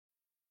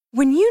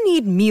When you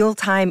need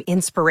mealtime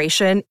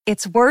inspiration,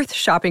 it's worth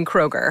shopping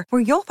Kroger,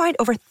 where you'll find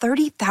over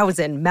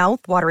 30,000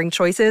 mouth-watering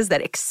choices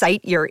that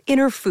excite your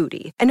inner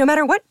foodie. And no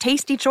matter what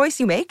tasty choice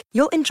you make,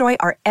 you'll enjoy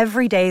our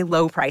everyday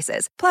low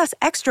prices, plus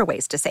extra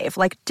ways to save,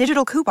 like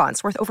digital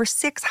coupons worth over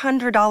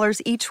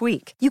 $600 each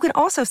week. You can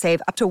also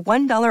save up to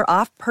 $1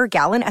 off per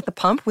gallon at the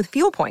pump with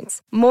fuel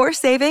points. More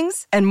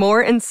savings and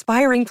more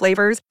inspiring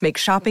flavors make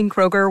shopping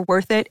Kroger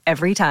worth it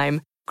every time.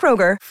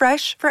 Kroger,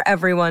 fresh for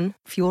everyone.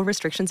 Fuel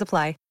restrictions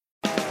apply.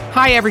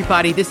 Hi,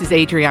 everybody. This is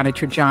Adriana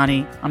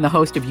Trajani. I'm the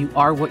host of You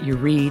Are What You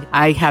Read.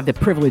 I have the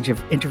privilege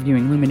of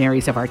interviewing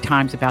luminaries of our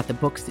times about the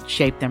books that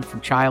shaped them from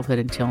childhood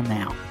until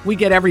now. We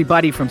get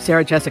everybody from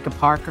Sarah Jessica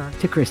Parker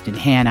to Kristen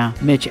Hanna,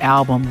 Mitch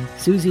Albom,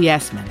 Susie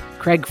Essman,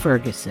 Craig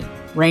Ferguson,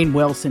 Rainn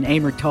Wilson,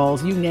 Amor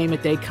Tolls, you name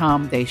it, they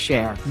come, they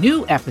share.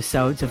 New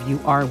episodes of You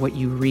Are What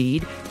You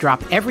Read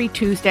drop every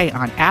Tuesday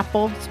on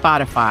Apple,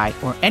 Spotify,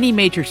 or any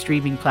major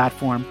streaming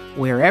platform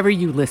wherever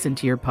you listen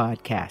to your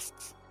podcasts.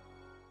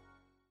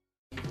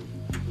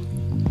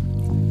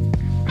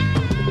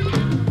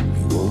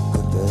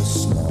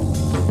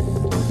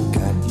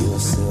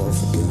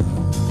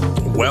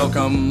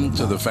 Welcome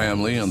to the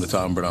family on the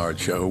Tom Bernard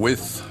Show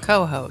with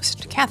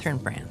co-host Catherine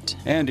Brandt,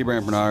 Andy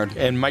Brandt Bernard,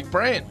 and Mike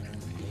Bryant.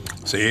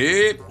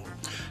 See,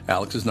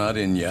 Alex is not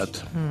in yet.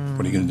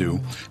 What are you going to do?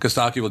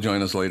 Kostaki will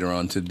join us later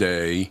on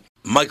today.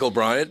 Michael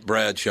Bryant,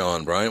 Bradshaw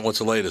and Bryant, what's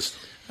the latest?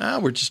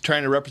 We're just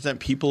trying to represent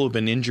people who've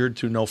been injured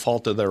through no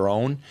fault of their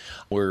own.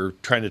 We're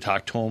trying to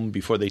talk to them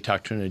before they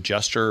talk to an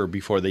adjuster or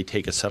before they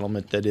take a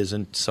settlement that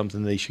isn't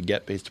something they should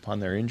get based upon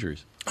their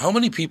injuries. How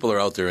many people are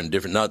out there in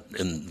different, not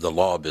in the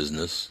law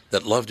business,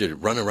 that love to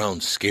run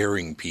around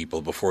scaring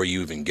people before you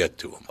even get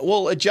to them?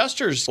 Well,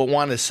 adjusters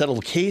want to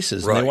settle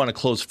cases and Right. they want to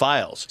close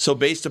files. So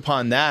based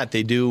upon that,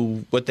 they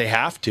do what they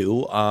have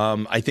to.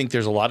 I think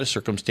there's a lot of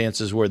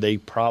circumstances where they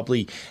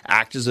probably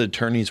act as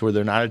attorneys where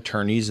they're not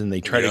attorneys and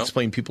they try to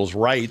explain people's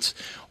rights,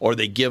 or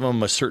they give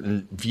them a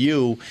certain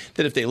view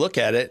that if they look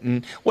at it.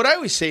 And what I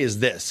always say is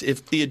this: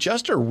 if the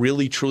adjuster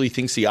really truly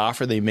thinks the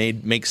offer they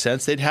made makes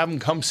sense, they'd have them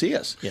come see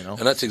us. And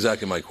that's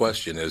exactly my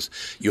question is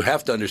you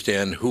have to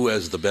understand who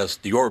has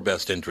your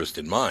best interest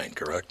in mind,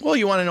 correct? Well,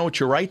 you want to know what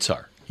your rights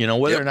are.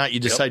 Whether or not you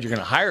decide you're going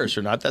to hire us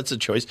or not, that's a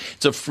choice.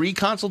 It's a free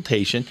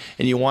consultation,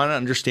 and you want to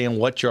understand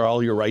what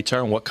all your rights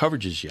are and what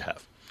coverages you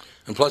have.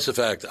 And plus the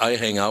fact I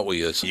hang out with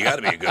you, so you got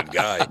to be a good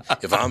guy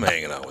if I'm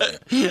hanging out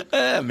with you.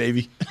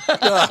 Maybe.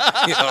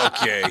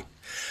 Okay.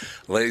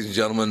 Ladies and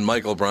gentlemen,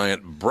 Michael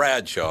Bryant,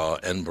 Bradshaw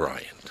and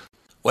Bryant.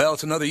 Well,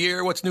 it's another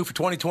year. What's new for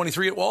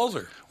 2023 at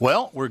Walser?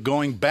 Well, we're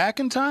going back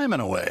in time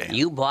in a way.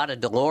 You bought a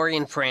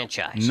DeLorean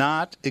franchise.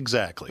 Not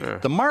exactly.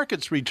 The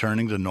market's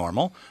returning to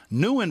normal.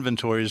 New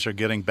inventories are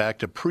getting back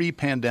to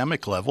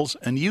pre-pandemic levels,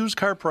 and used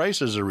car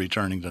prices are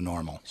returning to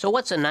normal. So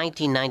what's a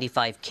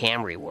 1995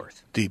 Camry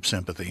worth? Deep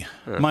sympathy.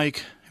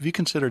 Mike, have you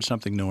considered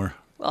something newer?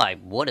 Well, I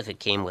would if it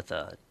came with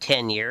a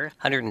 10-year,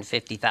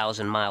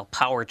 150,000-mile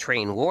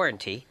powertrain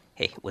warranty.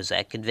 Hey, was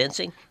that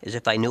convincing? As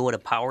if I knew what a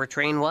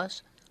powertrain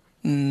was?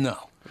 No.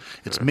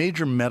 It's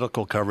major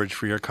medical coverage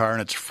for your car,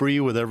 and it's free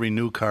with every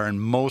new car and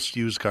most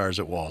used cars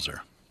at Walser.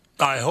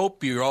 I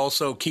hope you're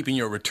also keeping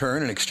your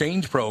return and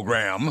exchange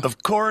program.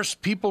 Of course,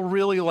 people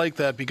really like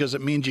that because it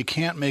means you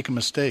can't make a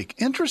mistake.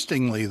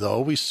 Interestingly, though,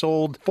 we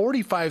sold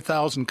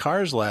 45,000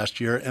 cars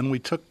last year, and we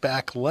took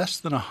back less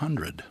than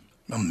 100.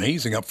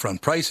 Amazing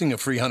upfront pricing, a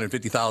free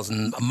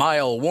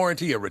 150,000-mile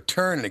warranty, a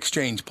return and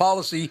exchange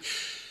policy.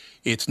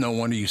 It's no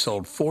wonder you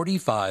sold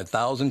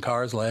 45,000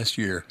 cars last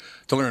year.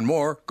 To learn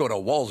more, go to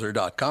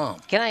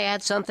walser.com. Can I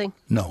add something?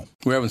 No.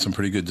 We're having some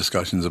pretty good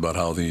discussions about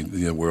how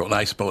the world, and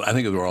I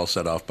think we were all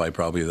set off by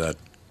probably that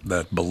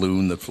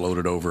balloon that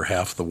floated over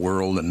half the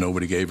world and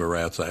nobody gave a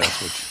rat's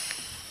ass,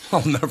 which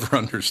I'll never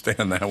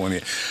understand that one.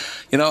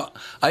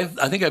 I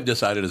think I've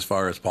decided as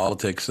far as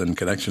politics and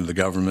connection to the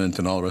government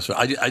and all the rest of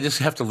it, I just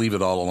have to leave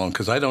it all alone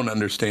because I don't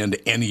understand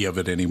any of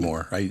it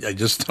anymore. I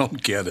just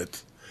don't get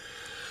it.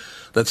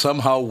 That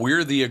somehow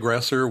we're the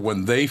aggressor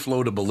when they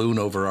float a balloon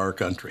over our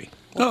country.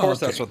 Well, of course,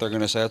 that's what they're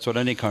going to say. That's what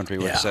any country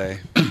would say.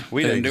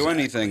 We didn't do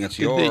anything. It's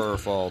your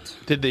fault.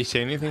 Did they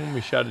say anything when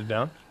we shot it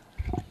down?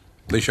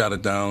 They shot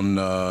it down,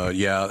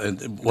 yeah.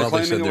 They're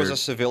claiming it was a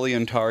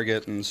civilian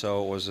target, and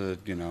so it was a,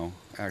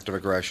 act of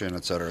aggression,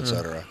 et cetera, et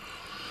cetera.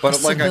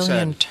 But like I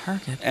said,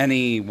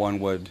 anyone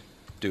would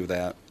do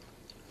that.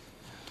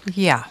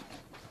 Yeah.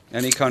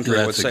 Any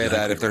country would say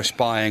that if they're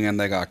spying and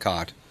they got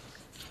caught.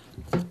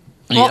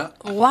 Well,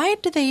 why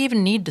do they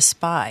even need to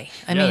spy?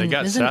 I mean, they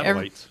got isn't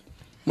satellites.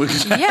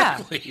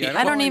 Exactly. Yeah,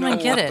 I don't even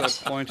get it. What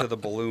the point of the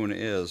balloon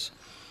is.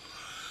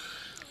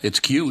 It's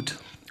cute.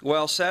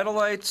 Well,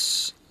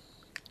 satellite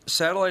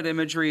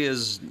imagery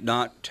is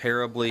not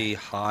terribly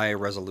high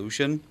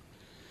resolution.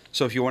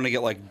 So if you want to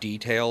get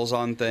details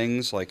on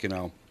things,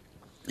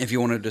 if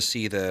you wanted to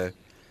see the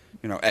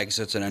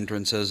exits and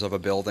entrances of a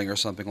building or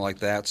something like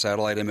that,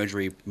 satellite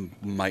imagery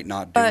might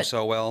not do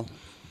so well.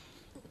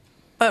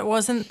 But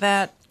wasn't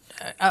that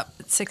up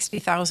at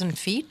 60,000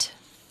 feet?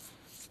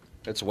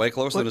 It's way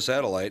closer to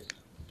satellite.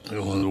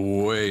 It was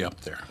way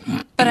up there.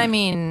 But I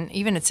mean,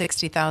 even at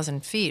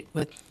 60,000 feet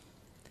with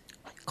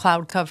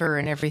cloud cover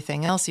and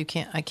everything else,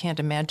 I can't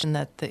imagine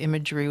that the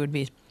imagery would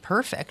be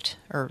perfect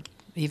or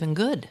even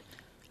good.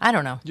 I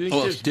don't know. Do you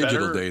think Well, it's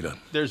digital data.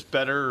 There's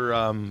better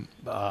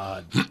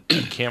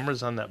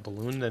cameras on that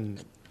balloon than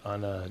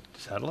on a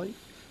satellite?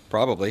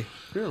 Probably.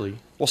 Really?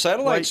 Well,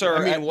 satellites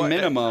are at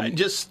minimum.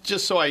 Just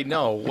so I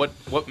know,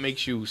 what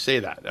makes you say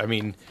that? I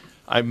mean,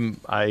 Well,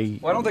 I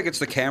don't think it's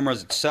the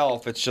cameras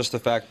itself. It's just the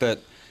fact that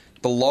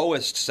the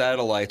lowest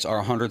satellites are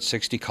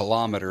 160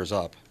 kilometers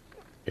up.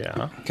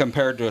 Yeah.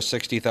 Compared to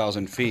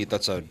 60,000 feet,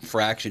 that's a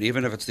fraction.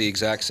 Even if it's the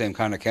exact same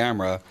kind of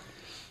camera,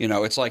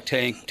 it's like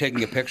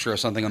taking a picture of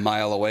something a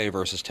mile away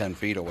versus 10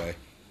 feet away.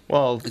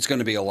 Well, it's going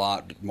to be a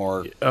lot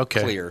more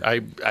clear.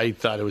 I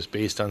thought it was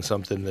based on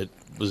something that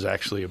was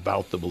actually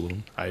about the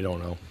balloon. I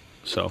don't know.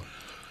 So.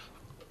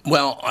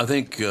 Well, I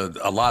think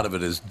a lot of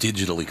it is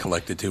digitally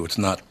collected, too. It's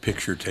not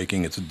picture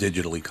taking, it's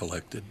digitally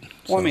collected.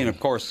 Well, I mean, of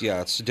course,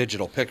 it's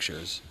digital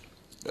pictures.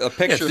 A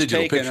picture's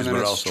taken and then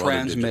it's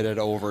transmitted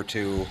over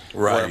to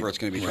wherever it's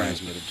going to be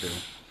transmitted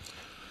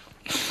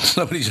to.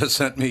 Somebody just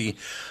sent me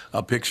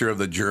a picture of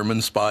the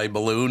German spy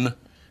balloon. You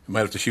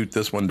might have to shoot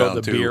this one down,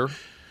 the too. Beer?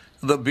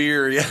 The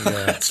beer,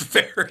 that's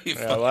very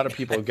funny. A lot of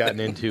people have gotten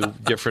into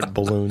different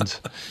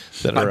balloons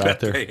that are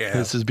out there.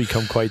 This has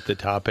become quite the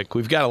topic.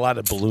 We've got a lot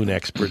of balloon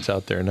experts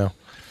out there now.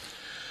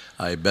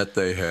 I bet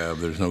they have.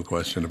 There's no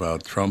question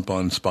about Trump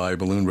on spy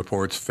balloon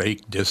reports,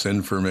 fake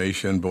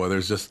disinformation. Boy,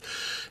 there's just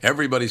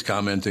everybody's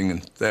commenting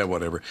and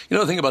whatever.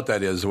 The thing about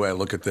that is the way I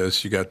look at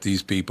this, you got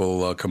these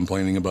people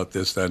complaining about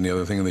this, that, and the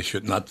other thing, and they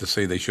should not to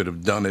say they should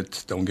have done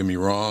it. Don't get me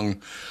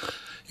wrong.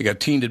 You got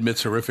teen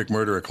admits horrific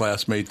murder of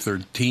classmate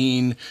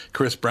 13.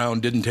 Chris Brown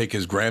didn't take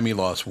his Grammy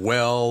loss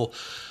well.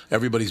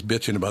 Everybody's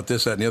bitching about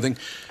this, that, and the other thing.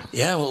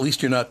 Yeah, well, at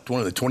least you're not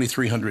one of the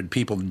 2,300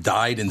 people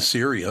died in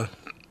Syria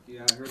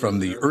from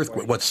the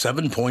earthquake. What,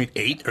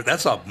 7.8?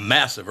 That's a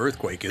massive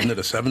earthquake, isn't it?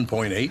 A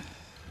 7.8?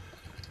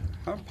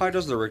 How high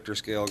does the Richter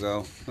scale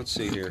go? Let's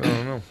see here. I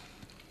don't know.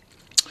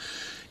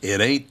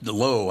 It ain't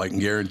low, I can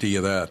guarantee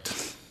you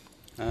that.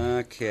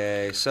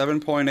 Okay,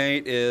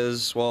 7.8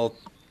 is,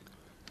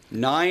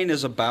 9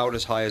 is about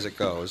as high as it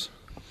goes.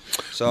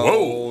 So,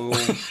 whoa.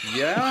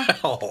 Yeah.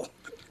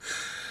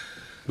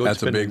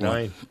 That's a big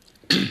 9.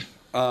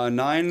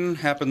 9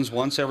 happens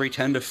once every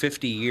 10 to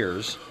 50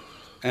 years,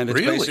 and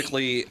it's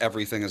basically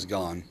everything is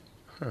gone.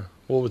 Huh.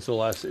 What was the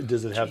last?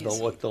 Does it have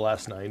what the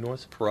last 9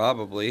 was?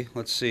 Probably.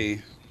 Let's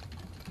see.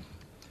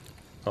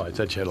 Oh, I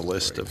thought you had a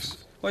list of.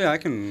 Well, yeah, I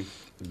can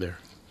there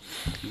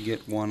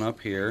get one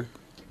up here.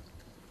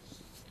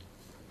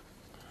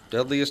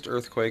 Deadliest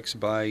earthquakes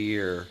by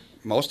year.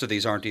 Most of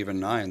these aren't even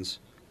 9s.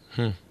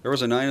 There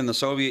was a 9 in the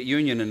Soviet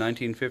Union in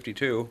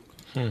 1952.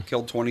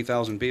 Killed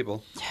 20,000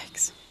 people.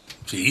 Yikes.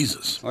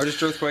 Jesus.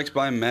 Largest earthquakes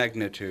by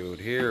magnitude.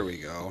 Here we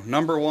go.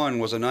 Number 1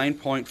 was a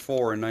 9.4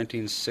 in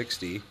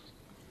 1960.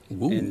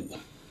 Ooh. And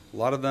a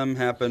lot of them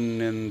happen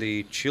in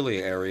the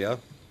Chile area.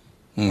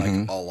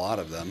 Like a lot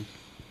of them.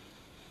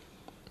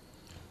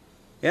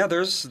 Yeah,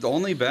 there's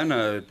only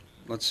been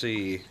let's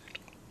see,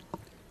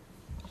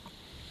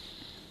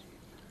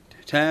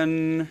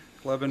 10,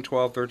 11,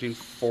 12, 13,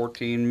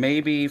 14,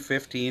 maybe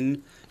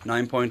 15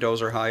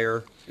 9.0s or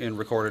higher in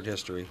recorded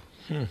history.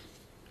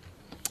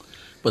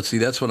 But see,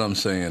 that's what I'm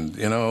saying.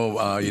 You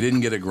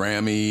didn't get a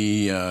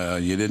Grammy.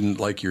 You didn't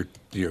like your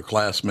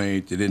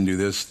classmate. You didn't do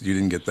this. You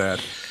didn't get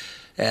that.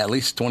 At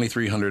least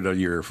 2,300 of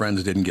your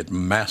friends didn't get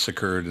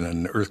massacred in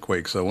an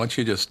earthquake. So once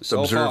you just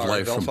observe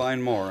life, they'll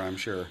find more, I'm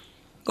sure.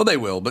 Oh, they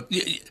will. But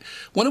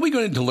when are we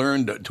going to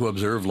learn to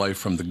observe life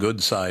from the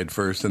good side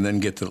first, and then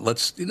get to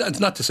It's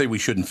not to say we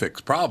shouldn't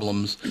fix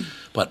problems,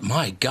 but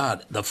my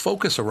God, the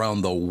focus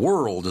around the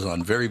world is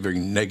on very, very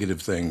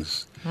negative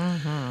things.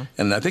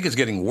 And I think it's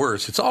getting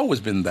worse. It's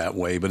always been that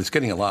way, but it's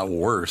getting a lot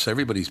worse.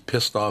 Everybody's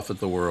pissed off at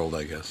the world,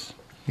 I guess.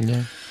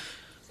 Yeah.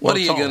 What are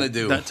you going to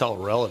do? That's all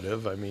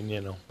relative. I mean,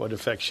 what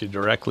affects you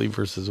directly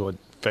versus what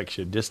affects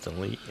you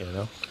distantly,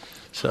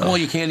 So. Well,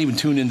 you can't even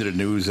tune into the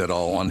news at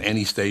all on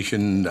any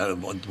station,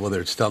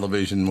 whether it's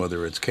television,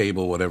 whether it's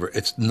cable, whatever.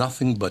 It's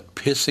nothing but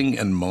pissing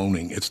and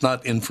moaning. It's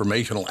not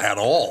informational at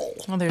all.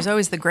 Well, there's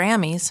always the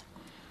Grammys.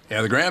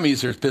 Yeah, the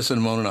Grammys, there's pissing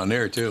and moaning on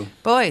there, too.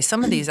 Boy,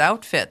 some of these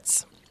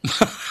outfits.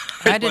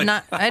 I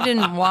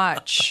didn't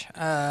watch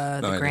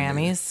the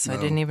Grammys. So I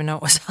didn't even know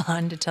it was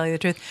on, to tell you the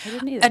truth. I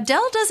didn't either.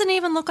 Adele doesn't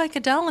even look like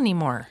Adele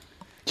anymore.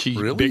 She's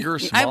bigger,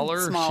 smaller?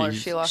 Smaller.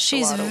 She lost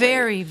She's a lot of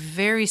very, weight.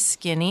 very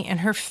skinny,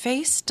 and her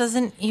face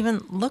doesn't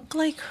even look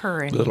like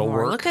her anymore. Little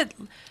work.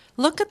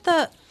 Look at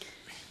the.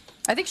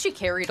 I think she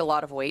carried a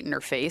lot of weight in her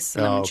face,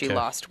 and then when she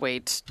lost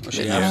weight,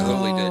 She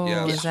absolutely did,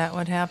 yes. Is that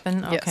what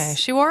happened? Yes. Okay.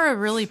 She wore a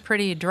really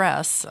pretty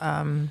dress,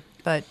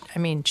 but, I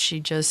mean, she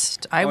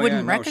just... I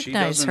wouldn't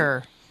recognize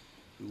her.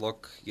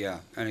 Look,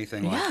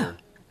 anything like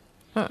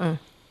her.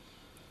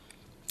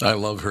 I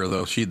love her,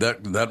 though.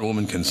 That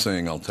woman can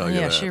sing, I'll tell you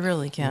that. Yeah, she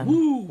really can.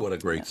 Woo, what a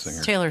great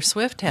singer. Taylor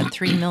Swift had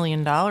 $3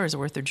 million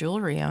worth of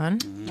jewelry on.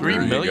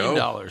 $3 million,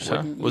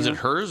 huh? Was it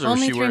hers, or was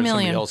Only she wearing $3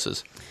 million. somebody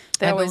else's?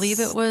 I believe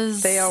it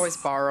was... They always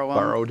borrow them.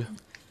 Borrowed.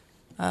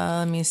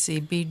 Let me see.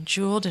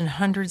 Bejeweled in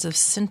hundreds of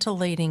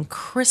scintillating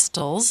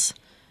crystals.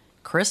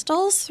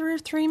 Crystals for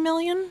 $3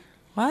 million?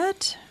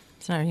 What?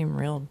 It's not even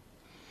real.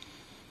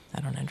 I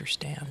don't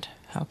understand.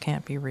 How can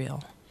it be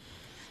real?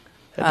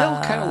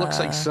 Adele kind of looks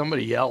like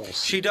somebody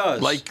else. She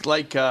does. Like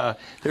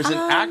there's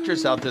an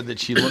actress out there that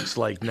she looks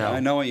like now.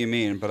 I know what you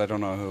mean, but I don't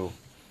know who.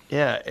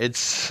 Yeah,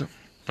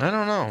 I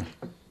don't know.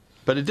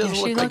 But it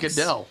doesn't look like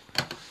Adele.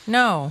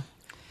 No,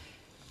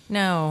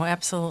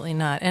 absolutely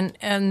not.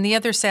 And the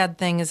other sad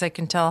thing is I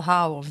can tell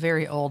how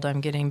very old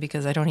I'm getting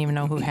because I don't even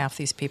know who half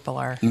these people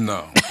are.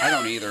 No. I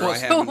don't either.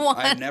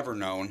 I've never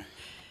known.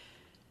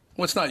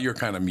 Well, it's not your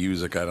kind of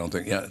music, I don't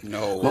think. Yeah.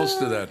 No.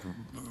 Most of that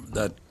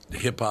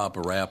hip-hop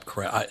or rap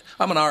crap.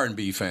 I'm an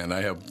R&B fan.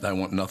 I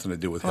want nothing to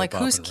do with hip-hop.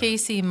 Like, who's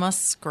Casey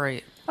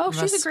Musgrave? Oh,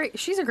 she's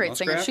a great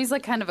singer. Muskrat? She's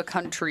like kind of a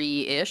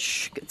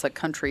country-ish. It's like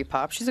country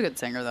pop. She's a good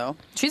singer, though.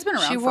 She's been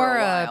around She for wore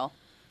a while. a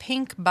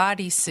pink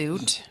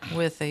bodysuit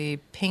with a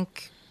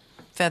pink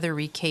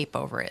feathery cape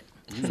over it.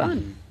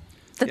 Fun.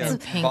 Yeah,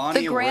 pink.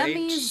 Bonnie The Raitt,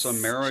 Grammys-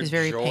 Samara She's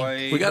very Joy.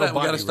 pink. We got to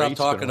Bonnie stop Raitt's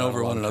talking been around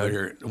over a one long another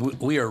here.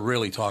 We are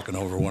really talking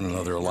over one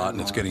another a lot,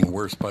 and it's getting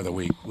worse by the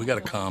week. We got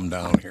to calm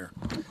down here.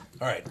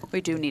 All right.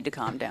 We do need to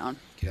calm down.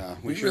 Yeah,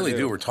 We sure really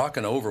do. We're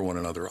talking over one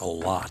another a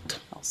lot.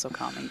 Also,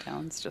 calming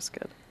down is just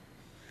good.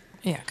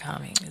 Yeah,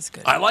 calming is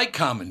good. I like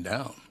calming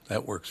down.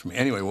 That works for me.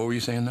 Anyway, what were you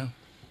saying now?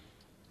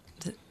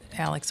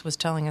 Alex was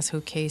telling us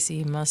who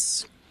Casey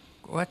what's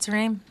her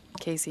name?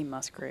 Casey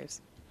Musgraves.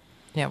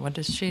 Yeah, what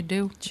does she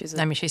do? She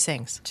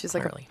sings. She's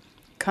like clearly.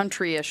 a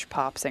country-ish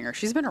pop singer.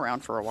 She's been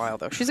around for a while,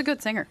 though. She's a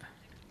good singer.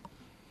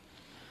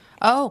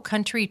 Oh,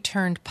 country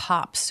turned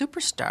pop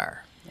superstar.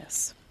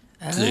 Yes.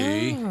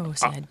 See? Oh,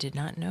 so I did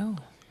not know.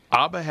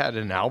 ABBA had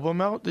an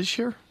album out this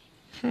year?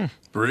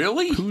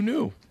 Really? Who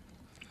knew?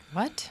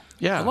 What?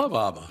 Yeah. I love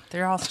ABBA.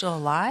 They're all still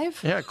alive?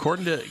 Yeah,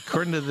 according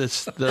to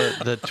this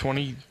the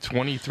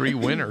 2023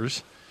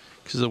 winners,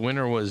 because the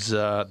winner was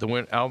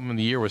the album of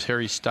the year was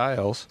Harry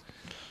Styles,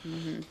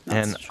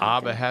 and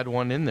ABBA had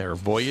one in there,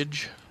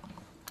 Voyage.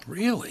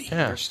 Really?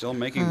 Yeah, They're still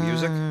making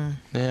music?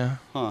 yeah.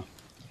 Huh.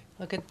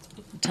 Look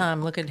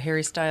at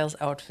Harry Styles'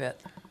 outfit.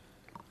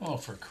 Oh,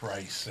 for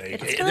Christ's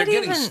sake! It's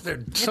They're not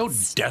they're so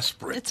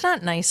desperate. It's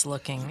not nice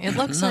looking. It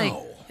looks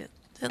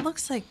it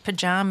looks like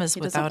pajamas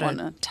without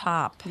a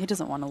top. He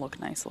doesn't want to look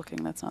nice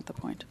looking. That's not the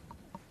point.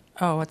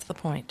 Oh, what's the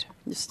point?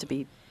 Just to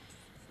be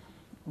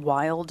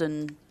wild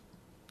and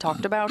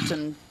talked about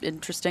and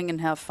interesting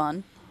and have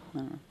fun.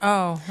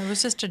 Oh,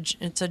 it's a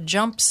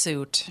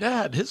jumpsuit.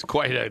 Yeah, it is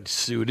quite a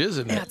suit,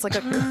 isn't it? Yeah, it's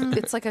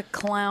like a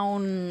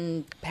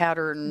clown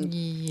pattern.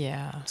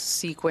 Yeah.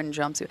 Sequin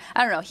jumpsuit.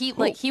 I don't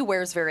know. He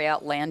wears very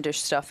outlandish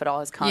stuff at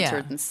all his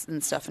concerts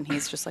and stuff, and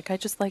he's just like, I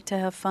just like to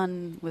have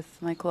fun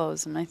with my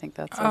clothes, and I think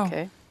that's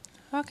okay.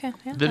 Okay.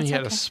 Yeah, Then he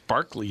had that's a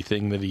sparkly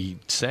thing that he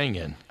sang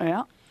in.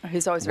 Yeah,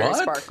 he's always very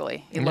What?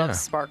 sparkly. He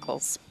loves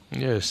sparkles.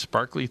 Yeah, a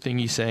sparkly thing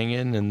he sang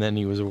in, and then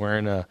he was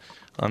wearing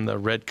on the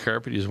red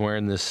carpet. He was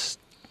wearing this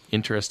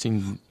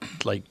interesting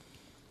like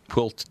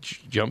quilt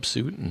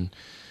jumpsuit, and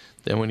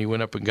then when he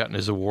went up and got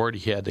his award,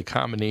 he had the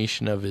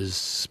combination of his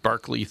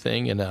sparkly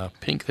thing and a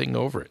pink thing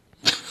over it.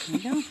 There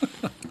you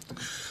go.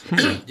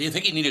 Do you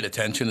think he needed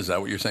attention? Is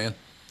that what you're saying?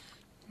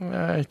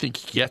 I think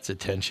he gets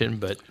attention,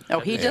 but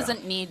He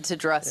doesn't need to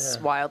dress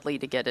wildly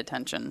to get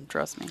attention.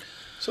 Trust me.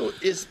 So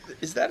is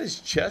that his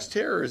chest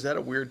hair, or is that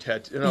a weird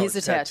tattoo? No, He's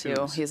a tattoo.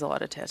 tattoos. He has a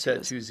lot of tattoos.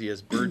 Tattoos. He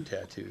has bird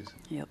tattoos.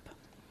 Yep.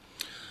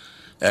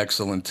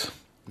 Excellent.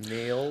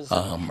 Nails, and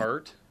a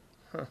heart,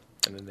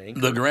 and an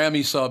ankle. The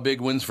Grammys saw big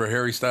wins for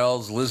Harry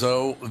Styles,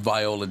 Lizzo,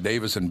 Viola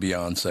Davis, and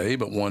Beyonce,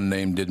 but one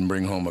name didn't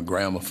bring home a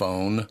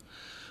gramophone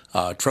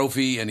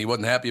trophy, and he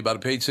wasn't happy about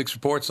it. Page 6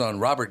 reports on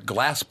Robert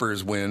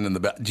Glasper's win.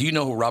 Do you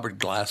know who Robert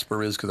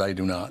Glasper is? Because I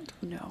do not.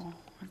 No,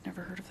 I've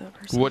never heard of that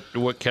person.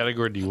 What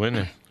category do you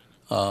win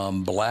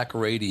in? Black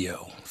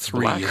Radio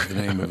 3 is the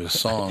name of his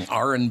song.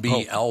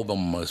 R&B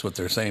album is what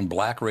they're saying.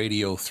 Black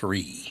Radio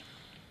 3.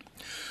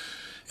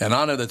 An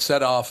honor that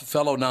set off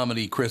fellow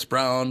nominee Chris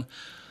Brown.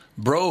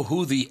 Bro,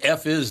 who the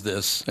F is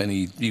this? And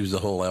he used the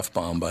whole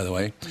F-bomb, by the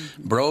way.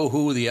 Bro,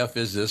 who the F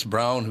is this?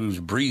 Brown, who's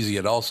breezy,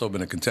 had also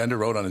been a contender,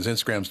 wrote on his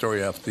Instagram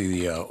story after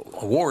the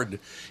award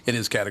in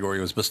his category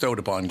was bestowed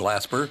upon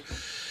Glasper.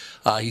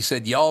 He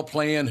said, y'all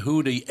playing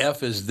who the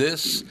F is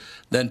this?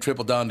 Then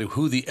tripled down to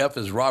who the F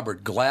is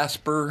Robert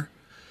Glasper.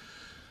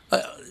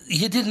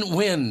 You didn't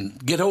win.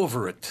 Get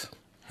over it.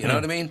 You know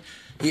what I mean?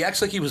 He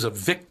acts like he was a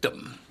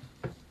victim.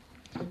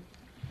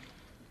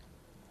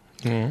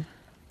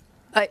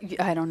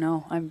 I don't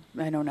know.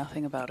 I know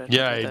nothing about it.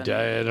 Yeah,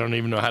 I don't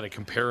even know how to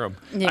compare them.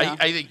 Yeah.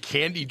 I think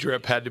Candy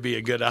Drip had to be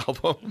a good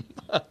album.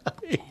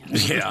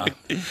 Yeah.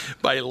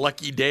 By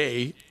Lucky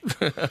Day.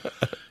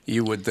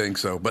 You would think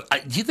so. But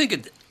do you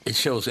think it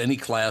shows any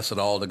class at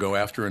all to go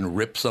after and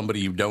rip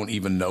somebody you don't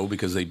even know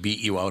because they beat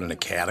you out in a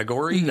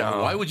category?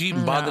 No. Why would you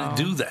even bother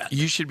to do that?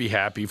 You should be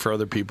happy for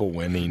other people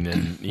winning,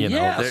 and you know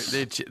Yes.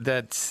 that's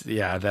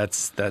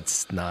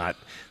not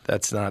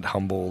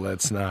humble.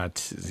 That's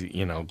not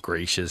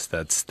gracious.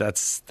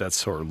 That's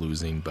sort of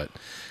losing. But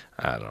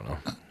I don't know.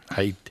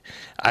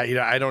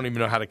 I don't even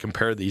know how to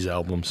compare these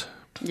albums.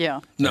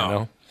 Yeah.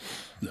 No.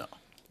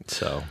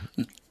 So.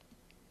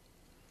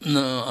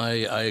 No,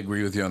 I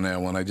agree with you on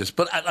that one.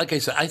 Like I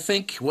said, I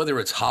think whether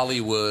it's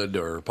Hollywood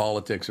or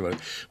politics or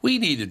whatever, we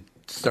need to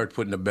start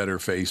putting a better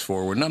face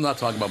forward. And I'm not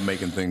talking about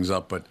making things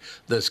up, but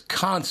this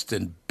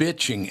constant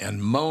bitching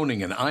and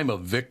moaning and I'm a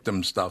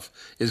victim stuff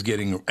is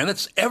getting, and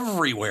it's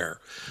everywhere.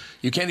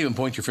 You can't even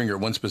point your finger at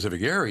one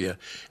specific area.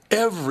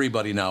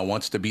 Everybody now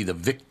wants to be the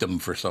victim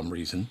for some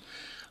reason.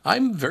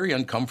 I'm very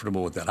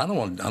uncomfortable with that. I don't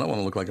want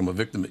to look like I'm a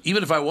victim.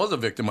 Even if I was a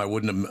victim, I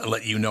wouldn't have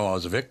let you know I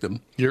was a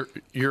victim.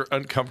 You're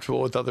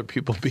uncomfortable with other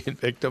people being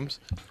victims?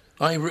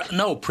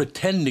 No,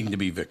 pretending to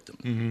be victim.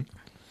 Mm-hmm.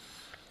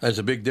 There's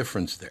a big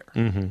difference there.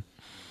 Mm-hmm.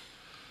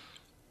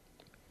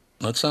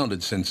 That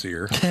sounded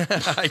sincere.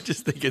 I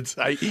just think it's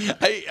I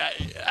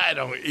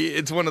don't.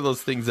 It's one of those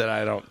things that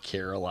I don't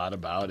care a lot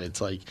about. It's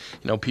like,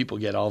 people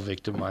get all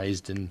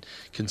victimized and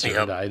concerned.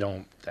 Yep. I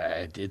don't.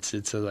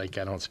 It's like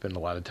I don't spend a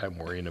lot of time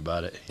worrying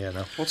about it.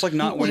 Well, it's like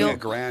not winning a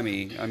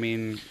Grammy. I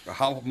mean,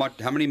 how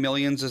many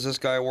millions is this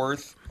guy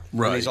worth?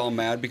 Right. And he's all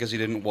mad because he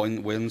didn't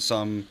win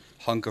some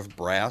hunk of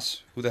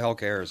brass. Who the hell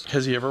cares?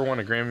 Has he ever won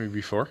a Grammy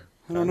before?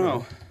 I don't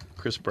know.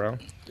 Chris Brown?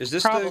 Is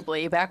this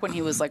probably back when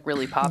he was like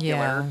really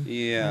popular?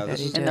 Yeah, this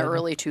is in the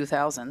early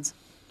 2000s.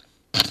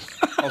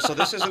 Oh, so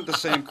this isn't the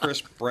same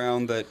Chris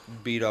Brown that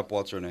beat up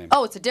what's her name?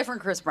 Oh, it's a different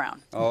Chris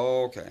Brown.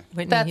 Oh, okay.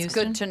 Whitney That's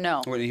Houston? Good to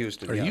know. Whitney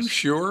Houston. Are you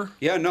sure?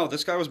 Yeah, no.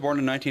 This guy was born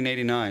in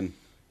 1989.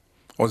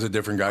 Was a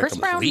different guy Chris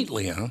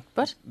completely, Brown? Huh?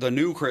 What? The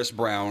new Chris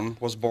Brown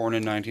was born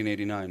in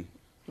 1989.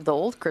 The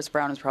old Chris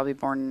Brown was probably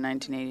born in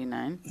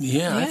 1989.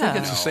 Yeah, I think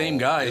it's the same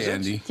guy,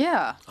 Andy.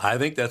 Yeah. I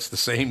think that's the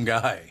same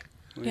guy.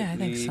 Whitney. Yeah, I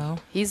think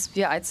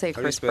so. I'd say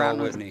Chris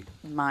Brown was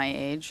my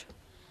age.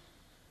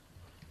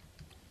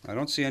 I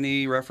don't see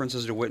any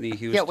references to Whitney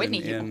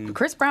Houston. Yeah,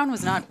 Chris Brown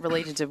was not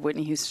related to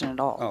Whitney Houston at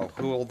all.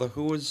 Oh,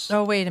 who was?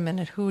 Oh, wait a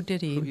minute. Who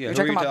did he? You're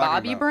talking about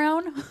Bobby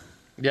Brown?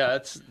 Yeah,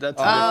 that's.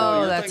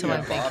 Oh, that's what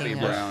I'm Bobby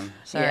thinking. Brown.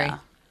 Sorry. Yeah.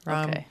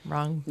 Wrong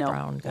Brown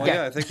guy. Well,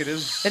 yeah, I think it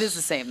is. It is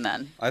the same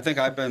then. I think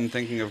I've been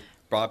thinking of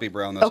Bobby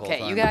Brown this whole time.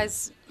 Okay, you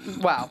guys.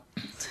 Wow.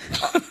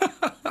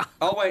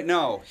 Oh, wait,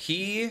 no.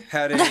 He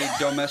had a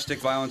domestic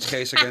violence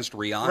case against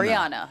Rihanna.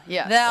 Rihanna,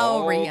 yes.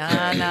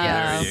 Rihanna.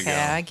 Yes. Okay,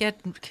 I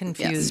get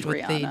confused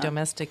with the Rihanna.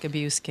 domestic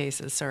abuse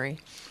cases. Sorry.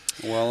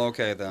 Well,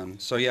 okay then.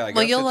 So, yeah, I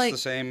guess it's the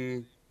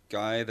same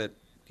guy that,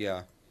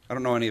 I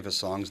don't know any of his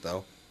songs,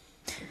 though.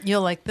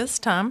 You'll like this,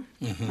 Tom.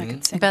 Mm-hmm. I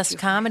could sing Best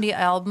comedy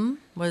album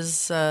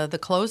was The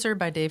Closer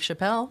by Dave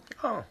Chappelle.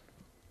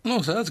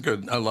 Oh, so that's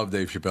good. I love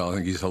Dave Chappelle. I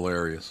think he's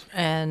hilarious.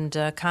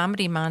 And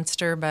Comedy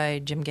Monster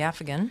by Jim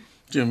Gaffigan.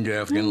 Jim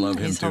Gaffigan, love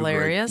him He's too.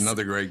 hilarious.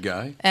 Another great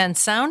guy. And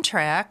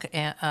soundtrack,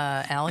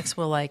 Alex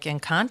will like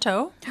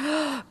Encanto.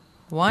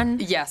 One.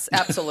 Yes,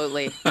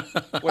 absolutely. Wait,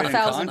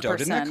 Encanto,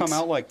 didn't that come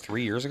out like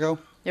 3 years ago?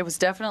 It was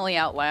definitely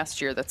out last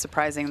year. That's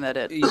surprising that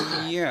it.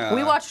 Yeah.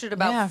 We watched it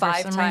about for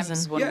 5 some times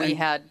reason. when we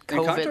had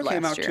COVID Encanto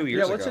came out last year. 2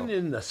 years ago. Wasn't it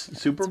in the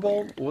Super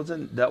Bowl?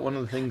 Wasn't that one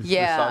of the things?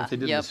 Yeah, The songs they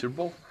did in the Super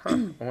Bowl? Huh.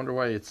 I wonder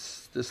why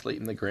it's this late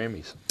in the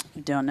Grammys.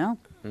 Don't know.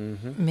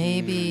 Mm-hmm.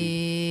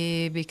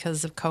 Maybe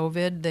because of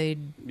COVID, they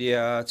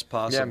it's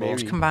possible.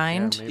 maybe.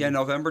 combined. Yeah,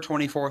 November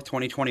 24th,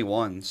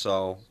 2021.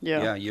 So,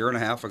 a year and a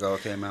half ago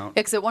it came out.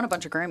 Because it won a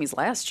bunch of Grammys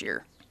last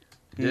year.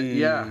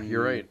 Yeah,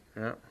 you're right.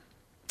 Yeah.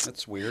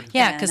 That's weird.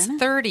 Yeah, because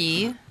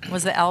 30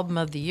 was the album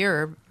of the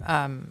year,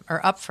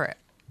 or up for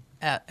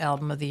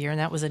album of the year, and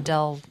that was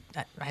Adele.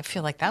 I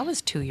feel like that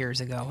was 2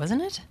 years ago,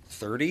 wasn't it?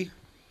 30?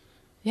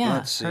 Yeah,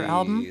 Let's see. her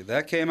album.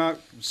 That came out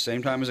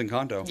same time as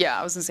Encanto. Yeah,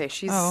 I was going to say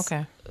she's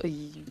okay. a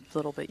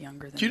little bit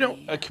younger than Do you know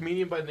me. a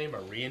comedian by the name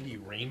of Randy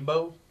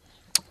Rainbow?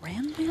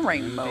 Randy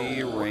Rainbow.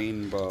 Randy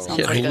Rainbow. Sounds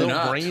He had like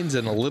little brains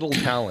and a little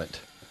talent.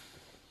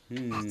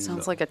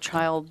 Sounds like a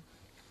child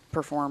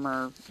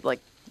performer, like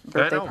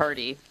birthday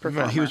party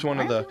performer. He was one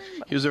of the.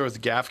 He was there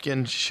with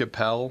Gaffigan,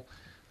 Chappelle,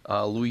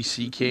 Louis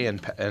C.K.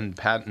 and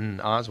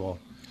Patton Oswalt,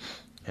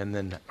 and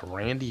then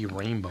Randy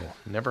Rainbow.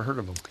 Never heard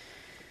of him.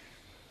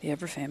 The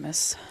ever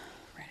famous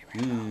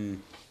Randy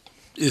Rainbow.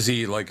 Is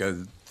he like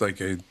a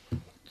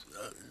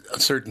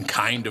certain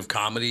kind of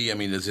comedy? I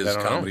mean, is his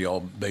comedy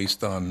all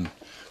based on?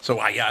 So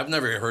I've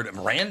never heard of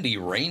Randy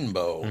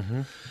Rainbow.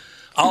 Mm-hmm.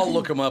 I'll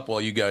look him up while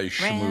you guys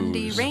schmooze.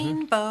 Randy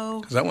Rainbow.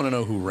 Because I want to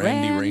know who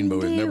Randy Rainbow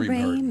is. Never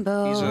even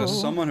heard.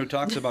 He's someone who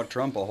talks about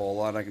Trump a whole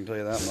lot, I can tell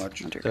you that much.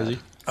 Does he?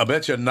 I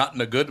bet you not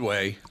in a good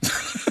way.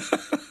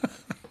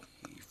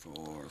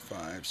 4,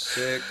 5,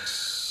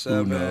 6,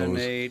 7,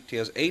 8. He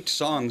has 8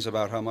 songs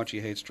about how much he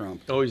hates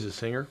Trump. Oh, he's a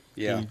singer?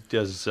 Yeah. He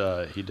does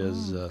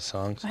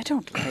songs? I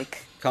don't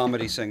like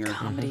Comedy singer.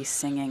 comedy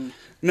singing.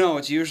 No,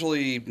 it's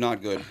usually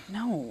not good.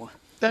 No.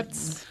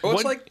 That's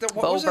It's like what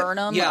Bo was it?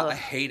 Burnham? Yeah, I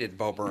hated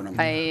Bo Burnham.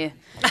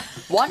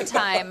 One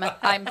time,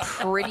 I'm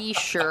pretty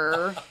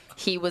sure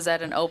he was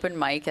at an open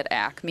mic at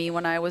Acme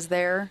when I was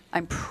there.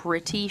 I'm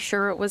pretty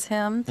sure it was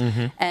him.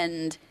 Mm-hmm.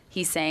 And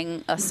he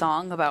sang a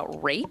song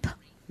about rape.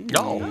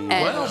 Oh, And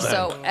well then.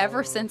 so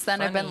ever since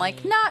then, I've been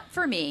like, not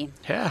for me.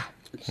 Yeah.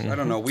 I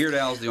don't know. Weird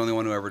Al's the only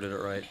one who ever did it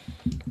right.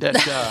 That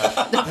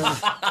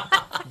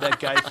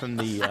guy from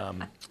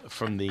the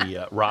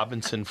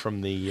Robinson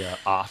from the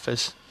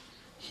Office,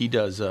 he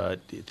does a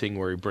thing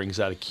where he brings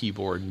out a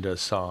keyboard and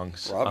does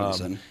songs.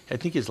 Robinson. I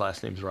think his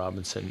last name's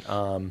Robinson.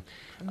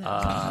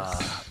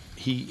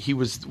 He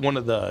was one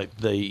of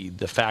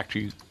the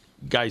factory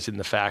guys in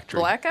the factory.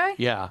 Black guy?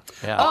 Yeah.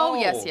 Oh,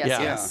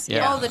 yes.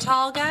 Oh, the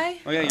tall guy?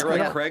 Oh, yeah, you're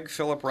right. Craig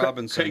Philip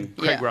Robinson.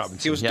 Craig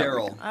Robinson. He was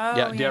Daryl. Oh,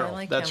 Yeah, I Daryl.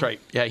 like That's him. right.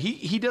 Yeah,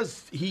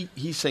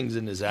 he sings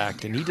in his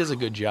act, and he does a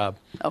good job.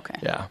 Okay.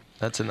 Yeah,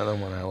 that's another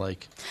one I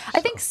like.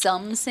 I think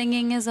some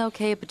singing is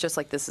okay, but just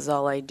like This Is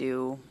All I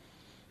Do,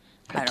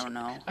 I don't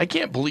know. I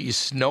can't believe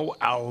Snow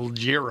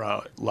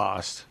Algira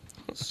lost.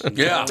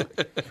 Yeah,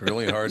 it's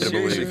really hard to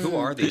Seriously, believe. who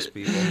are these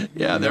people?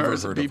 Yeah, there Never are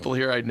some heard of people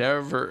here I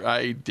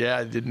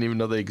didn't even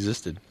know they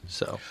existed.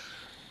 So,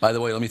 By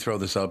the way, let me throw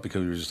this out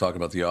because we were just talking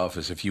about The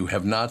Office. If you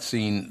have not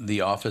seen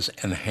The Office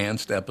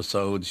enhanced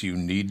episodes, you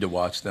need to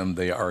watch them.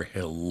 They are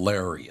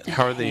hilarious.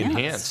 how are they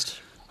enhanced?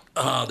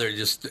 They're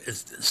just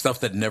it's stuff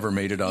that never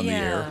made it on the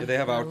air. Yeah, they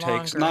have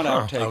outtakes. Longer.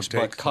 Not outtakes,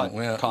 but cut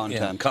yeah,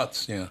 content. Yeah,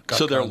 cuts, yeah. cut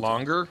So they're content.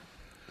 longer.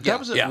 Yeah.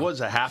 That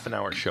was a half an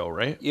hour show,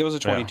 right? It was a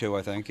 22,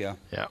 I think, yeah.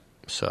 Yeah.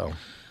 So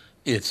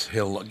It's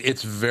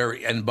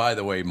very. And by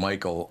the way,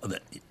 Michael,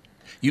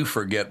 you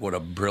forget what a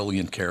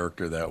brilliant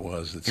character that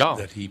was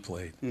that he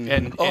played.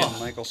 and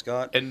Michael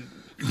Scott. and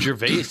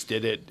Gervais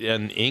did it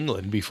in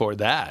England before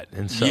that,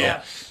 and so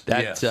Yes.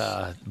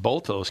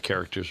 both those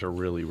characters are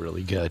really,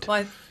 really good.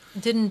 Well,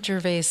 didn't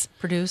Gervais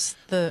produce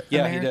the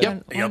Yeah, he did.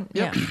 American one?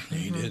 Yep.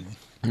 He did.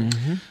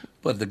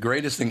 But the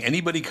greatest thing,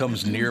 anybody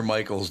comes near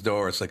Michael's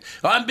door, it's like,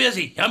 oh, I'm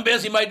busy,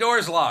 my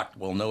door's locked.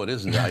 Well, no, it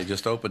isn't. I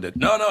just opened it.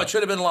 No, it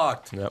should have been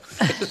locked. Yep.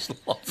 I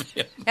just love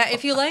him. Yeah,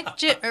 if you like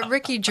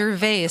Ricky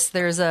Gervais,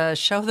 there's a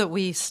show that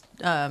we,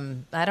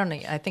 I don't know,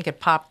 I think it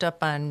popped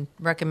up on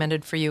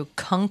recommended for you,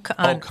 Kunk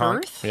on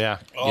Earth. Yeah.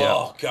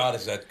 Oh, God,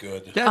 is that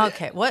good.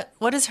 Okay,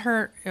 what is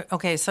her?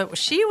 Okay, so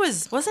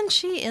wasn't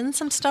she in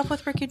some stuff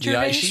with Ricky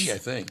Gervais? Yeah, I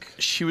think.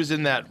 She was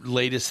in that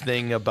latest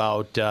thing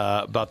about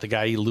the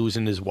guy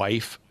losing his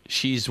wife.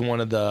 She's one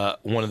of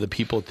the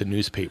people at the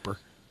newspaper.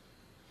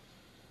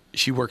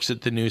 She works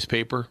at the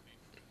newspaper.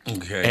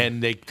 Okay.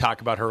 And they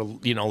talk about her,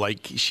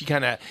 like she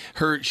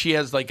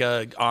has like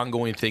a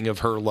ongoing thing of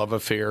her love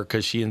affair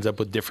because she ends up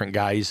with different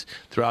guys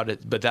throughout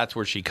it. But that's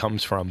where she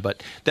comes from.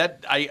 But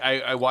that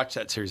I watched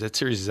that series. That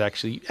series is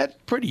actually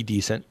pretty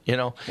decent.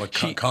 What,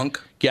 Kunk?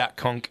 Yeah,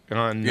 Kunk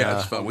on. Yeah,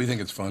 it's fun. We think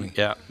it's funny.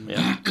 Yeah.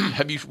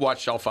 Have you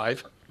watched all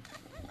 5?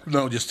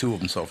 No, just 2 of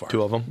them so far.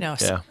 2 of them. No,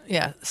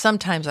 yeah.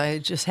 Sometimes I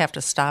just have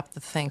to stop the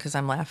thing because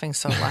I'm laughing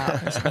so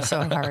loud,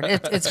 so hard.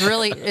 It's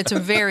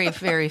very,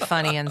 very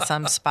funny in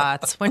some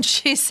spots when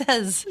she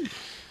says,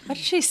 "What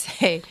did she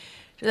say?"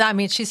 I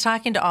mean, she's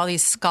talking to all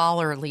these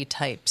scholarly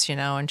types,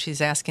 and she's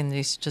asking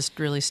these just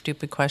really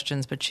stupid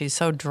questions, but she's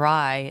so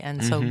dry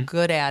and so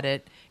good at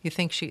it. You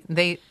think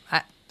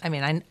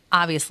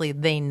obviously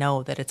they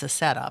know that it's a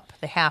setup.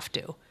 They have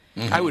to.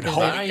 Mm-hmm. I would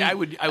hope. I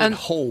would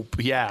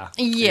hope. Yeah.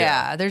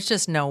 Yeah. There's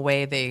just no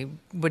way they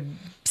would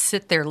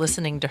sit there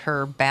listening to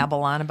her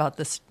babble on about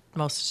this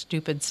most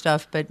stupid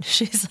stuff. But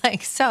she's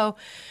like, "So,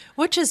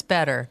 which is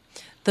better,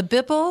 the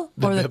Bible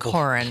or the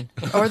Koran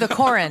or the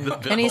Koran?"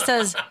 And he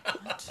says,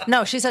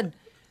 "No." She said,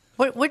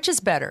 "Which is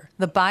better,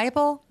 the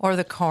Bible or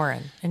the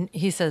Koran?" And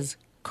he says,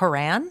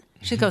 "Koran."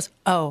 She goes,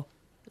 "Oh,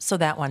 so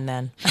that one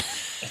then."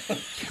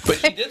 But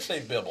she did say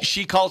Bibble.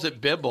 She calls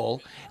it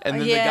Bibble, and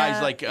then the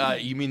guy's like,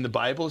 "You mean the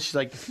Bible?" She's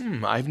like,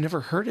 I've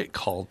never heard it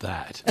called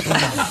that.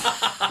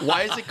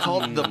 Why is it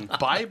called the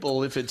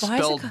Bible if it's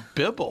spelled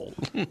Bibble?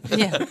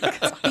 Yeah,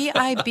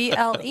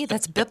 Bible.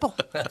 That's Bibble.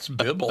 That's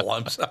Bibble.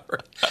 I'm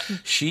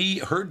sorry.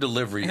 Her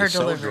delivery is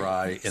so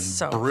dry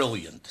and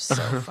brilliant. So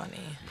funny.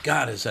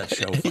 God, is that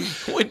show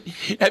funny.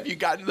 Have you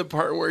gotten to the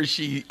part where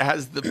she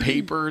has the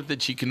paper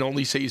that she can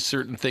only say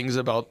certain things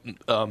about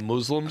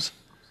Muslims?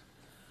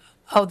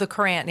 Oh, the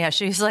Quran. Yeah,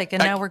 she's like,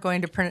 and now we're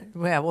going to print.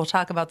 Yeah, we'll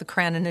talk about the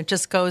Quran, and it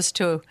just goes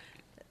to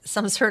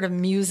some sort of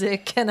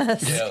music and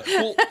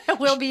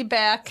we'll be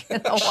back in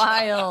a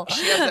while.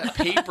 She has that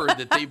paper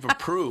that they've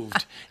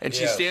approved, and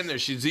she's standing there.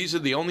 These are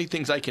the only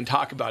things I can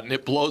talk about, and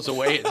it blows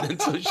away. And then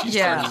so she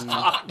starts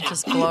talking. It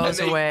just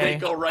blows away. They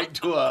go right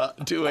to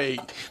a.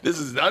 This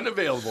is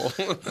unavailable.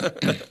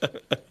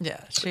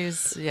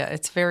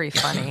 It's very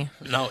funny.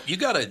 Now you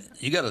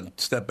gotta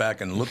step back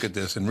and look at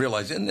this and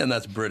realize, and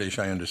that's British,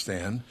 I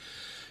understand.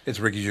 It's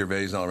Ricky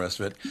Gervais and all the rest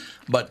of it.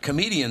 But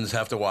comedians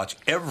have to watch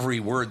every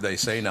word they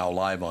say now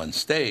live on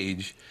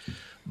stage.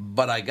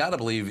 But I got to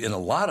believe in a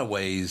lot of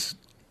ways,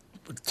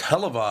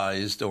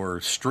 televised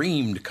or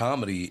streamed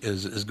comedy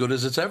is as good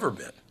as it's ever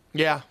been.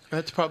 Yeah,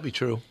 that's probably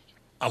true.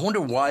 I wonder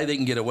why they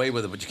can get away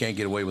with it, but you can't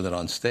get away with it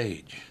on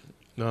stage.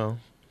 No.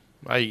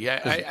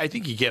 I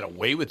think you get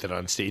away with it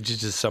on stage. It's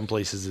just some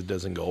places it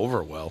doesn't go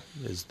over well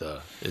is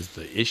the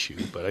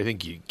issue. But I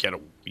think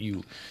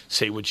you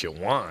say what you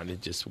want.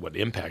 It's just what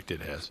impact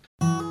it has.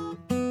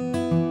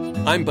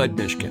 I'm Bud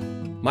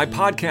Mishkin. My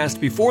podcast,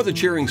 Before the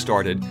Cheering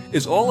Started,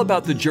 is all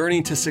about the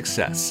journey to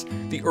success,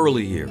 the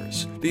early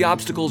years, the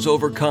obstacles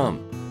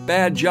overcome,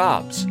 bad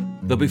jobs,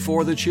 the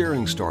before the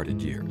cheering started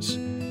years.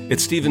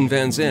 It's Steven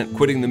Van Zandt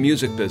quitting the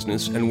music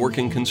business and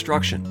working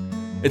construction.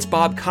 It's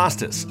Bob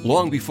Costas,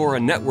 long before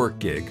a network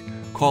gig,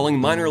 calling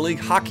minor league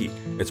hockey.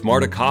 It's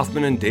Marta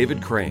Kaufman and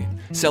David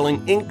Crane,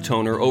 selling ink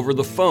toner over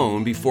the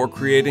phone before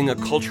creating a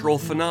cultural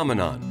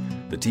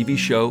phenomenon, the TV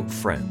show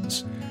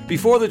Friends.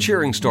 Before the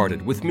Cheering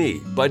Started with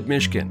me, Bud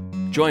Mishkin.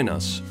 Join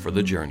us for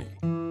the journey.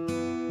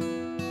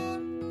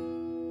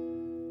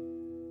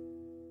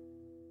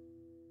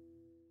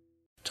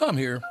 Tom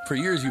here. For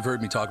years, you've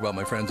heard me talk about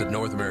my friends at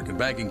North American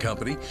Banking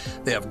Company.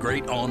 They have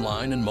great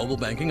online and mobile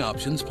banking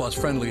options, plus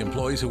friendly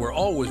employees who are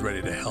always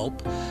ready to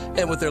help.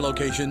 And with their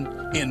location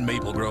in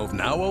Maple Grove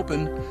now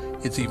open,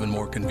 it's even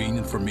more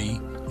convenient for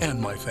me and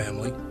my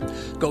family.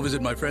 Go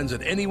visit my friends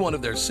at any one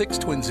of their 6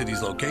 Twin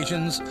Cities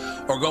locations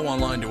or go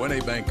online to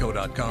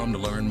nabankco.com to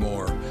learn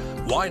more.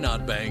 Why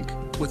not bank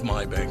with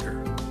my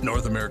banker?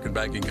 North American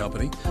Banking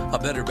Company, a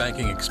better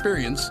banking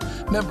experience,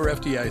 member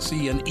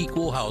FDIC, and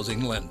equal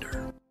housing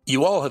lender.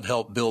 You all have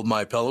helped build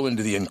MyPillow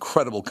into the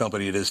incredible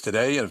company it is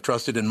today and have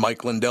trusted in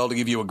Mike Lindell to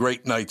give you a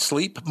great night's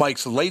sleep.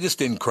 Mike's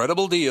latest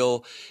incredible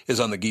deal is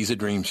on the Giza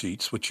Dream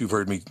Sheets, which you've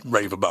heard me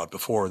rave about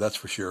before, that's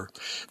for sure.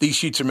 These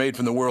sheets are made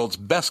from the world's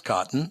best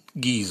cotton,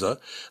 Giza.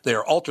 They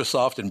are ultra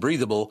soft and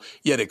breathable,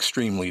 yet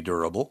extremely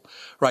durable.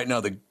 Right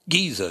now, the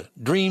Giza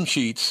Dream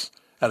Sheets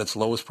at its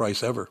lowest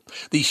price ever.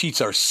 These sheets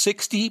are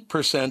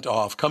 60%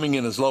 off, coming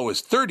in as low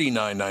as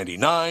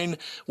 $39.99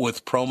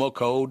 with promo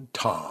code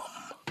TOM.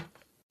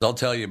 I'll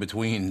tell you,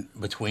 between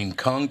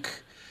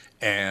Kunk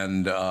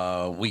and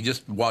we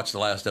just watched the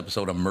last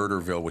episode of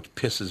Murderville, which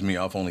pisses me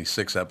off, only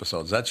 6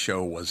 episodes. That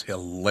show was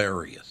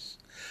hilarious.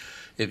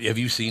 Have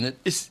you seen it?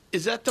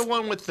 Is that the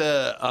one with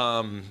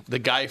the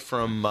guy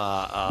from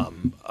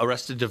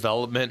Arrested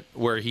Development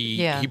where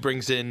he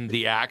brings in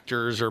the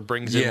actors or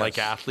brings in like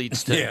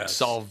athletes to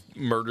solve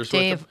murders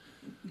with them?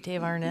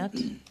 Dave Arnett?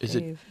 Is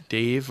it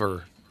Dave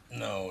or?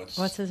 No, it's...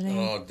 What's his name?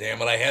 Oh,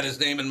 damn it. I had his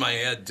name in my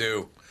head,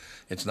 too.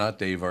 It's not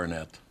Dave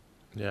Arnett.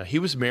 Yeah, he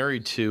was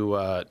married to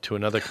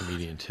another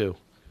comedian, too.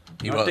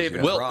 He was,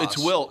 David yeah. Ross.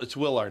 It's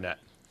Will Arnett.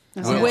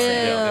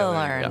 Will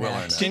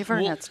Arnett. Dave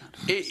Arnett's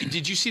not.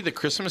 Did you see the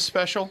Christmas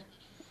special?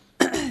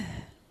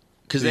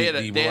 Because they had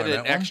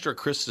an extra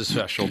Christmas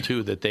special,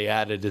 too, that they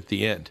added at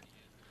the end.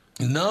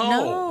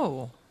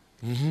 No.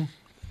 Mm-hmm.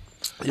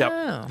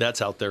 Yep,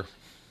 that's out there.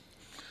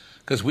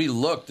 Because we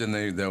looked, and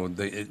they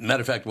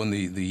matter of fact, when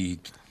the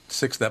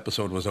 6th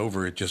episode was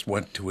over, it just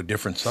went to a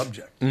different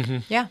subject. Mm-hmm.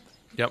 Yeah.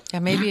 Yep. Yeah,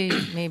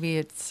 maybe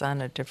it's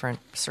on a different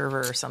server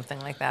or something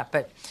like that.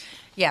 But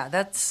yeah,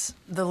 that's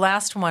the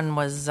last one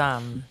was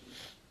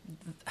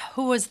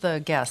who was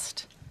the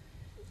guest?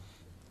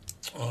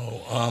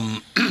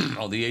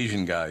 The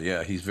Asian guy.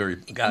 Yeah, he's very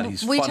he's funny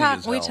as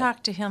hell. We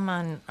talked to him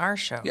on our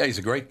show. Yeah, he's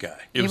a great guy.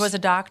 He was a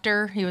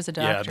doctor. Yeah,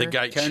 the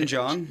guy Ken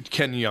Jeong.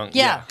 Ken Jeong.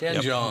 Yeah. Ken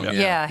Jeong.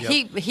 Yeah.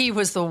 He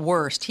was the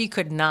worst. He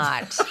could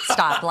not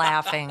stop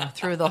laughing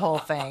through the whole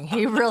thing.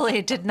 He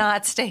really did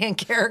not stay in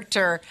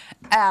character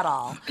at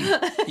all.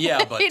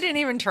 Yeah, but he didn't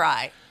even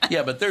try.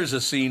 Yeah, but there's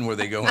a scene where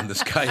they go and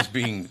this guy's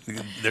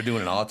they're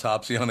doing an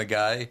autopsy on a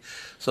guy,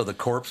 so the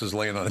corpse is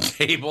laying on a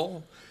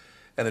table,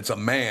 and it's a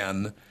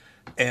man.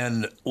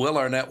 And Will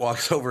Arnett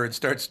walks over and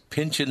starts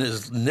pinching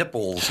his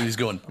nipples. He's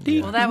going,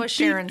 well, that was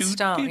Sharon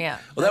Stone, yeah.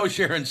 Well, that was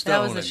Sharon Stone.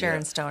 That was the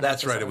Sharon Stone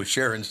That's episode. right, it was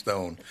Sharon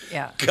Stone.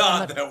 Yeah.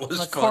 God, that was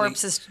the funny.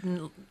 Corpse is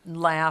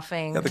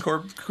laughing. Yeah, the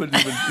corpse couldn't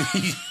even,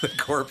 the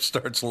corpse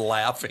starts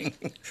laughing.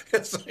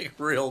 It's like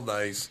real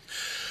nice.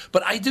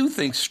 But I do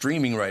think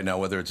streaming right now,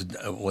 whether it's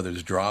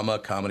drama,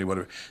 comedy,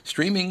 whatever,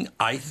 streaming,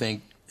 I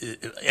think,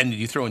 and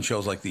you throw in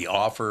shows like The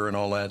Offer and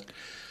all that,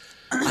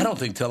 I don't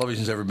think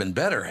television's ever been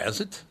better, has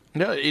it?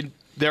 No,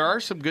 there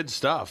are some good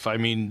stuff. I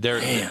mean,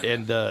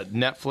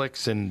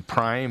 Netflix and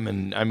Prime,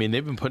 and I mean,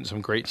 they've been putting some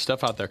great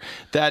stuff out there.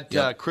 That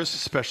Christmas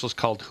special is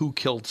called "Who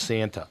Killed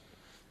Santa."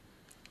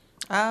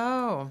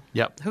 Oh.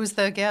 Yep. Who's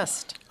the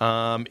guest?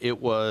 It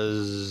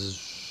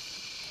was.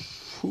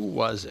 Who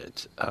was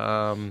it?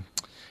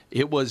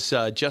 It was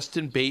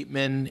Justin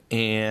Bateman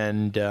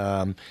and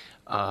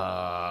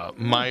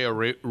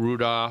Maya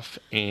Rudolph,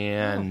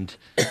 and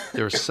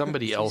there was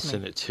somebody else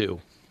in it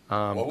too.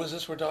 What was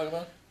this we're talking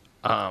about?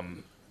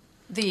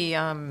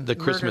 The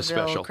Christmas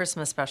special.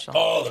 Christmas special.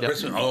 Oh,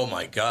 Christmas. Oh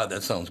my God,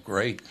 that sounds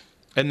great.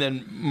 And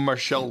then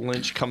Marshall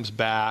Lynch comes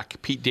back.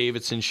 Pete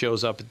Davidson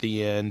shows up at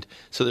the end.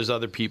 So there's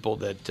other people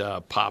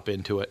that pop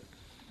into it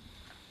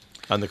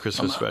on the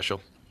Christmas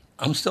special.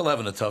 I'm still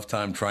having a tough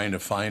time trying to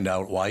find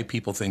out why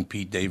people think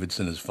Pete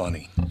Davidson is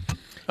funny.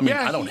 I mean,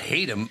 I don't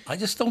hate him. I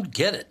just don't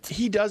get it.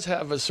 He does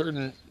have a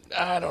certain,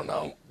 I don't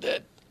know,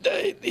 that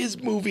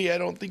his movie I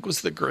don't think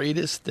was the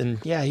greatest. And,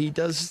 yeah, he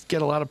does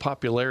get a lot of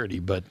popularity.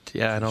 But,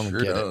 yeah, I don't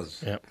get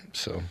it. Yeah,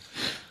 so...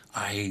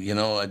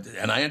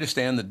 And I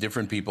understand that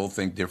different people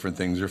think different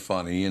things are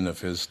funny, and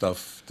if his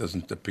stuff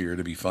doesn't appear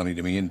to be funny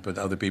to me, but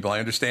other people, I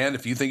understand.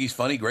 If you think he's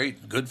funny,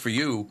 great, good for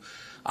you.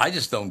 I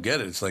just don't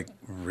get it. It's like,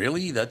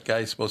 really? That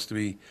guy's supposed to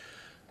be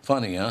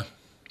funny, huh?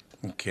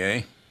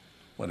 Okay,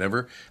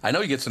 whatever. I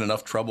know he gets in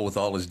enough trouble with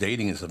all his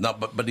dating and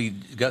stuff. But he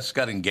just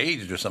got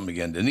engaged or something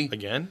again, didn't he?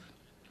 Again?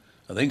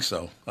 I think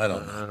so. I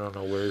don't know. I don't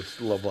know where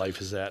his love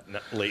life is at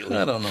lately.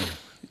 I don't know.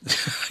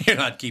 You're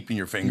not keeping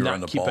your finger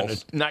on the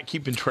balls. Not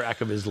keeping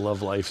track of his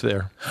love life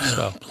there. So. I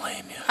don't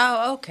blame you.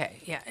 Oh, okay.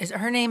 Yeah.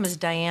 Her name is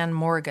Diane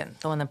Morgan,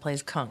 the one that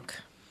plays Kunk.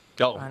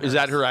 Oh, is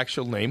that her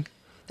actual name?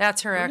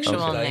 That's her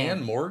actual name.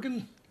 Diane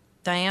Morgan?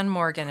 Diane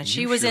Morgan. And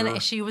she was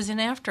in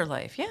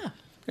Afterlife, yeah.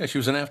 Yeah, she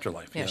was in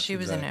Afterlife. Yeah, yes, she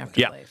was exactly. in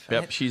Afterlife.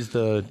 Yep. She's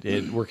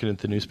working at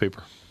the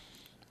newspaper.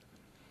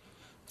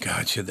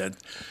 Gotcha.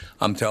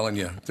 I'm telling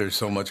you, there's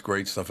so much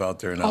great stuff out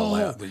there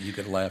now that you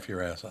could laugh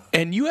your ass off.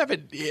 And you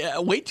haven't.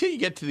 Wait till you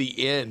get to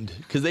the end,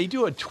 because they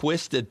do a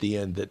twist at the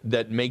end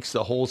that makes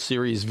the whole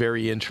series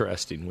very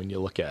interesting when you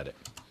look at it.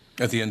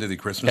 At the end of the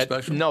Christmas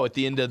special? No, at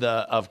the end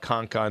of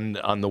Conk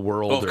on the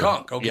World. Oh,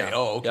 Conk. Okay. Yeah.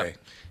 Oh, okay.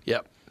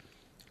 Yep.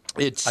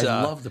 It's.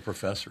 I love the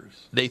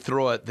professors. They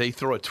throw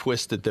a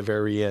twist at the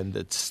very end.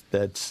 That's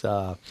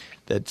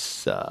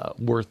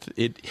worth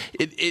it.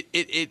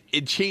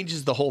 It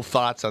changes the whole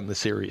thoughts on the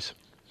series.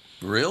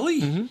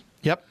 Really? Mm-hmm.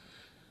 Yep.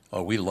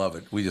 Oh, we love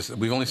it.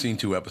 We've only seen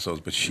 2 episodes,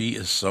 but she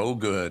is so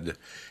good,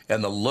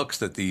 and the looks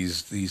that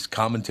these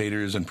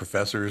commentators and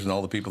professors and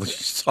all the people that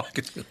she's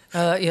talking to.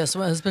 Yes,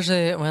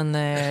 especially when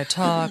they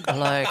talk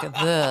like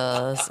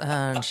this,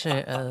 and she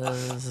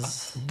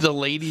is the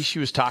lady she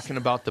was talking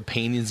about the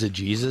paintings of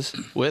Jesus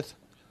with.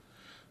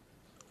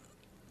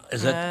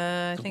 Is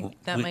that? I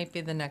think that might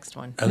be the next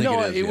one. I think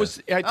no, it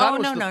was. I thought it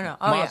was no. the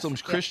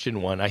Muslims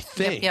Christian one. I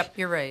think. Yep,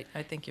 you're right.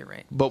 I think you're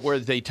right. But where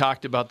they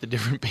talked about the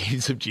different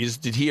paintings of Jesus,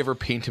 did he ever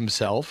paint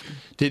himself?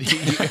 Did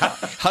he?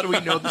 How do we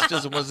know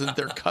this wasn't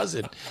their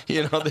cousin?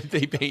 That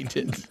they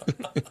painted.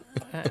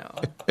 I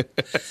know.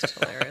 It's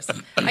hilarious.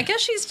 I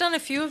guess she's done a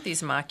few of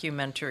these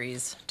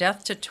mockumentaries.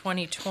 Death to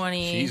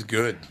 2020. She's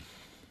good.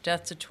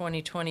 Death to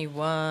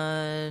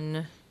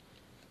 2021.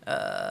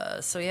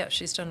 So yeah,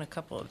 she's done a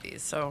couple of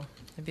these. So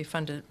it'd be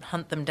fun to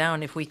hunt them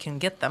down if we can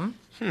get them.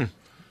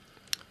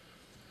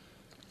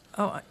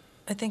 Oh,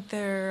 I think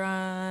they're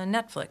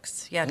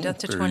Netflix. Yeah, Death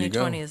to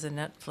 2020 is a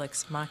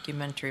Netflix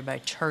mockumentary by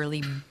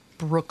Charlie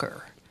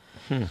Brooker.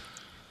 All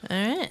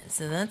right,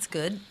 so that's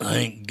good.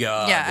 Thank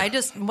God.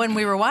 Yeah, when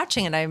we were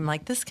watching it, I'm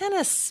like, this kind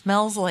of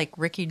smells like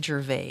Ricky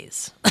Gervais.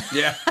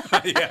 Yeah,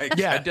 exactly.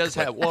 Yeah, it does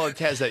have. Well, it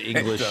has that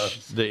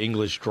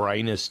English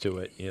dryness to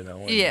it,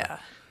 and yeah.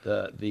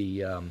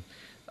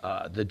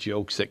 The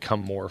jokes that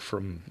come more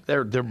from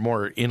they're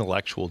more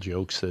intellectual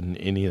jokes than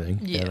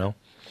anything,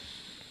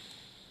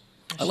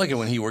 I like it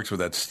when he works with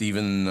that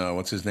Stephen,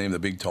 what's his name, the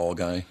big tall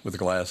guy with the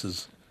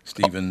glasses,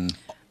 Stephen.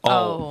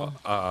 What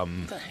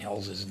the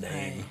hell's his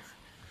name?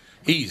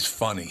 He's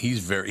funny.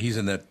 He's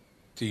in that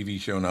TV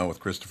show now with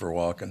Christopher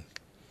Walken,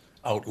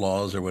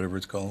 Outlaws or whatever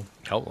it's called.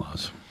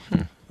 Outlaws.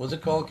 What's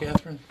it called,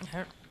 Catherine?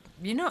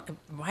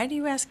 Why do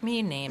you ask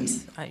me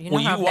names? You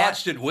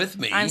watched it with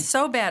me. I'm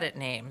so bad at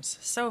names.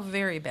 So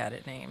very bad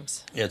at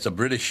names. Yeah, it's a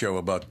British show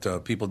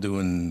about people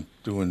doing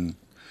the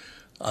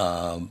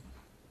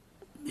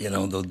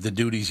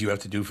duties you have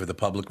to do for the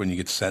public when you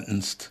get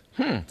sentenced.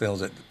 The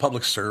hell's it?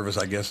 Public service,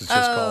 I guess it's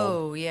just called.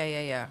 Oh,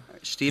 yeah.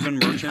 Stephen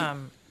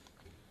Merchant.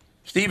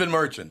 Stephen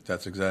Merchant,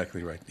 that's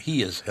exactly right.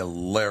 He is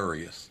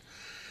hilarious.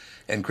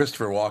 And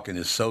Christopher Walken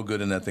is so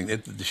good in that thing.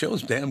 The show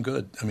is damn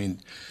good. I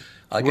mean,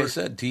 like I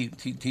said,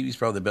 TV's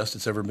probably the best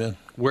it's ever been.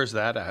 Where's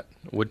that at?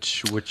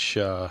 Which?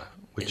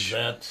 Is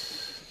that,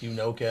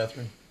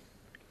 Catherine?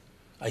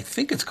 I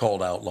think it's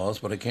called Outlaws,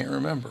 but I can't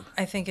remember.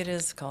 I think it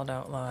is called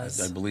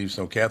Outlaws. I believe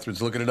so.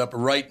 Catherine's looking it up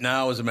right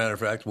now, as a matter of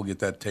fact. We'll get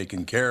that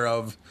taken care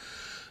of.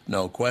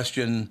 No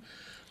question.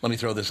 Let me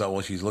throw this out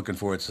while she's looking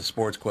for it. It's a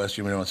sports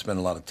question. We don't want to spend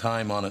a lot of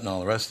time on it and all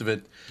the rest of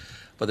it.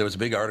 But there was a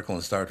big article in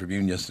the Star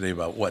Tribune yesterday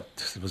about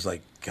it was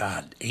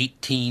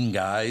 18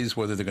 guys,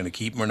 whether they're going to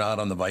keep them or not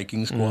on the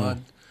Viking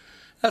squad.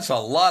 That's a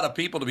lot of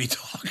people to be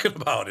talking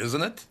about,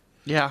 isn't it?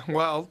 Yeah,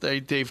 well,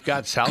 they've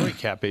got salary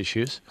cap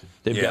issues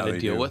they've got to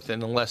deal with,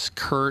 and unless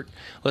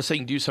they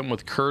can do something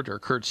with Kurt or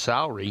Kurt's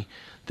salary,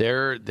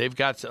 they've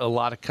got a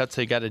lot of cuts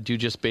they got to do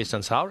just based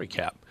on salary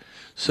cap.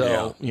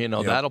 So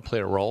that'll play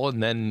a role,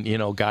 and then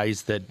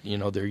guys that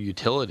their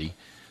utility.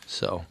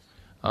 So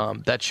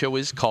that show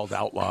is called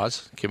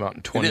Outlaws. It came out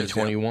in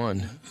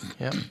 2021.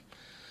 Yeah.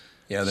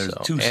 Yeah, there's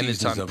 2 seasons and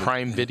it's on of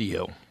Prime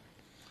Video.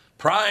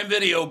 Prime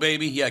Video,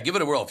 baby. Yeah, give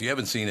it a whirl if you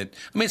haven't seen it.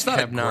 I mean, it's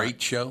not a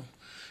great show.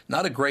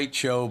 Not a great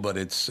show, but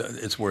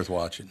it's worth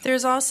watching.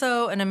 There's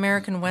also an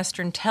American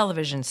Western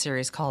television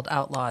series called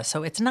Outlaws,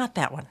 so it's not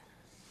that one.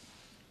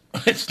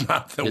 It's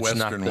not the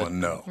Western one,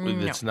 no.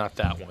 It's not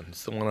that one.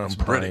 It's the one on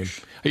Prime.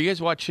 British. Are you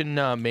guys watching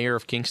Mayor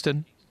of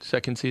Kingston,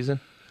 2nd season?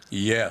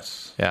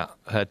 Yes. Yeah,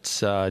 that's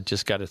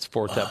just got its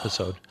 4th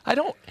episode. I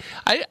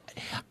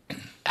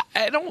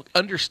don't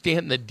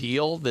understand the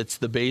deal that's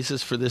the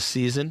basis for this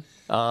season.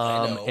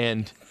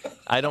 and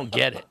I don't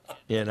get it.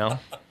 You know,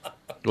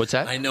 what's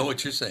that? I know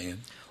what you're saying.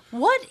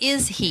 What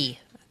is he?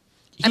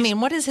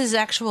 What is his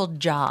actual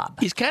job?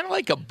 He's kind of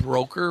like a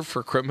broker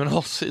for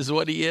criminals, is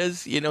what he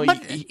is. You know,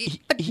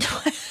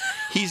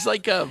 he's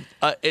like a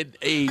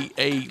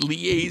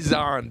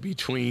liaison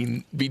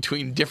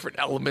between different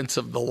elements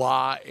of the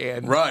law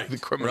and the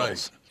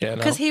criminals. Right.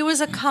 Because he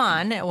was a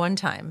con at one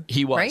time.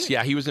 He was, right?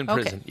 Yeah, he was in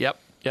prison. Okay.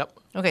 Yep.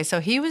 Okay, so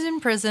he was in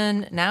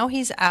prison. Now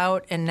he's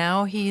out, and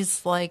now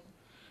he's like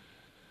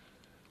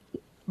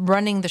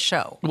running the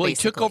show. Well, basically. He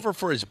took over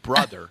for his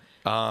brother.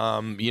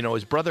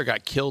 His brother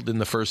got killed in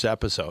the first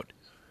episode.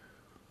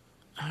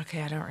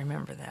 Okay, I don't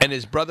remember that. And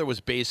his brother was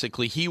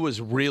he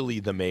was really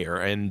the mayor,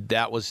 and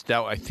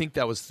I think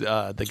that was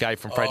the guy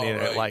from Friday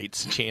Night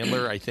Lights.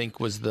 Chandler, I think,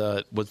 was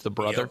the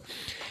brother.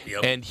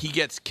 Yep. And he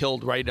gets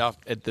killed right off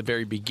at the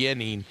very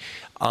beginning.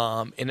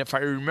 And if I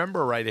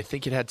remember right, I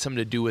think it had something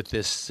to do with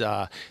this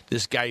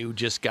guy who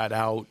just got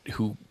out,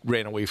 who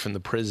ran away from the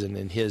prison,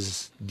 and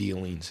his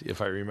dealings. If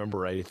I remember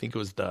right, I think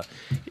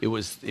it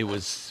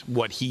was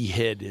what he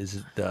hid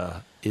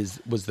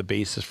was the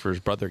basis for his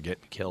brother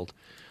getting killed.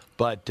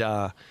 But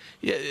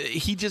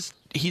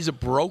he's a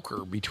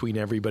broker between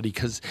everybody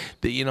because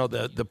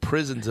the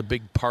prison's a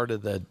big part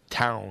of the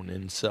town,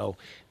 and so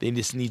they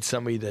just need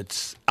somebody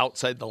that's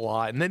outside the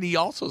law. And then he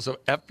also is an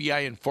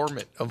FBI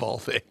informant of all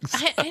things.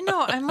 I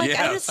know. I'm like,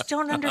 I just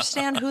don't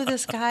understand who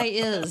this guy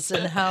is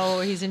and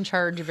how he's in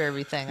charge of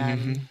everything.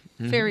 I'm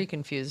very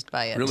confused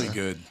by it. Really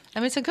good.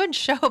 It's a good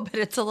show, but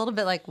it's a little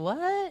bit like,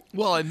 what?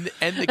 Well, and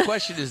the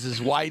question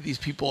is why these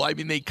people?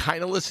 They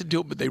kind of listen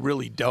to him, but they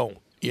really don't.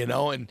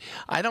 And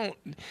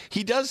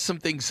he does some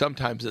things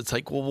sometimes. It's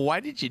like, well,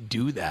 why did you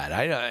do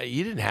that?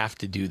 You didn't have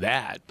to do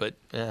that, but,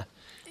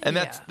 and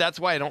that's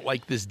why I don't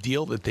like this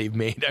deal that they've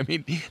made.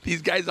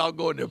 These guys all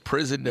go into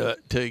prison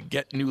to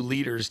get new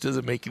leaders.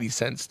 Doesn't make any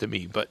sense to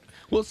me, but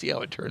we'll see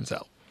how it turns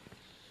out.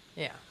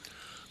 Yeah.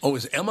 Oh,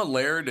 is Emma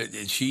Laird,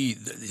 is she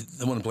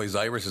the one who plays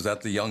Iris? Is that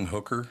the young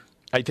hooker?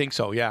 I think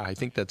so. Yeah, I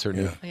think that's her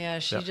name. Yeah,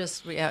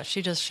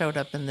 she just showed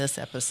up in this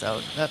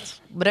episode. That's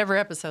whatever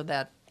episode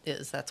that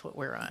is. That's what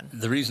we're on.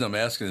 The reason I'm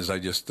asking is I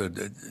just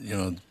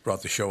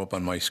brought the show up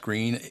on my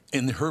screen.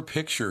 In her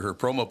picture, her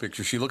promo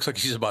picture, she looks like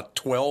she's about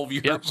 12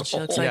 years old. She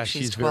looks like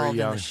she's 12 very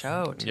young in the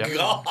show too. Yep.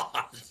 God.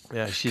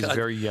 Yeah, she's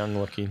very young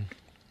looking.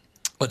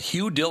 But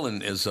Hugh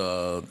Dillon is,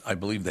 I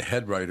believe, the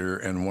head writer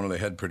and one of the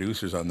head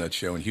producers on that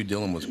show. And Hugh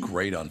Dillon was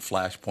great on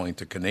Flashpoint,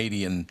 the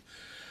Canadian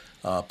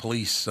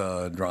police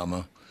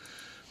drama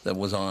that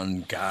was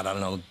on,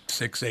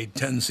 6, 8,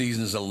 10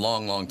 seasons, a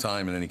long, long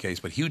time in any case.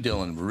 But Hugh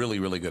Dillon, really,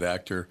 really good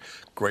actor,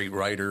 great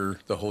writer,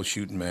 the whole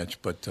shooting match.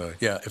 But,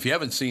 if you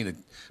haven't seen it,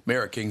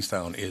 Mayor of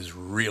Kingstown is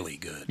really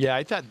good. Yeah,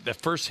 I thought the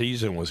first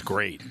season was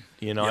great.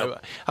 I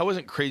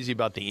wasn't crazy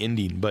about the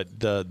ending,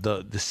 but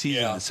the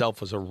season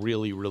itself was a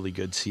really, really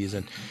good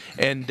season.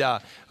 And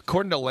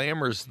according to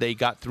Lammers, they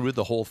got through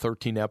the whole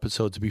 13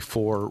 episodes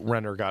before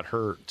Renner got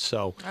hurt.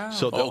 So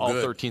all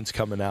 13's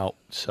coming out.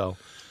 So...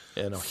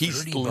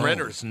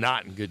 Renner's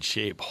not in good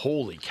shape.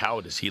 Holy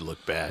cow, does he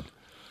look bad.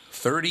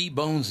 30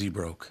 bones he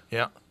broke.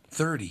 Yeah.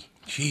 30.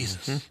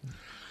 Jesus. Mm-hmm.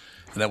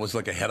 And that was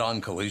like a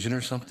head-on collision or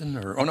something?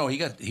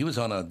 He was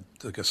on a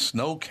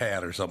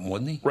snowcat or something,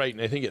 wasn't he? Right,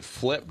 and I think it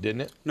flipped,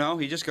 didn't it? No,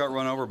 he just got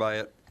run over by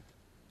it.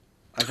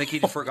 I think he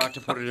forgot to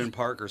put it in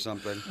park or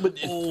something. But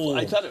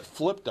I thought it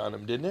flipped on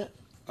him, didn't it?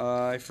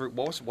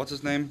 What's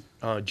his name?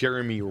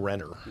 Jeremy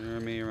Renner.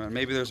 Jeremy Renner.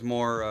 Maybe there's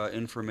more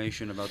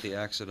information about the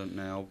accident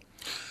now.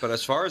 But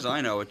as far as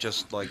I know, it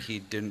just he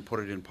didn't put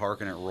it in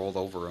park and it rolled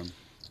over him.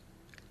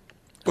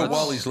 But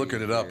while he's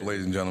looking it up,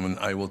 ladies and gentlemen,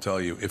 I will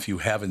tell you, if you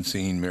haven't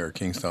seen Mayor of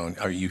Kingstown,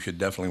 you should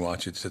definitely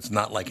watch it. It's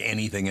not like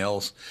anything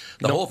else.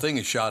 The whole thing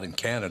is shot in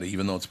Canada,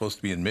 even though it's supposed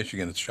to be in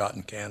Michigan. It's shot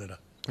in Canada.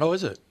 Oh,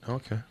 is it?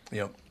 Okay.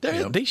 Yep.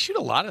 They shoot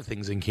a lot of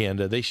things in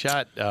Canada. They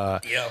shot. The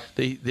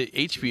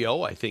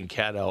HBO, I think,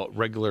 had a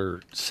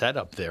regular set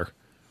up there.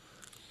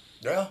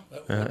 Yeah.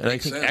 And I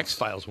think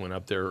X-Files went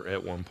up there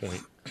at one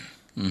point.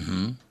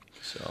 Mm-hmm.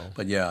 So,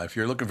 but if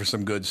you're looking for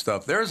some good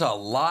stuff, there's a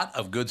lot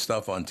of good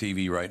stuff on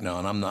TV right now,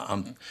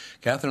 and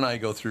Catherine and I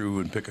go through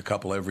and pick a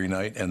couple every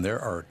night, and there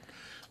are,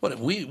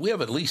 we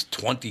have at least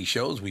 20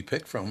 shows we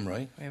pick from,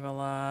 right? We have a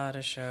lot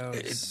of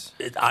shows.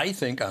 I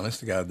think, honest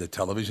to God, the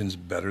television's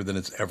better than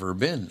it's ever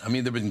been.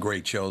 There've been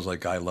great shows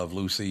like I Love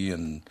Lucy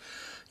and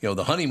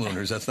the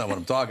Honeymooners. That's not what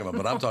I'm talking about.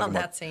 But I'm talking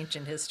about that's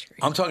ancient history.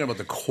 I'm talking about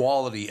the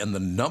quality and the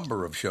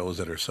number of shows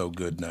that are so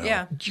good now.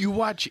 Yeah. Do you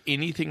watch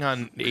anything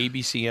on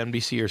ABC,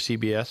 NBC, or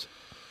CBS?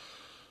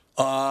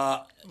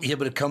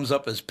 But it comes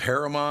up as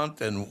Paramount,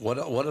 and what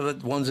are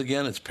the ones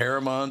again? It's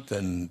Paramount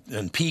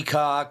and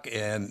Peacock,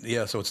 and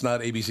so it's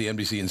not ABC,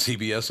 NBC, and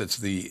CBS. It's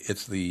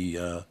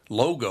the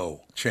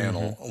Logo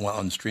channel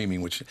on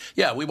streaming. Which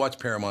we watch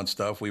Paramount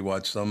stuff. We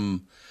watch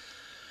some.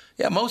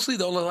 Yeah, mostly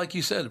though, like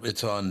you said,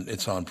 it's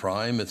on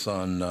Prime, it's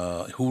on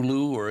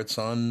Hulu, or it's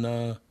on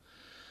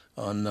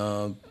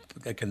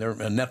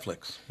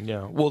Netflix.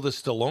 Yeah. Well, the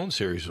Stallone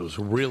series was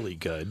really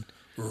good.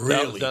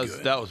 Really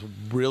good. That was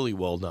really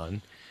well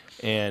done.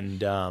 And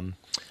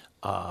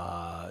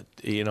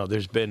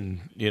There's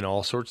been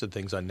all sorts of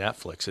things on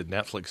Netflix, and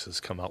Netflix has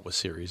come out with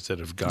series that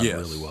have gone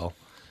really well.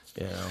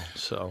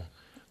 So.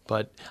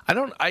 But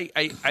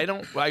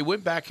I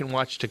went back and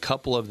watched a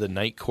couple of the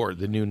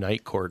new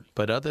Night Court,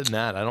 but other than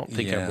that, I don't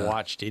think I've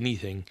watched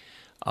anything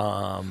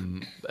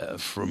from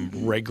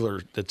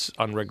that's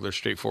on regular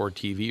straightforward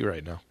TV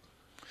right now.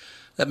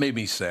 That made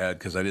me sad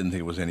because I didn't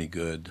think it was any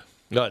good.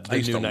 No, I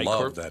used new to Night love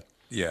Court? that.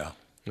 Yeah.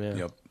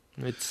 Yep.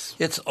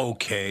 It's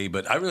okay,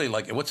 but I really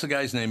like it. What's the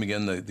guy's name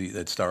again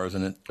that stars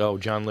in it? Oh,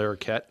 John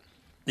Larroquette.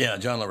 Yeah,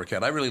 John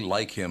Larroquette. I really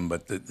like him,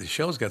 but the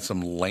show's got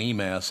some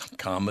lame-ass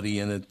comedy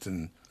in it,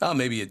 and I'm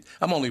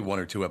only 1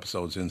 or 2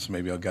 episodes in, so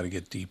maybe I've got to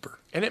get deeper.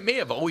 And it may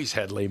have always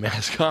had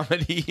lame-ass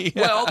comedy.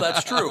 Well,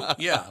 that's true.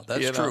 Yeah,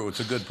 that's true. It's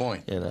a good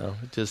point.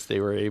 Just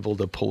they were able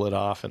to pull it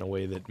off in a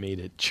way that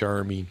made it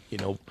charming,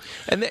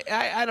 And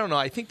I don't know.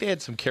 I think they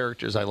had some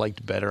characters I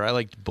liked better. I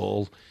liked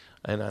Bull,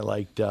 and I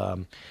liked...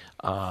 Bull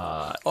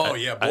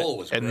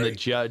was great. And the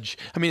judge.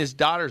 I mean, his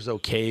daughter's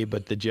okay,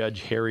 but the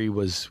judge Harry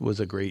was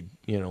a great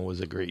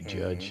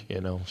judge.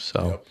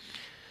 So, yep.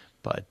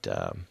 But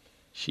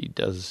she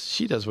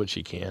does what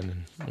she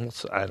can. And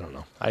I don't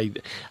know. I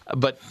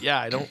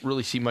don't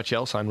really see much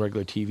else on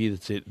regular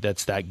TV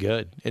that's that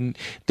good. And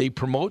they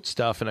promote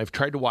stuff, and I've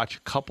tried to watch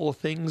a couple of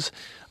things.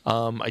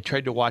 I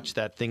tried to watch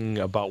that thing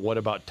about What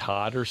About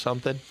Todd or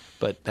something,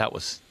 but that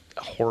was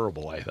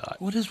horrible, I thought.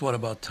 What is What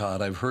About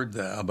Todd? I've heard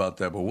about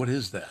that, but what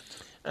is that?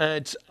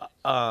 It's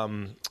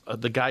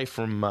the guy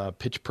from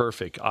Pitch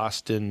Perfect,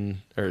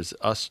 Austin, or is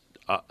us.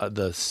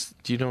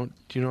 Do you know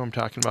what I'm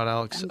talking about,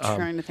 Alex? I'm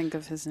trying to think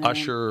of his name.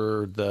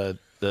 Usher, the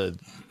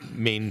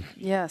main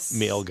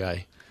male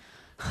guy,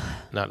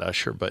 not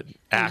Usher, but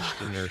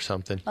Ashton or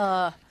something.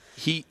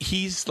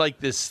 He's like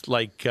this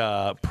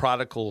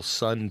prodigal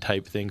son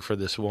type thing for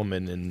this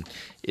woman, and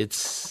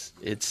it's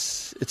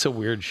a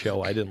weird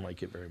show. I didn't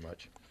like it very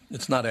much.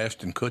 It's not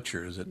Ashton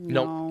Kutcher, is it?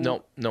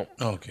 No.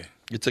 Okay.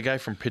 It's a guy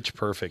from Pitch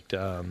Perfect.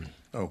 I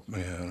don't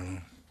know.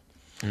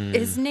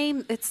 His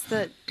name. It's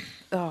the.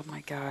 Oh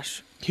my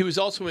gosh. He was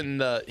also in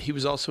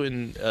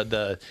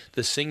the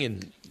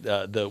singing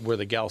where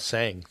the gal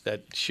sang,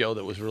 that show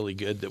that was really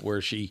good, that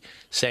where she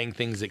sang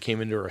things that came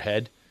into her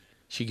head.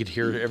 She could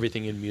hear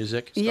everything in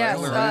music.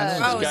 Yes.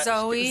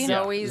 Zoe.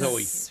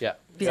 Zoe's. Yeah.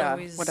 Yeah.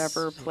 Zoe's.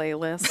 Whatever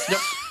playlist. Yep.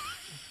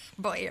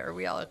 Boy, are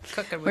we all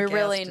cooking with We gas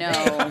really today.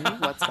 know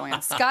what's going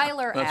on.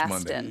 Skylar That's Aston.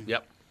 Monday.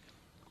 Yep.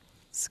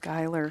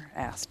 Skylar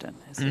Aston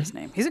is his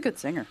name. He's a good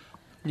singer.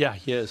 Yeah,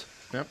 he is.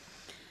 Yep.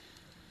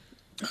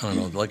 I don't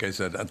know. Like I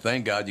said,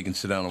 thank God you can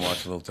sit down and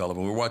watch a little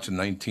television. We're watching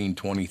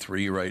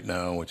 1923 right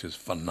now, which is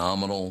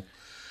phenomenal.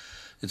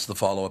 It's the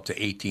follow-up to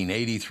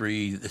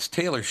 1883. It's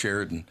Taylor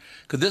Sheridan.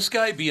 Could this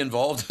guy be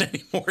involved in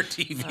any more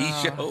TV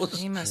shows?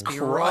 He must be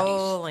Christ.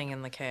 rolling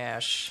in the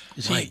cash.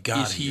 Is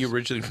he is.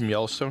 originally from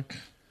Yellowstone?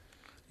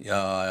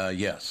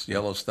 Yes,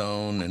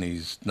 Yellowstone, and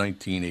he's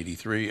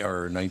 1983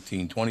 or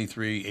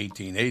 1923,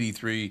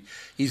 1883.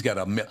 He's got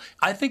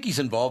I think he's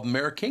involved in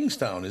Mayor of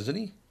Kingstown, isn't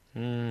he? I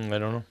don't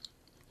know.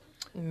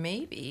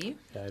 Maybe.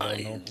 I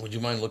don't know. Would you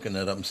mind looking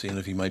that up and seeing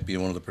if he might be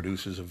one of the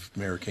producers of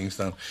Mayor of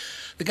Kingstown?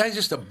 The guy's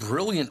just a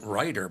brilliant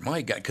writer,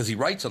 my God, because he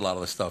writes a lot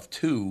of the stuff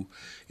too.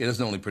 He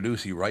doesn't only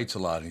produce; he writes a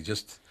lot. And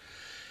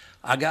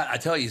I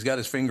tell you, he's got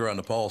his finger on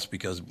the pulse,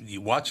 because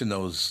you watching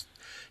those.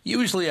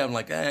 Usually I'm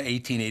like,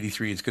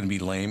 1883, it's going to be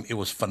lame. It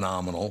was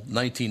phenomenal.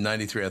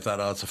 1993, I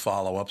thought, it's a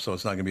follow-up, so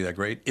it's not going to be that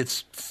great.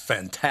 It's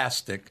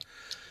fantastic.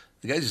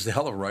 The guy's just a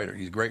hell of a writer.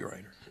 He's a great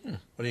writer. What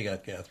do you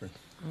got, Catherine?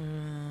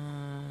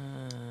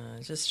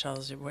 It just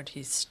tells you what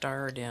he's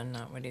starred in,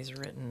 not what he's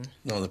written.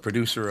 No, the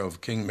producer of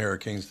Mayor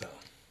of Kingstown.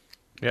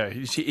 Yeah,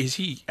 is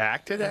he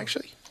acted,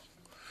 actually?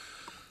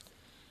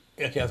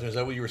 Yeah, Catherine, is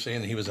that what you were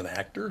saying, that he was an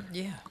actor?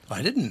 Yeah.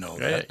 I didn't know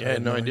that. Yeah, I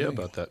had no idea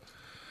about that.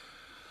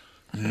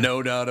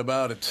 No doubt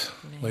about it,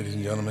 ladies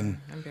and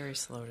gentlemen. I'm very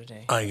slow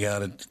today. I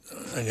got it.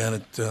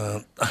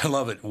 I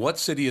love it. What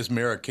city is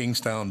Mayor of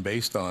Kingstown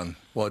based on?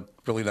 Well, it's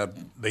really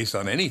not based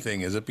on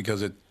anything, is it?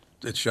 Because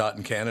it's shot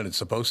in Canada. It's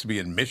supposed to be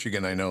in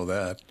Michigan. I know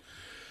that.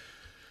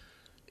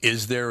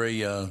 Is there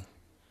a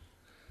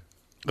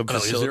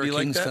facility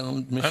like Kingstown,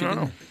 that?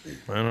 Michigan?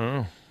 I don't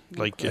know.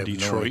 Like I have no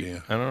Detroit?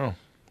 idea. I don't know.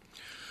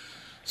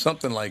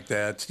 Something like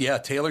that. Yeah,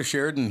 Taylor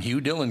Sheridan and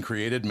Hugh Dillon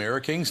created Mayor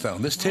of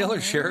Kingstown. This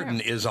Taylor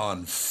Sheridan is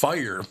on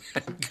fire.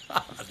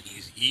 God,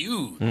 he's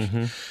huge.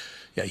 Mm-hmm.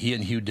 Yeah, he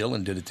and Hugh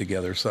Dillon did it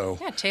together. So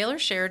Yeah, Taylor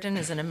Sheridan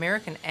is an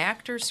American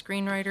actor,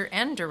 screenwriter,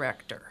 and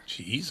director.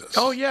 Jesus.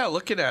 Oh, yeah,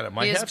 looking at him.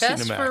 I He is have seen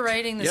best him for act.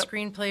 writing the Yep.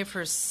 screenplay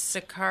for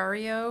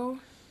Sicario,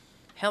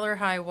 Hell or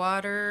High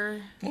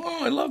Water.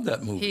 Oh, I love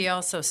that movie. He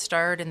also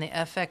starred in the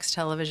FX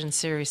television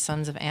series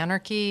Sons of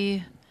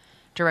Anarchy,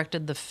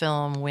 directed the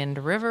film Wind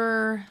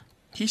River.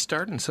 He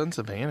starred in Sons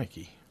of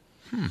Anarchy.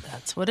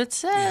 That's what it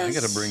says. Yeah, I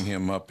got to bring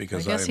him up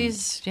because I guess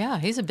he's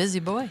a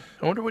busy boy.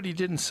 I wonder what he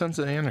did in Sons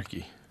of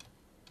Anarchy.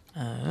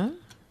 I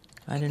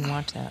didn't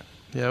watch that.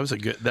 Yeah, it was a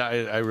good.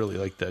 I really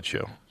liked that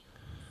show.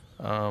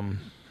 I'm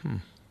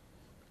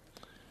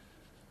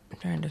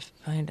trying to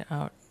find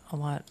out a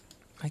lot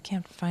I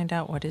can't find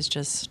out what his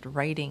just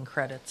writing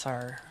credits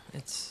are.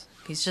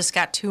 He's just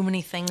got too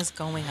many things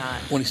going on.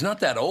 Well, he's not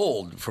that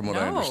old, from what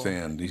I No.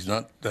 understand. He's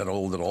not that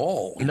old at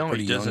all. No,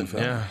 Pretty he young doesn't.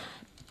 fella. Yeah.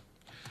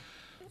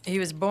 He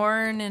was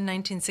born in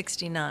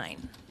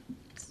 1969.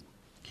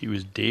 He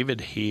was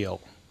David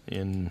Hale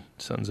in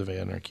Sons of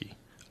Anarchy.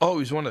 Oh, he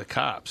was one of the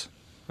cops.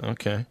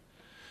 Okay.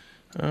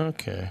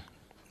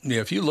 Yeah,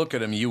 if you look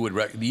at him,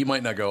 you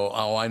might not go,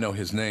 oh, I know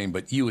his name,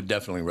 but you would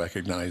definitely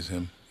recognize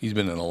him. He's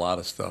been in a lot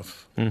of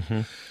stuff.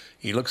 Mm-hmm.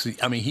 He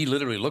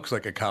literally looks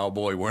like a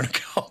cowboy wearing a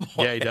cowboy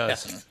Yeah, he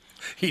does. hat.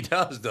 He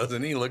does,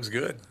 doesn't he? He looks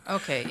good.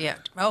 Okay, yeah.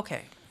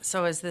 Okay.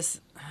 So is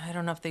this, I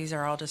don't know if these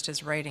are all just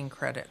his writing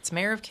credits.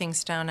 Mayor of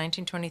Kingstown,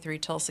 1923,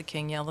 Tulsa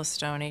King,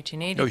 Yellowstone,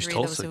 1883, Those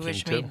Tulsa Who King,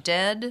 Wish too. Me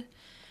Dead,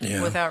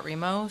 Yeah. Without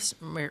Remorse,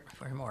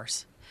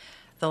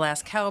 The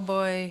Last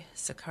Cowboy,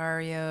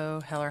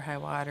 Sicario, Hell or High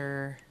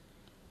Water,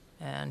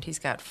 and he's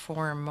got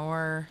 4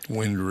 more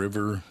Wind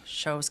River.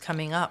 shows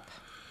coming up.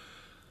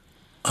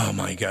 Oh,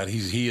 my God.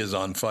 He is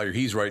on fire.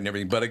 He's writing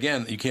everything. But,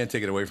 again, you can't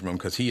take it away from him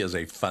because he is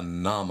a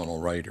phenomenal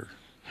writer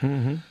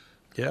Yeah.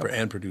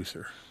 and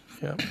producer.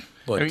 Yeah.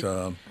 But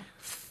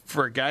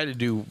For a guy to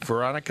do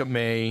Veronica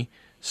May,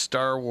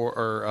 Star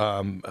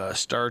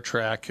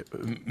Trek,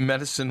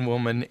 Medicine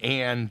Woman,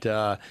 and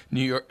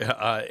New York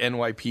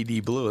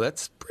NYPD Blue,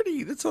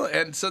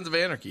 and Sons of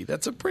Anarchy.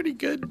 That's a pretty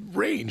good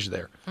range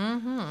there.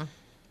 Mm-hmm.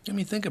 I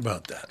mean, think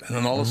about that. And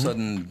then all of a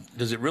sudden,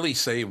 does it really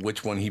say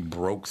which one he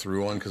broke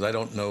through on? Because I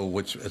don't know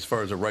which, as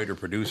far as a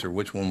writer-producer,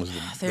 which one was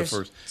the There's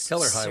first.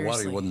 Hell or High Water, he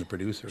seriously wasn't the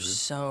producer.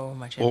 So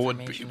much Well,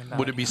 information about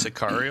would it be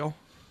Sicario?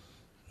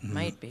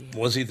 Might be.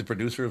 Was he the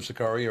producer of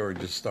Sicario or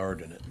just starred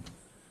in it?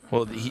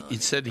 Well, he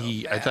said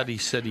I thought he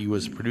said he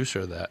was producer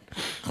of that.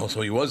 Oh,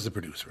 so he was the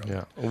producer of it.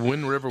 Yeah.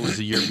 Wind River was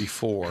the year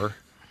before.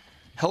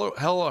 Hell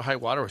or High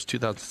Water was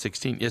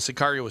 2016. Yeah,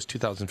 Sicario was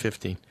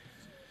 2015.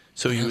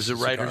 So he was a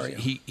writer.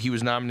 Sicario. He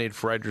was nominated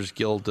for Writers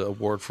Guild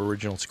Award for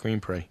Original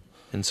Screenplay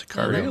in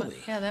Sicario.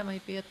 Yeah, that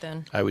might be it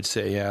then. I would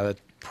say, yeah, that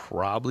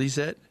probably is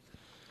it.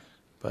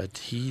 But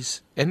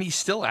he's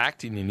still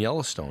acting in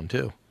Yellowstone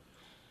too.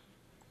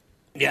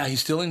 Yeah, he's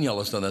still in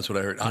Yellowstone. That's what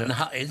I heard.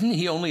 Isn't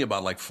he only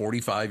about like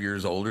 45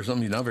 years old or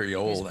something? He's not very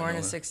old. He was born I know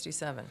in that.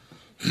 67.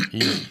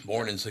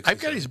 Born in 67.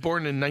 I've got he's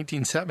born in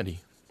 1970.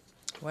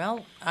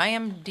 Well,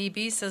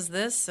 IMDb says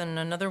this, and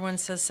another one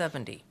says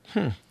 70.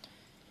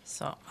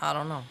 So, I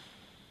don't know.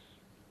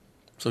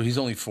 So he's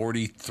only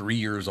 43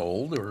 years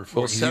old? Or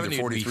Well, he's either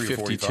 70 would be 43 or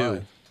 52.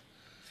 45.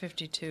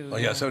 52. Oh,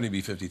 yeah, 70 would be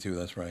 52.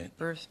 That's right.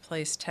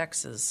 Birthplace,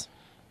 Texas,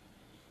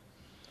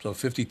 So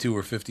 52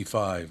 or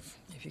 55.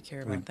 if you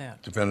care about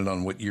that. Depending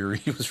on what year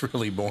he was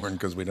really born,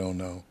 because we don't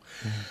know.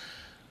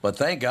 But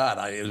thank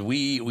God,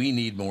 we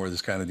need more of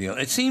this kind of deal.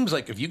 It seems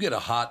like if you get a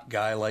hot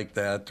guy like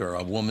that, or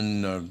a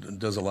woman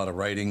does a lot of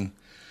writing,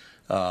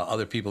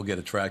 other people get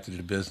attracted to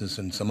the business,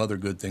 and some other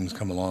good things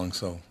come along.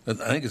 So I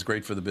think it's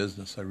great for the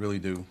business. I really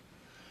do.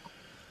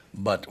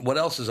 But what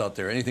else is out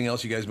there? Anything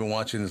else you guys been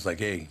watching? It's like,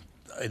 hey,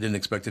 I didn't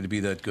expect it to be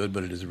that good,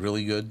 but it is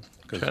really good.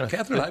 Because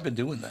Catherine and I have been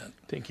doing that.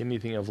 Think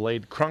anything of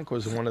late. Crunk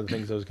was one of the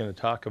things I was going to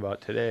talk about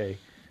today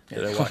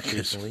that I watched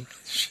recently.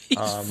 She's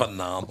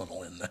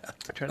phenomenal in that.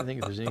 I'm trying to think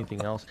if there's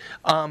anything else.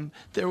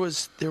 There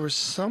was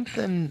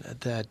something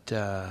that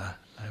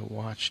I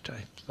watched,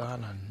 I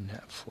thought on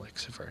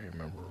Netflix, if I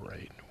remember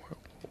right.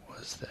 What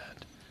was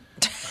that?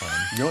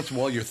 You know what's,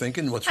 while you're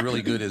thinking, what's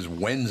really good is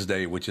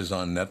Wednesday, which is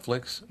on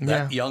Netflix.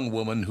 That young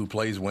woman who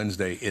plays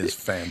Wednesday is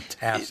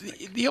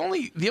fantastic. The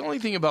only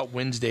thing about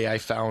Wednesday I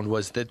found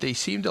was that they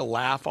seem to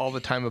laugh all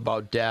the time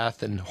about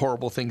death and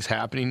horrible things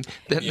happening.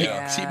 Then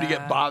they seem to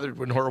get bothered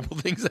when horrible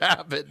things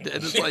happen.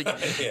 And it's like,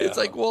 it's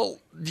like, well,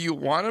 do you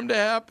want them to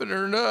happen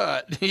or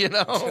not? You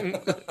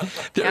know.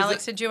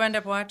 Alex, did you end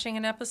up watching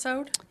an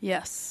episode?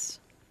 Yes.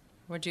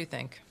 What'd you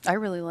think? I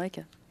really like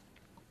it.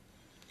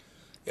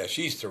 Yeah,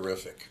 she's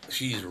terrific.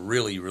 She's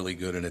really, really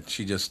good in it.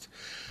 She has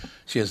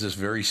this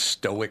very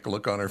stoic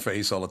look on her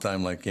face all the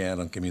time, like, yeah,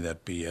 don't give me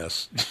that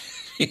BS.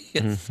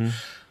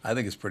 I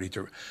think it's pretty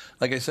terrific.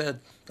 Like I said,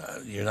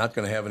 you're not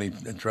going to have any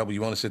trouble. You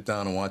want to sit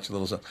down and watch a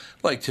little something.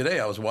 Like today,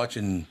 I was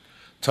watching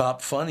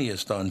Top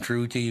Funniest on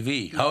True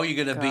TV. How are you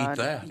going to beat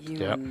that?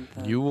 Yep.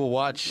 You will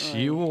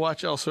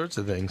watch all sorts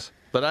of things.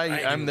 But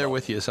I'm there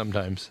with you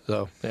sometimes.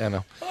 So, yeah, I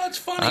know. Oh, it's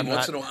funny.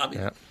 Once in a while. I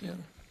mean, yeah.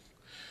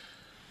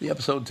 The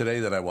episode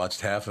today that I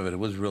watched half of it, it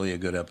was really a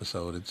good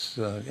episode. It's,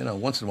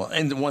 once in a while,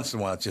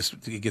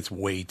 it gets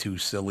way too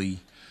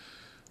silly.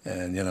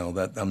 And,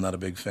 that I'm not a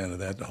big fan of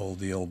that whole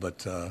deal.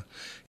 But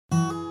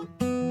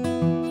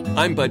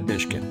I'm Bud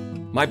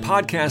Mishkin. My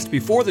podcast,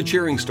 Before the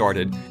Cheering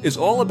Started, is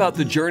all about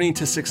the journey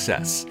to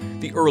success,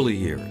 the early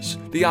years,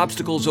 the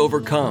obstacles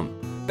overcome,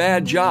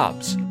 bad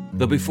jobs,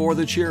 the before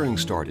the cheering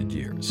started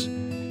years.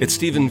 It's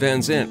Steven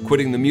Van Zandt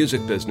quitting the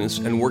music business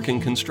and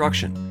working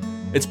construction.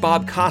 It's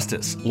Bob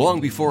Costas, long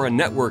before a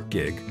network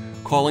gig,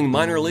 calling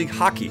minor league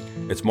hockey.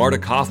 It's Marta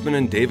Kaufman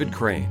and David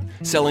Crane,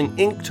 selling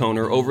ink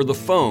toner over the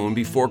phone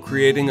before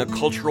creating a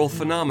cultural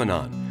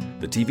phenomenon,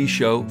 the TV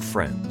show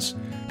Friends.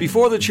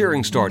 Before the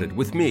Cheering Started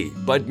with me,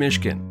 Bud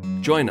Mishkin.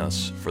 Join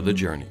us for the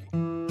journey.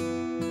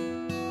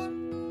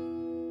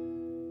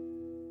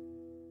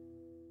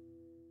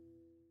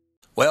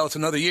 Well, it's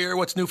another year.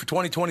 What's new for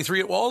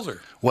 2023 at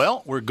Walser?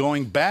 Well, we're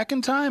going back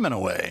in time in a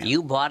way.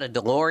 You bought a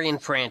DeLorean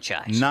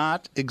franchise.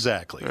 Not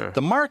exactly.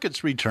 The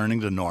market's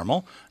returning to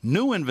normal.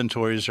 New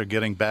inventories are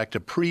getting back to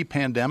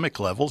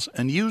pre-pandemic levels,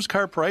 and used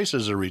car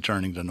prices are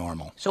returning to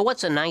normal. So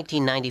what's a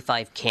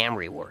 1995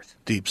 Camry worth?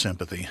 Deep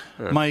sympathy.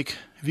 Mike,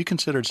 have you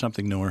considered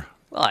something newer?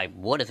 Well, I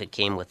would if it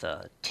came with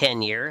a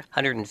 10-year,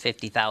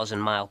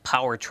 150,000-mile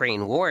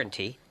powertrain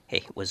warranty.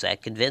 Hey, was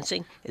that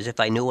convincing? As if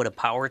I knew what a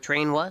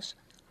powertrain was?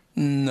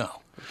 No.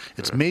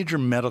 It's major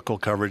medical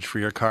coverage for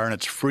your car, and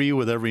it's free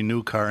with every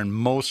new car and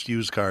most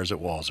used cars at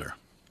Walser.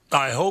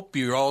 I hope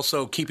you're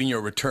also keeping your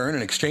return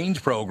and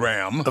exchange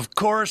program. Of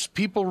course,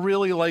 people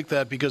really like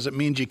that because it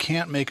means you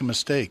can't make a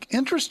mistake.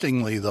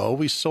 Interestingly, though,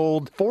 we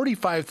sold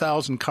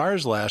 45,000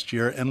 cars last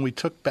year, and we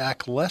took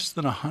back less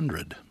than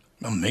 100.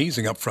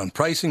 Amazing upfront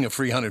pricing, a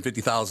free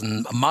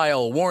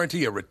 150,000-mile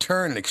warranty, a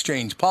return and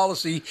exchange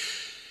policy.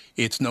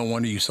 It's no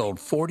wonder you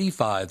sold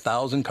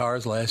 45,000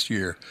 cars last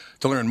year.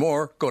 To learn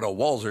more, go to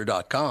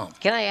walser.com.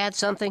 Can I add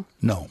something?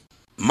 No.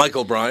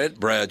 Michael Bryant,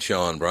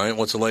 Bradshaw and Bryant,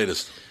 what's the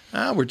latest?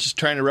 We're just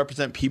trying to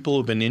represent people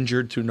who've been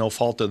injured through no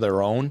fault of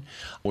their own.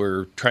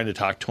 We're trying to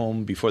talk to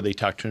them before they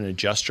talk to an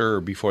adjuster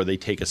or before they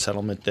take a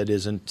settlement that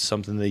isn't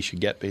something they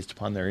should get based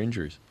upon their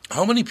injuries.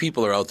 How many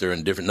people are out there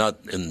not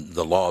in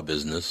the law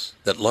business,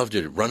 that love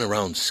to run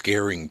around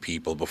scaring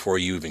people before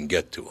you even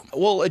get to them?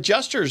 Well,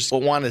 adjusters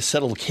want to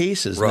settle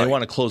cases and Right. they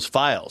want to close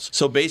files.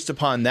 So based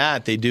upon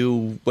that, they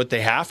do what they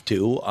have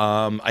to.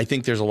 I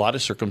think there's a lot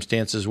of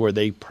circumstances where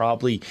they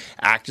probably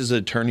act as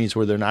attorneys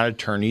where they're not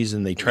attorneys,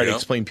 and they try to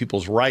explain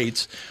people's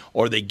rights,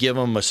 or they give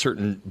them a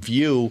certain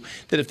view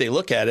that if they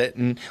look at it.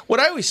 And what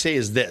I always say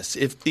is this: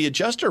 if the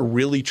adjuster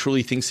really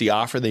truly thinks the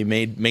offer they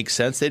made makes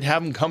sense, they'd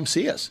have them come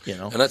see us.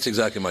 And that's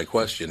exactly my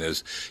question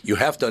is, you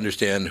have to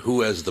understand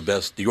who has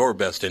your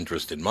best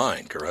interest in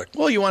mind, correct?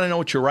 Well, you want to know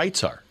what your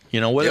rights are.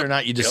 Whether or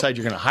not you decide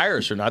you're going to hire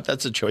us or not,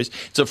 that's a choice.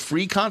 It's a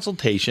free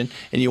consultation,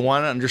 and you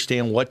want to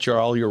understand what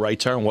all your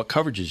rights are and what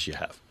coverages you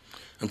have.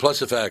 And plus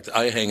the fact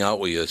I hang out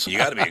with you, so you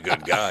got to be a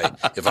good guy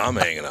if I'm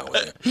hanging out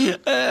with you.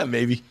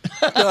 Maybe.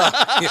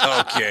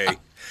 Okay.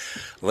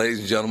 Ladies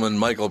and gentlemen,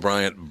 Michael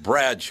Bryant,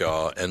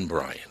 Bradshaw and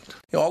Bryant.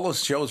 All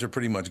those shows are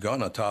pretty much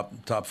gone. Now,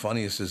 Top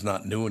Funniest is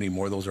not new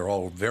anymore. Those are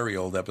all very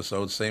old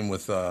episodes. Same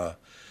with, what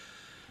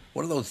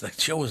are those? That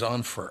show was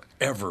on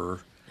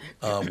forever.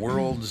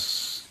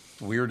 World's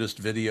Weirdest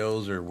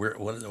Videos or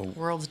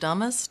World's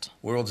Dumbest?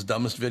 World's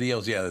Dumbest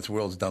Videos. Yeah, that's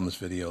World's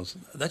Dumbest Videos.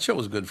 That show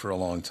was good for a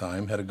long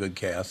time. Had a good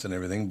cast and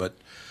everything. But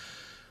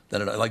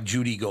then, like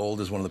Judy Gold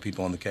is one of the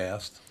people on the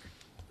cast.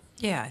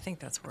 Yeah, I think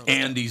that's World's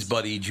Andy's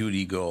buddy,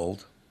 Judy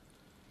Gold.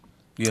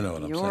 You know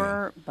what I'm saying.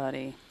 Your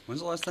buddy.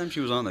 When's the last time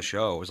she was on the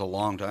show? It was a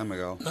long time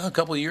ago. No, a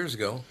couple of years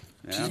ago.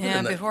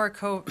 Yeah, before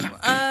COVID.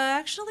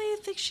 Actually, I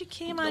think she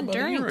came on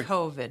during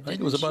COVID. I think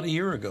it was about a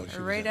year ago.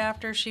 Right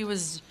after she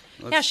was.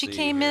 Let's she see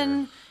came here.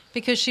 in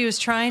because she was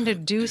trying to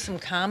do some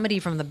comedy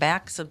from the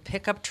backs of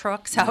pickup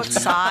trucks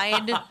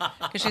outside.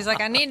 Because she's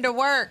like, I need to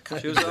work.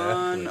 She was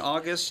on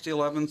August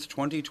 11th,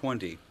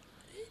 2020.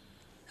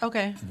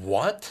 Okay.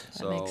 What?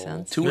 That makes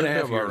sense. 2.5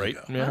 years right.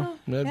 ago. Yeah, that'd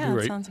be Yeah, that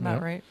right. sounds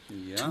about right.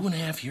 Yeah.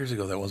 2.5 years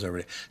ago, that was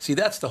already. See,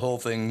 that's the whole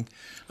thing.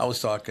 I was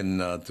talking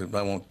to.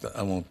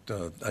 I won't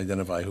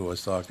identify who I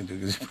was talking to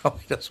because he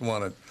probably doesn't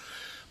want to.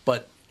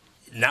 But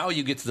now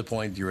you get to the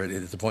point. You're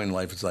at the point in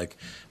life. It's like,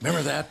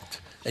 remember that,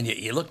 and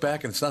you look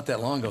back, and it's not that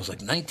long ago. It was like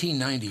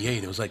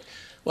 1998. It was like,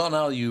 well,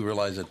 now you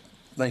realize that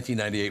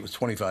 1998 was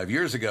 25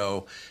 years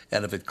ago,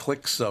 and if it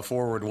clicks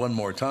forward one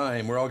more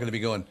time, we're all going to be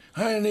going,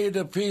 I need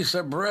a piece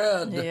of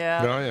bread.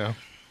 Yeah.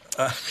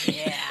 Oh,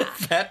 yeah.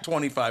 That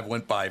 25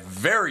 went by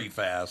very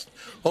fast.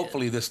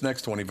 Hopefully this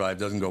next 25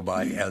 doesn't go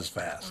by as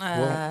fast.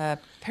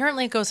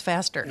 Apparently it goes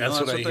faster. That's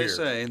what I they hear.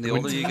 say. The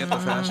older you get, the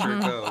faster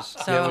it goes.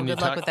 So when you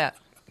good luck talk- with that.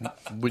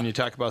 When you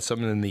talk about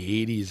something in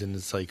the 80s and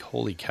it's like,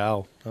 holy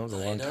cow, that was a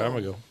long time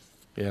ago.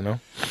 Yeah.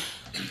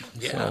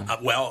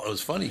 Well, it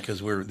was funny because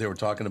they were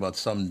talking about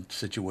some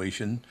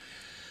situation,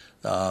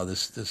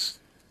 this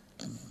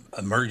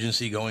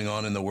emergency going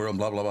on in the world,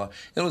 blah, blah, blah. And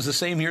it was the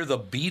same year the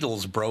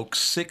Beatles broke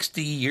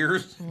 60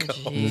 years ago.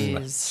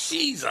 Jeez.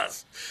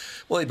 Jesus.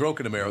 Well, they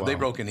broke in America. Wow. They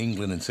broke in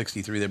England in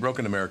 63. They broke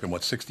in America in,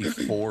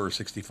 64 or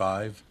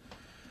 65?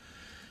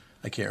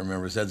 I can't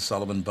remember. It was Ed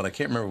Sullivan, but I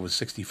can't remember if it was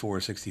 64 or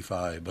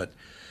 65. But,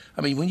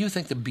 I mean, when you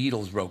think the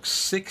Beatles broke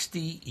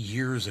 60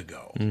 years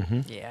ago.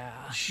 Mm-hmm. Yeah.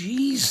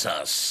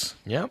 Jesus.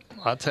 Yep,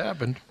 lots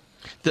happened.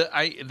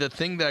 The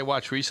thing that I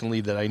watched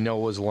recently that I know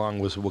was long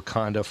was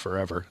Wakanda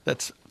Forever.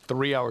 That's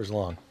 3 hours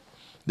long.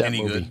 That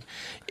Any movie.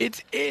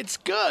 good? It's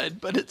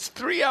good, but it's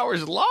 3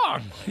 hours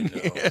long. I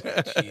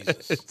know.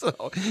 Jesus.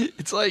 So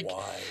it's like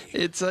Why?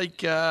 it's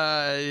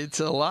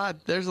a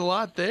lot. There's a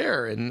lot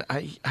there, and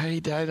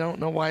I don't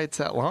know why it's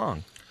that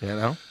long.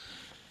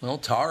 Well,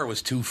 Tar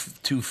was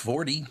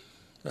 240.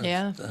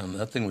 Yeah.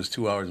 That thing was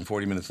 2 hours and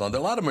 40 minutes long. A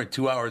lot of them are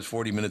 2 hours,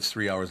 40 minutes,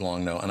 3 hours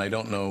long now, and I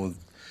don't know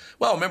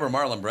Well, remember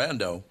Marlon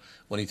Brando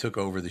when he took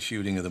over the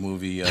shooting of the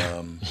movie?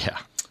 Yeah.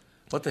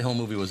 What the hell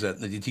movie was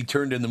that? He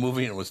turned in the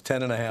movie and it was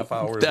 10.5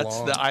 hours That's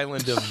long. the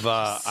Island of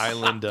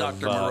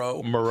Dr.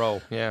 Moreau.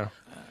 Moreau, yeah.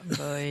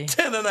 Boy.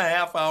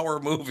 10.5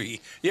 hour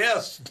movie.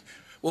 Yes.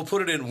 We'll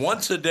put it in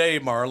once a day,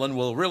 Marlon.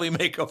 We'll really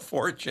make a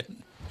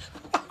fortune.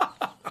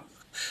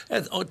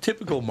 That's a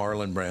typical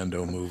Marlon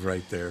Brando move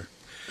right there.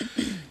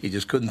 He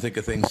just couldn't think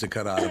of things to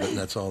cut out of it, and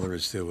that's all there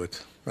is to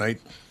it, right?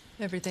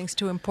 Everything's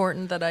too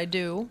important that I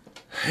do.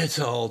 It's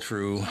all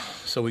true.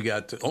 So we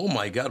got, oh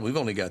my God, we've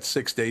only got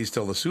 6 days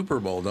till the Super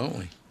Bowl, don't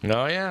we?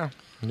 Oh, yeah.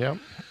 Yep.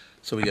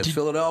 So we got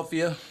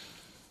Philadelphia,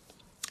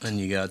 and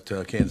you got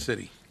Kansas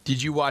City.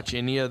 Did you watch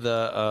any of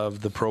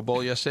the Pro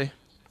Bowl yesterday?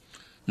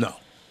 No.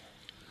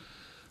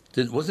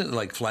 Wasn't it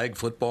like flag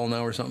football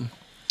now or something?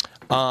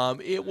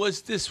 It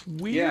was this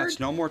weird. Yeah, it's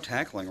no more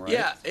tackling, right?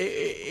 Yeah,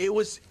 it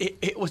was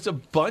a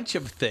bunch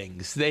of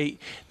things. They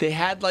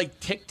had like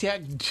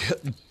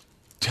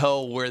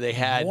tic-tac-toe where they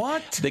had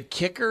the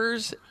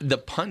kickers, the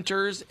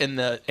punters, and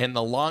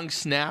the long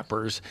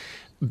snappers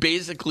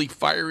basically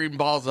firing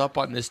balls up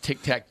on this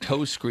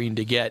tic-tac-toe screen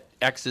to get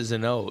X's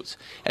and O's.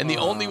 And the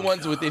only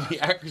ones within the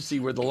accuracy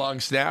were the long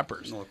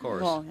snappers. Well, of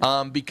course. Well,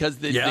 yeah. Because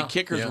the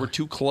kickers were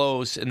too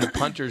close and the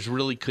punters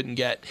really couldn't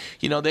get,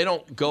 they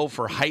don't go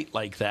for height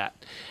like that.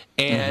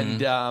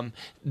 And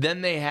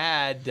then they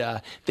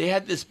had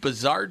this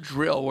bizarre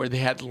drill where they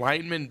had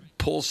linemen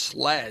pull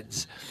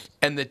sleds.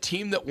 And the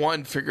team that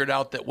won figured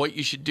out that what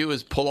you should do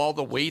is pull all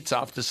the weights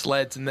off the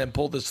sleds and then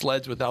pull the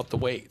sleds without the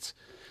weights.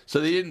 So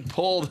they didn't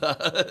pull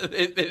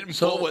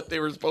pull what they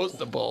were supposed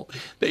to pull.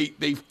 They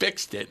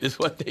fixed it is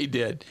what they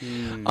did.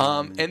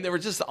 And there were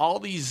just all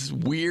these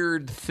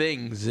weird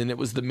things, and it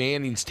was the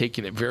Mannings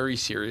taking it very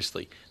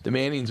seriously. The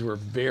Mannings were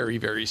very,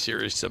 very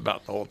serious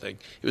about the whole thing.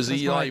 It was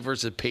Eli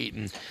versus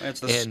Peyton.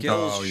 It's the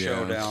skills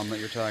showdown that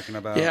you're talking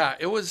about. Yeah,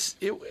 it was.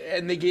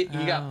 And you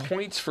got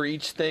points for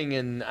each thing,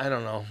 and I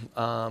don't know.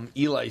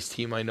 Eli's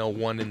team I know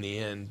won in the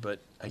end, but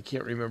I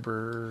can't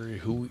remember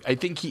who. I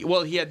think he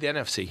had the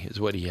NFC is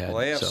what he had.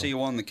 Well, AFC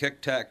won the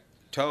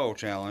kick-tac-toe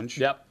challenge.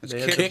 Yep. It's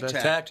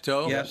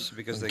kick-tac-toe? Yes,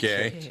 because they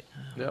kicked.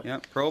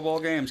 Yep. Pro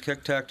Bowl games,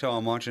 kick-tac-toe.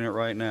 I'm watching it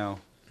right now.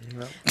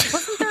 Yep.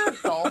 Wasn't there a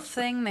golf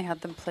thing? They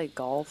had them play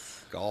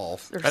golf.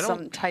 Golf. There was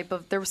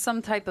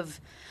some type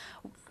of.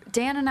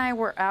 Dan and I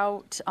were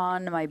out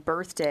on my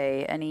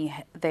birthday, and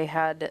they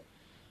had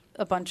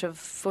a bunch of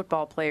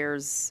football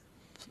players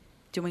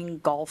doing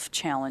golf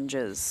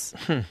challenges.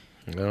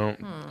 I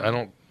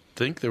don't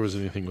think there was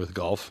anything with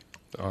golf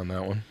on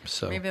that one.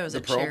 So maybe it was The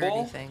a Pro charity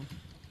Bowl? thing.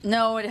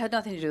 No, it had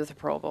nothing to do with the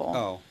Pro Bowl.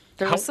 Oh.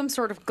 There was some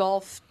sort of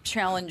golf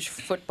challenge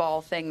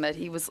football thing that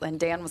and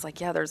Dan was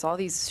like, yeah, there's all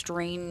these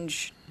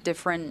strange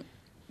different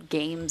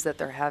games that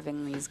they're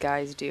having these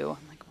guys do.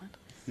 I'm like, what?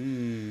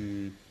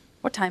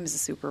 What time is the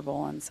Super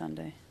Bowl on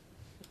Sunday?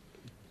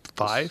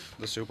 5?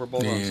 The Super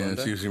Bowl on Yeah, Sunday?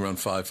 it's usually around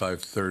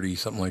 5:30,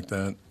 something like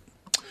that.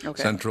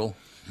 Okay. Central.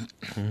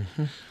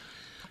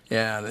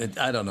 Yeah,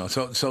 I don't know.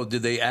 So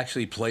did they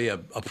actually play a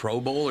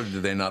Pro Bowl, or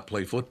did they not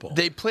play football?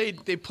 They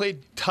played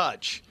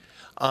touch.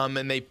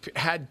 And they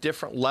had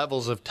different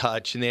levels of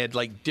touch, and they had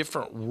like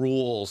different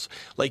rules.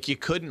 Like you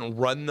couldn't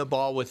run the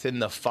ball within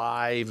the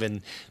 5,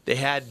 and they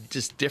had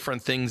just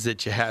different things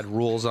that you had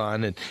rules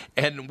on.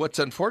 And what's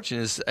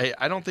unfortunate is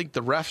I don't think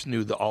the refs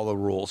knew all the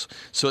rules.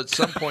 So at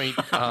some point,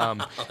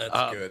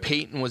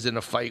 Peyton was in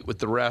a fight with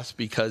the refs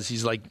because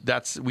he's like,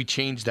 we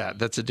changed that.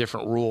 That's a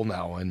different rule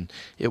now, and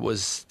it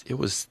was.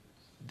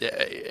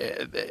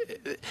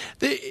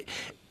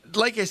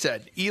 Like I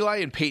said, Eli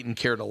and Peyton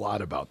cared a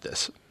lot about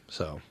this.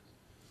 So.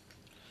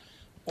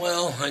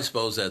 Well, I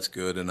suppose that's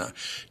good. And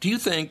do you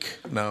think,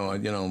 now,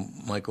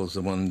 Michael's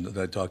the one that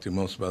I talk to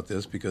most about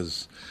this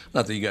because,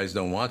 not that you guys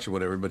don't watch or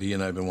whatever, but he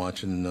and I have been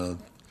watching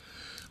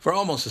for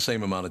almost the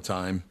same amount of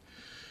time.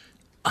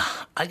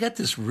 I got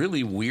this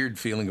really weird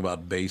feeling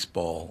about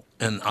baseball,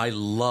 and I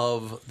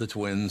love the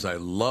Twins. I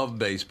love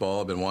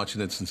baseball. I've been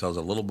watching it since I was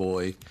a little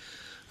boy.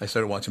 I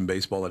started watching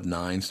baseball at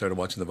 9, started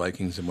watching the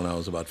Vikings when I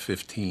was about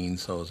 15,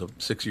 so it was a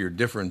 6-year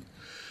difference.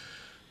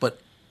 But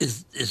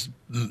Is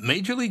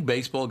Major League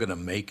Baseball going to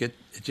make it?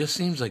 It just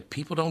seems like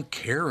people don't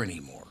care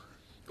anymore.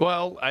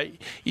 Well,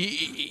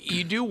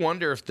 you do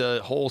wonder if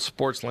the whole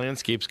sports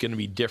landscape is going to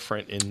be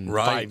different in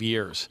 5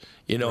 years.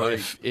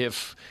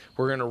 If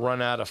we're going to run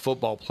out of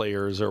football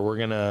players, or we're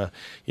going to,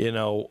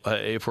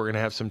 if we're going to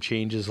have some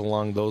changes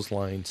along those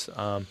lines.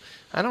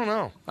 I don't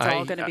know. It's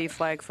all going to be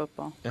flag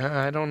football.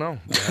 I don't know.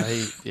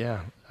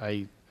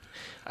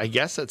 I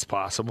guess it's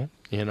possible,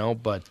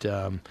 but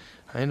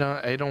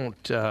I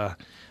don't.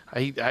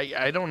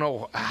 I don't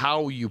know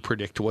how you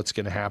predict what's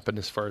going to happen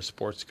as far as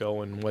sports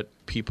go and what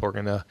people are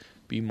going to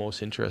be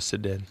most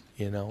interested in.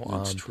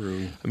 That's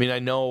true. I mean, I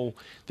know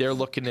they're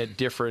looking at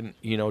different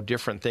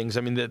things.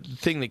 I mean, the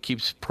thing that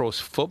keeps pro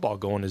football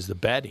going is the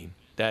betting.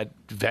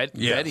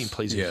 vetting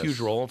plays a huge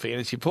role.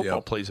 Fantasy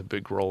football plays a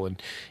big role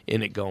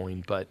in it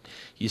going. But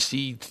you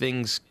see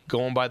things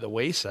going by the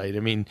wayside. I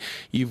mean,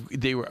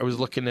 I was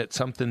looking at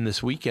something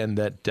this weekend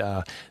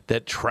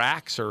that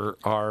tracks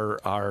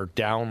are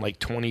down like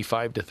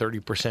 25 to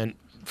 30%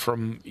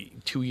 from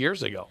 2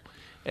 years ago.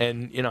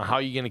 And, how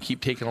are you going to keep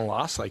taking a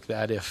loss like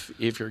that if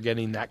you're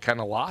getting that kind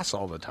of loss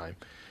all the time?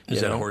 Is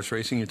that horse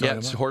racing you're talking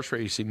about? Yeah, it's horse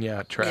racing,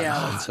 tracks.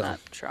 Yeah, and so, not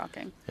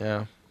shocking.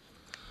 Yeah.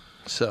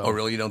 So. Oh,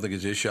 really? You don't think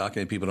it's just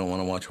shocking that people don't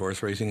want to watch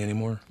horse racing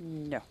anymore?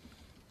 No.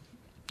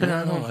 I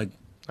don't know.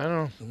 I don't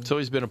know. It's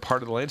always been a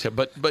part of the landscape.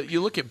 But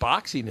you look at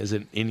boxing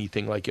isn't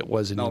anything like it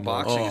was anymore. No,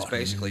 boxing is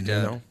basically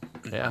dead.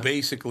 Yeah.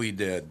 Basically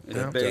dead.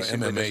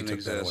 Basically MMA doesn't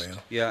took that exist. away.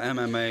 Yeah,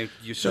 MMA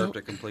usurped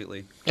it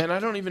completely. And I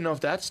don't even know if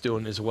that's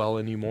doing as well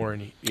anymore.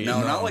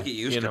 No, not like it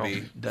used to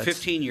be. That's-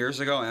 15 years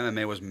ago,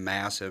 MMA was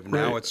massive.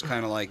 Now it's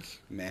kind of like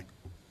meh.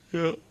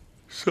 Yeah.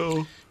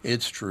 So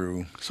it's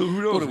true. So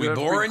who knows? What, are we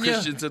boring you?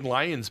 Christians and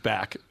Lions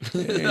back.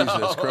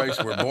 Jesus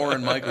Christ, we're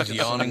boring. Michael's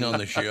yawning on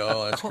the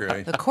show. That's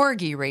great. The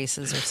corgi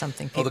races or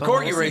something. Oh, the people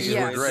corgi wanna races see.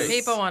 were great.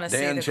 People want to see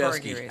Dan the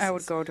Chesky. corgi races. I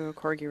would go to a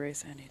corgi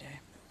race any day.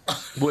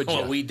 Would you?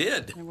 Well, we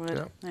did. I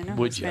would. I know.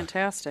 Would It's ya?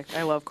 fantastic.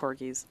 I love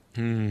corgis.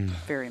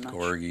 Very much.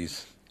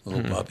 Corgis,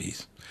 little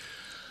puppies.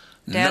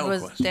 Dad No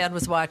question. Dad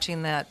was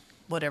watching that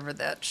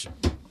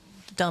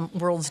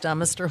World's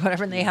Dumbest or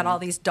whatever, and they had all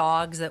these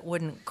dogs that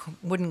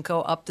wouldn't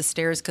go up the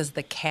stairs because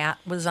the cat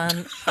was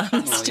on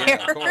the stairs.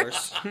 Yeah, of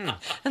course.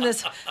 And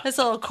this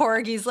little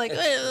corgi's like,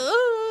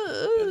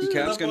 The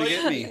cat's going to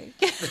get me.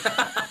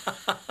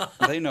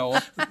 They know.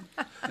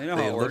 They know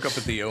how They it look works. up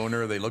at the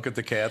owner. They look at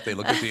the cat. They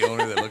look at the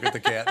owner. They look at the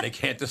cat. They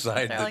can't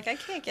decide. they're like, I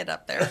can't get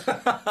up there.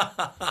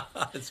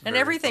 It's And very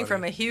everything funny.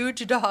 from a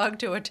huge dog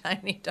to a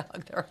tiny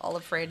dog, they're all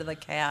afraid of the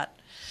cat.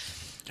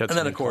 And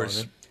then, of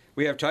course,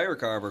 We have Tire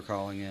Carver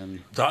calling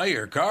in.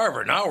 Dyer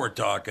Carver. Now we're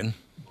talking.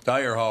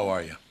 Dyer, how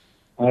are you?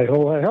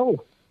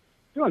 Hi-ho.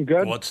 Doing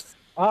good. What's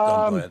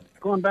I'm glad.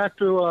 Going back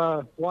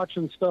to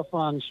watching stuff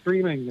on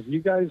streaming. Have you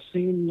guys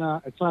seen,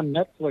 it's on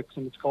Netflix,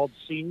 and it's called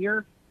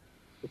Senior.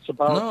 It's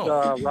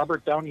about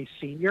Robert Downey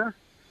Sr.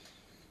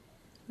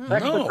 It's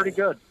actually pretty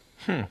good.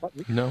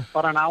 No.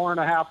 About an hour and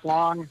a half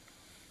long.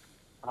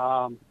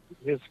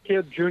 His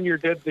kid, Junior,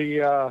 did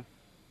the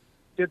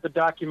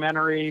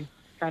documentary,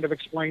 kind of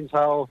explains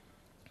how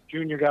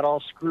Junior got all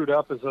screwed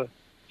up as a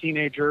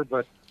teenager,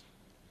 but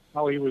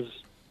how he was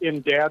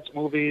in Dad's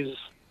movies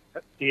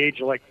at the age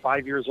of like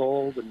 5 years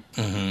old. And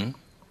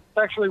it's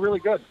actually really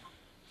good.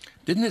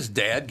 Didn't his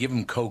dad give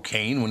him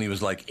cocaine when he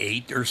was like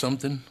 8 or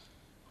something?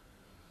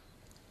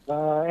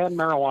 And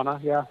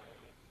marijuana, yeah.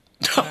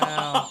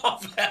 Oh,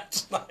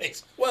 that's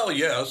nice. Well,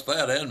 yes,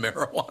 that and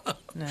marijuana.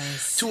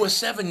 Nice. To a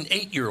 7,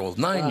 8-year-old,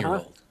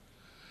 9-year-old.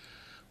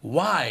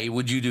 Why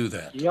would you do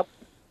that? Yep.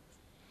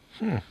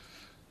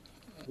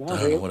 Well,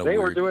 they what a were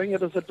weird- doing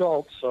it as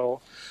adults,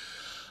 so.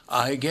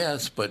 I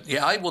guess, but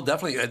yeah, I will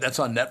definitely. That's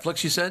on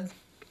Netflix, you said?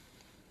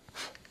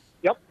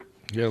 Yep.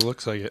 Yeah, it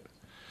looks like it.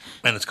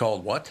 And it's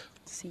called what?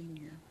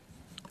 Senior.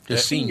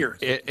 Just Senior.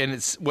 And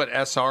it's what,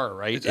 SR,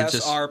 right? It's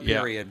SR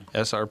period.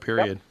 Yeah, SR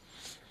period.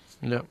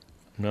 Yep.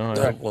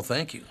 No, Well,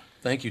 thank you.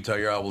 Thank you,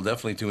 Tyler. I will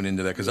definitely tune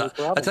into that because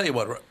I tell you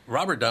what,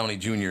 Robert Downey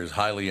Jr. is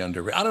highly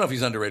underrated. I don't know if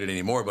he's underrated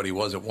anymore, but he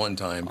was at one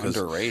time.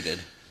 Underrated.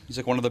 He's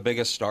like one of the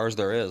biggest stars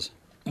there is.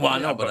 Well, I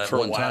know, but at for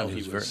one a while time he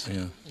was.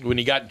 very. When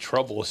he got in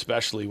trouble,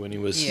 especially when he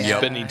was Yeah.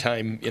 spending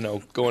time,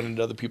 going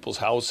into other people's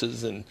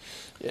houses and,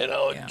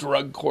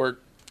 drug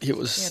court, it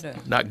was He had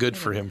a- not good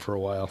for him for a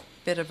while.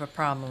 Bit of a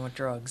problem with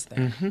drugs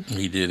there.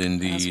 He did That's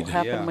indeed. what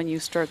happened Yeah. when you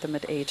start them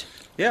at 8.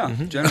 Yeah,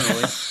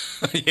 generally.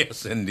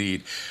 Yes,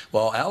 indeed.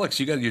 Well, Alex,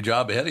 you got your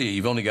job ahead of you.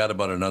 You've only got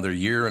about another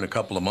year and a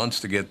couple of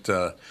months to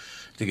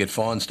get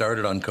Fawn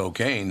started on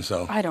cocaine.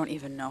 So I don't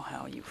even know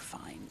how you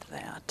find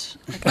that.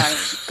 Like I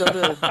go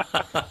to,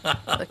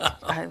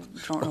 I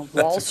don't know,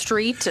 Wall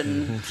Street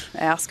and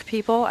ask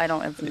people. I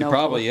don't even know.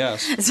 Probably,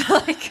 yes. It's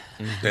like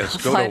let's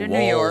go fly to to New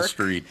Wall York.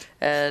 Street.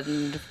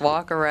 and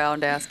walk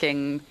around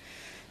asking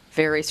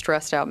very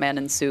stressed out men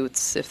in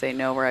suits if they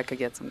know where I could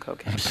get some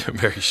cocaine.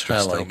 Very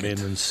stressed I like out man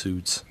it. in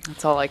suits.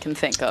 That's all I can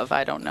think of.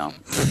 I don't know.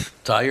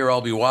 Tyre, I'll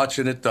be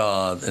watching it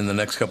in the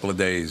next couple of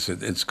days.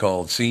 It's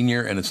called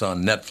Senior, and it's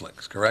on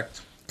Netflix,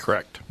 correct?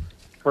 Correct.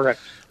 Correct.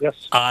 Yes.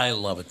 I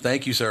love it.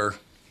 Thank you, sir.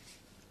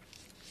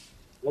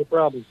 No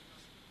problem.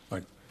 All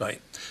right, bye.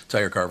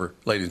 Tyre Carver,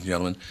 ladies and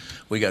gentlemen.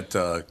 We got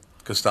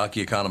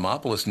Kostaki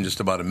Economopoulos in just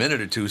about a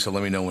minute or two, so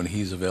let me know when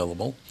he's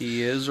available.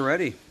 He is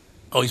ready.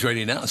 Oh, he's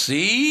ready now.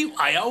 See,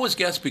 I always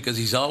guess because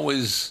he's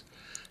always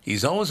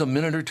a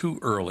minute or two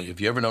early. Have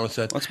you ever noticed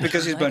that? That's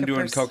because he's been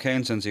doing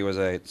cocaine since he was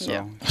 8. So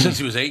Yeah. Since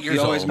he was 8 years he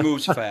always old.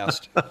 moves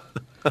fast.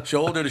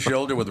 Shoulder to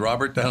shoulder with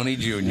Robert Downey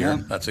Jr. Yeah.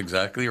 That's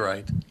exactly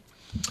right.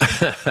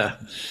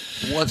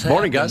 What's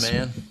Morning, happening, guys.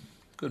 man?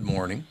 Good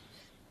morning.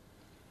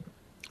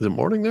 Is it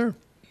morning there?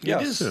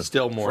 Yes. It is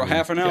still morning. For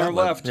half an hour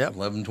left. Yep,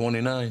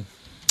 11:29.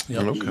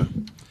 Yep. Okay.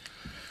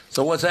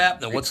 So what's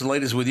happening? What's the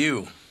latest with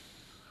you?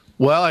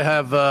 Well, I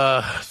have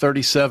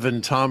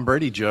 37 Tom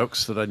Brady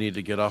jokes that I need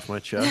to get off my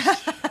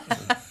chest.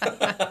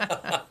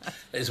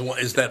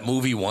 Is that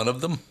movie one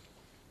of them?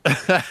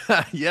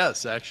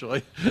 Yes,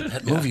 actually.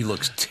 That movie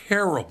looks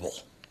terrible.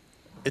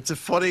 It's a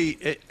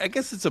funny. I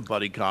guess it's a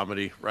buddy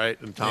comedy, right?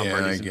 And Tom Yeah,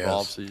 Brady's I guess.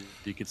 involved, so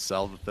you could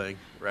sell the thing,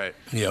 right?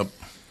 Yep.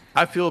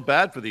 I feel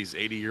bad for these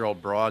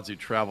 80-year-old broads who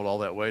traveled all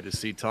that way to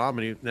see Tom,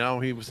 and now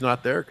he was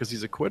not there because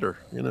he's a quitter.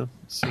 You know.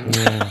 So,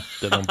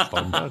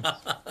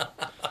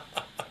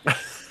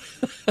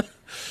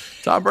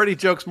 Tom Brady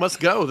jokes must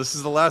go. This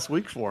is the last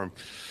week for him.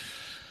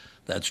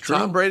 That's true.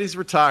 Tom Brady's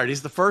retired.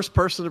 He's the first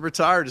person to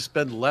retire to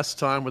spend less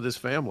time with his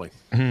family.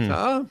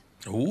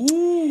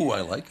 Ooh,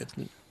 I like it.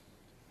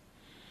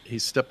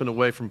 He's stepping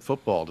away from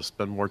football to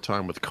spend more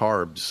time with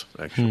carbs,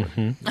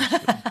 actually.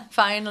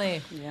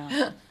 Finally.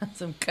 Yeah.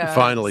 Some carbs.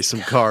 Finally,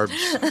 some carbs.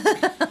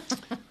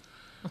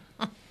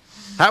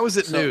 How is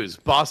it news?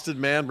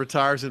 Boston man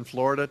retires in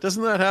Florida.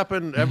 Doesn't that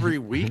happen every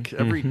week,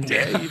 every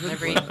day? Even?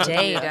 Every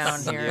day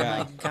down here.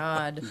 Yeah. My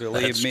God.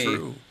 Believe That's me.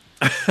 true.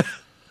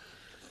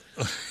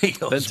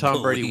 Then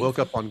Tom Brady woke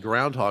up on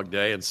Groundhog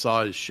Day and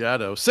saw his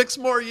shadow. 6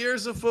 more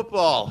years of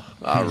football.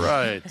 All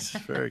right.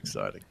 Very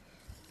exciting.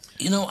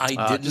 You know, I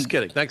didn't. Just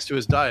kidding. Thanks to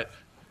his diet,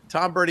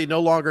 Tom Brady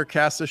no longer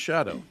casts a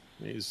shadow.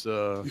 He's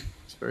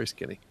very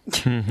skinny.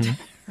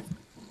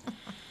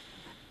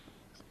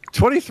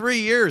 23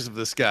 years of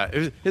this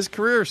guy. His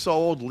career is so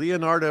old,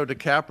 Leonardo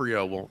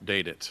DiCaprio won't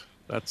date it.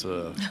 That's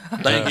a...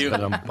 Thank you.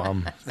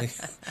 Bum.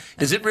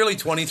 Is it really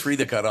 23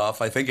 the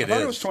cutoff? I think I it thought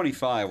is. it was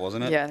 25,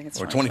 wasn't it? Yeah, I think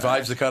it's Or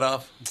 25 is the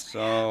cutoff?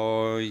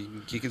 So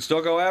you can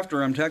still go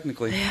after him,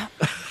 technically. Yeah.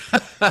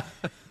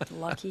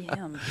 Lucky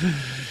him.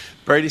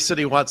 Brady said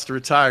he wants to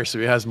retire so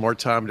he has more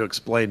time to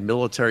explain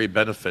military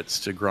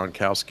benefits to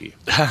Gronkowski.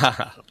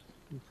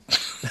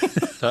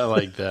 I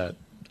like that.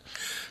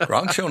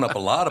 Gronk's shown up a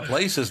lot of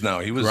places now.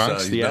 He was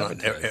Gronk's he's the been on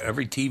advertiser.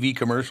 every TV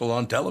commercial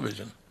on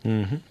television.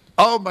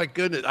 Oh, my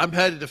goodness. I'm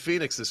headed to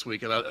Phoenix this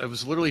week, and I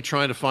was literally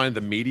trying to find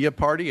the media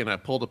party, and I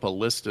pulled up a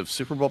list of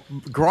Super Bowl.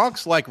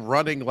 Gronk's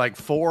running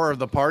 4 of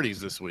the parties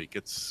this week.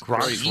 It's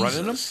Gronk's crazy.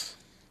 running them?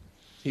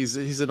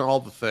 He's in all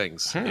the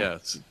things. Yeah,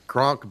 it's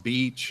Gronk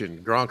Beach,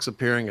 and Gronk's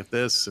appearing at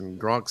this, and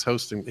Gronk's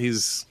hosting.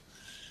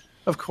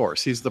 Of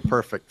course, he's the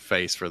perfect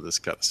face for this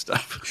kind of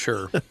stuff.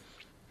 Sure.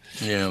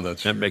 Yeah,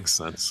 that makes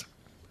sense.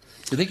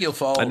 Do you think he'll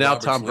follow? And now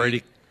Robert's Tom lead?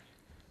 Brady,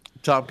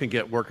 Tom can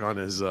get work on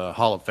his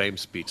Hall of Fame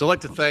speech. I'd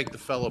like to thank the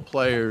fellow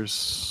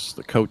players,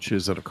 the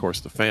coaches, and of course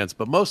the fans.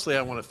 But mostly,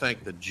 I want to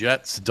thank the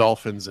Jets,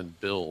 Dolphins, and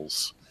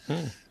Bills.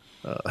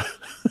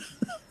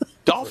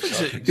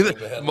 Dolphins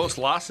most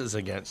losses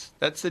against.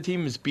 That's the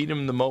team that's beat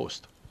him the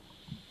most.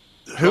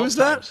 Who's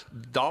that? Times.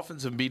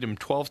 Dolphins have beat him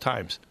 12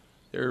 times.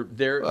 They have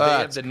the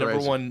That's number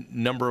crazy. one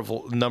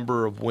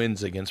number of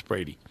wins against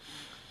Brady.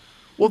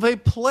 Well, they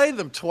play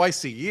them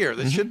twice a year.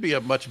 That should be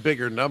a much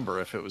bigger number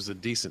if it was a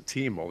decent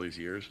team all these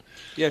years.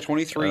 Yeah,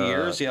 23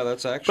 years. Yeah,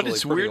 that's actually But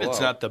it's pretty weird low. it's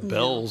not the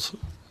Bills.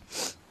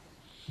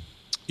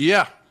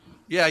 Yeah.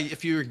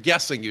 If you were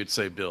guessing, you'd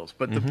say Bills.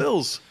 But the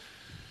Bills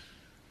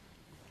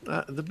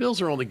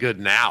are only good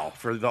now.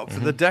 For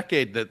the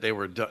decade that they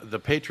were the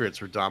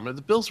Patriots were dominant,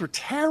 the Bills were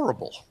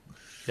terrible.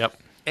 Yep.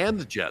 And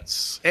the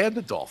Jets and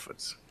the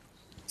Dolphins.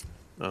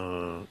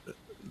 The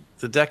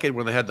decade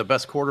when they had the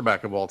best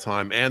quarterback of all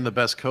time and the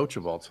best coach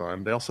of all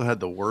time, they also had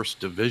the worst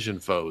division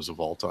foes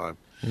of all time.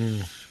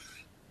 And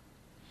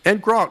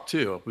Gronk,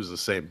 too. It was the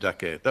same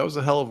decade. That was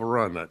a hell of a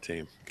run, that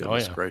team.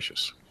 Goodness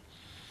gracious.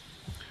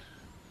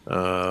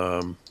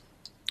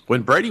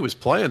 When Brady was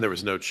playing, there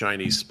was no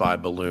Chinese spy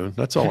balloon.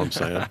 That's all I'm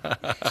saying.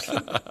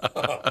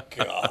 Oh,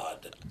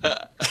 God.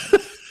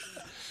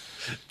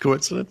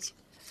 Coincidence?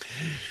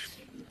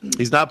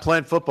 He's not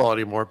playing football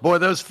anymore. Boy,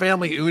 those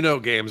family Uno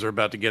games are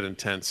about to get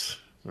intense,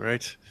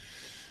 right?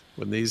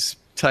 When these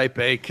type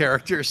A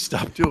characters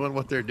stop doing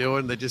what they're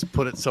doing, they just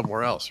put it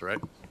somewhere else, right?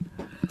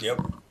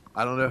 Yep.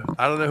 I don't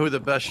know who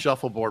the best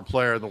shuffleboard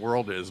player in the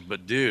world is,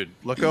 but dude,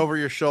 look over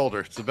your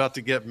shoulder. It's about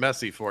to get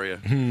messy for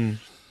you.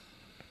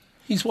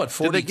 He's what,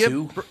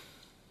 42?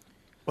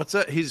 What's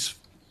that? He's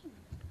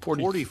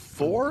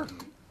 44?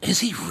 Is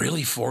he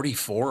really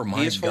 44?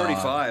 My He's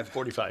God.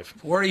 45.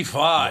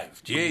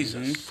 45.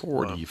 Jesus.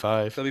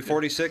 45. He'll be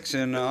 46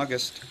 in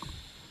August.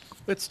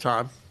 It's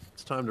time.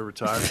 It's time to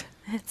retire.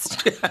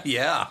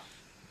 Yeah.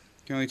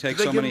 Can only take Did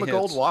they so give many him a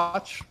hits. gold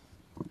watch?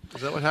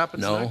 Is that what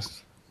happens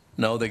next?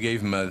 No, they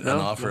gave him an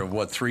offer of,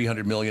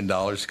 $300 million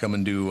to come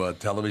and do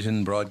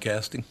television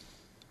broadcasting?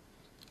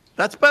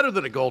 That's better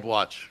than a gold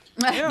watch.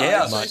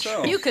 Yeah, I'd say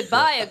so. You could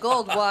buy a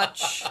gold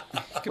watch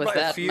with buy a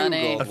that few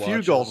money. gold A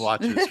few gold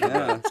watches. Yeah.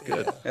 That's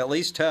good. At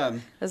least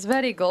 10, As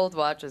many gold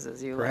watches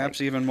as you perhaps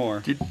like. even more.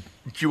 Did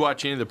you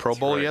watch any of the Pro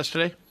Bowl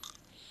yesterday?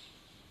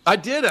 I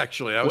did,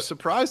 actually. I was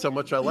surprised how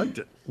much I liked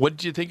it. What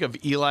did you think of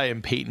Eli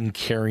and Peyton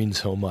caring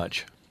so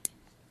much?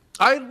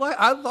 I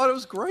thought it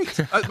was great.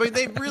 I mean,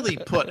 they really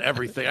put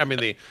everything. I mean,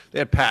 they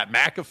had Pat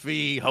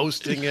McAfee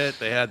hosting it.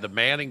 They had the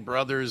Manning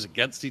brothers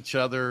against each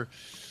other.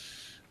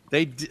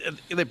 They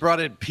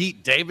brought in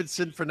Pete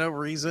Davidson for no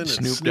reason, and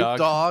Snoop Snoop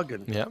Dogg,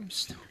 and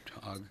Snoop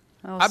Dogg.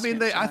 Oh, I mean,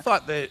 Snoop I Dogg.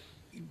 thought that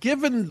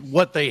given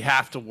what they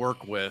have to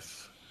work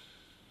with,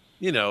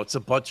 it's a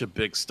bunch of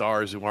big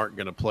stars who aren't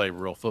going to play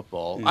real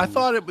football. I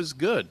thought it was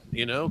good.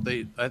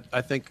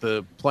 I think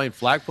the playing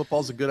flag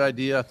football is a good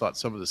idea. I thought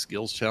some of the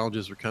skills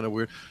challenges were kind of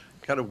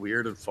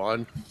weird and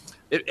fun.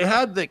 It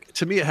had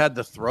it had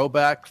the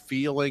throwback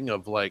feeling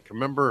of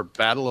remember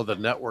Battle of the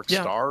Network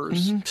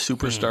Stars,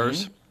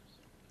 Superstars. Mm-hmm.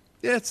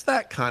 Yeah, it's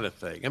that kind of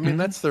thing. I mean,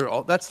 that's their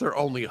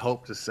only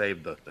hope to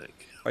save the thing.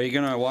 Are you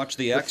gonna watch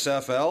the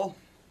XFL?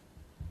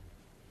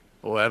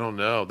 Oh, I don't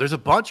know. There's a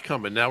bunch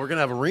coming now. We're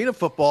gonna have arena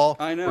football.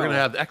 I know. We're gonna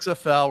have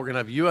XFL. We're gonna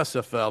have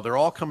USFL. They're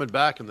all coming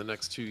back in the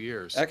next 2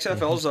 years.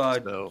 XFL's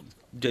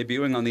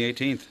debuting on the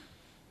 18th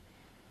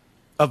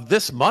of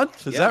this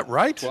month. Is that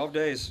right? 12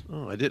 days.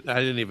 Oh, I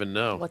didn't even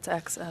know. What's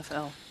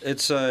XFL?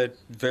 It's a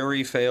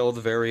very failed,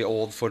 very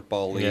old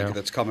football league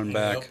that's coming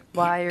back.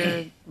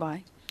 Why?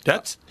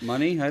 That's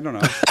money. I don't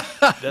know.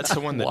 That's the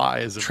one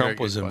that Trump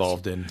was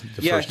involved in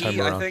the first time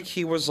around. I think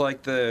he was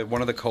like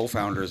one of the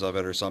co-founders of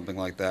it or something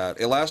like that.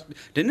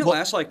 Didn't it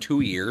last like 2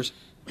 years?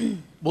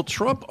 Well,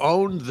 Trump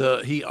owned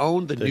the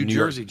New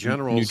Jersey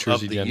Generals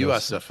of the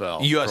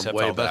USFL.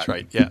 USFL, that's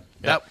right. Yeah.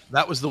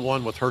 That was the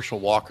one with Herschel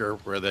Walker,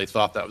 where they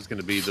thought that was going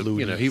to be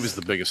he was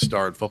the biggest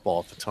star in football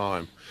at the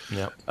time.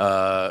 Yeah.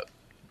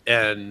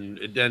 And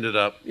it ended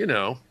up,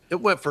 it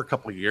went for a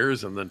couple of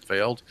years and then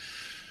failed.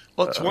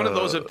 Well, it's one of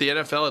those. If the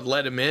NFL had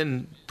let him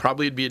in,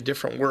 probably it'd be a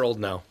different world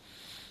now.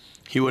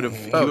 He would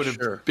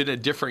have. Been a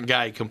different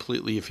guy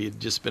completely if he had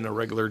just been a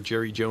regular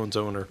Jerry Jones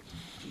owner.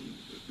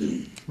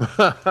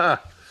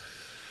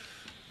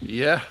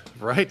 Yeah.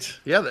 Right.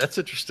 Yeah, that's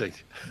interesting.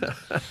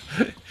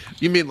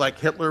 You mean like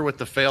Hitler with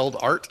the failed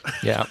art?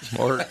 Yeah.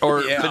 Or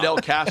Fidel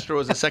Castro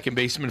as a second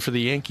baseman for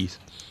the Yankees.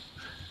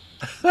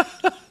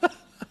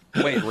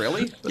 Wait,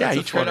 really? Yeah,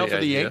 he tried out for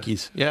the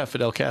Yankees. Yeah,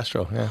 Fidel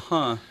Castro. Yeah.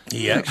 Huh.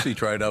 He actually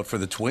tried out for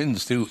the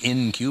Twins, too,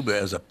 in Cuba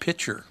as a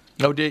pitcher.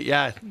 Oh, did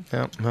yeah.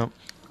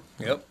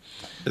 Yep.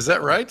 Is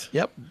that right?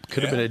 Yep.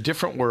 Could have been a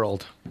different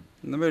world.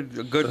 A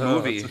good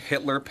movie.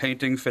 Hitler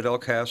painting Fidel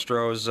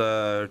Castro's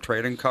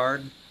trading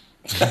card.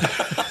 There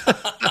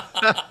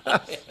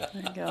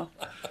you go.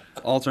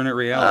 Alternate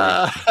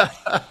reality.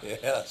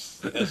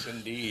 Yes,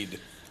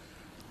 indeed.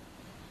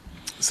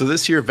 So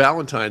this year,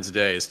 Valentine's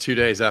Day is 2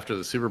 days after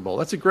the Super Bowl.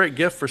 That's a great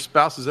gift for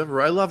spouses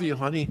everywhere. I love you,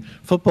 honey.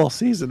 Football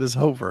season is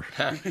over.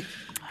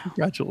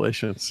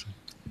 Congratulations.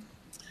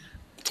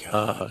 You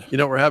know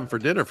what we're having for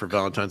dinner for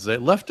Valentine's Day?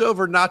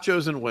 Leftover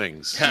nachos and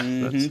wings.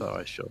 That's how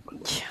I show my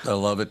love. I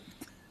love it.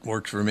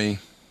 Works for me.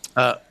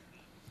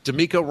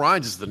 D'Amico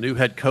Ryans is the new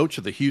head coach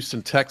of the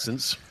Houston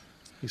Texans.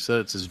 He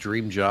said it's his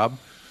dream job.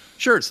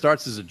 Sure, it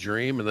starts as a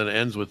dream and then it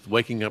ends with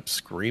waking up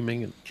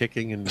screaming and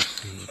kicking, and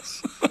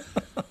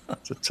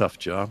it's a tough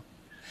job.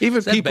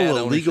 Even people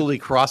illegally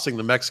crossing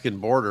the Mexican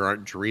border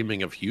aren't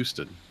dreaming of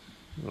Houston.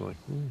 They're like,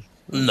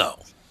 no,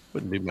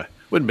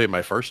 wouldn't be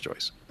my first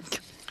choice.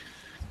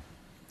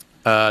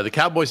 The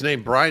Cowboys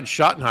named Brian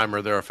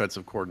Schottenheimer their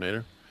offensive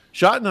coordinator.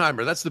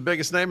 Schottenheimer, that's the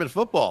biggest name in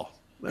football.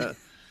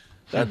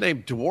 That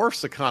name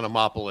dwarfs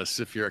Economopoulos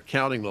if you're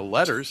counting the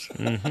letters.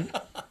 Mm-hmm.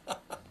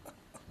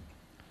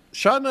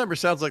 Schottenheimer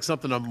sounds like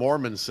something a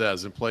Mormon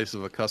says in place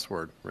of a cuss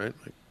word, right?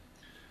 Like,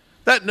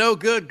 that no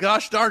good,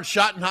 gosh darn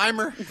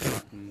Schottenheimer.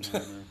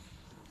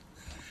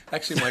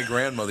 Actually, my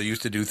grandmother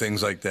used to do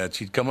things like that.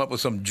 She'd come up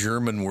with some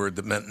German word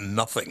that meant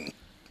nothing.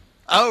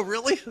 Oh,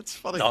 really? That's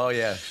funny. Oh,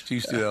 yeah. She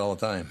used to do that all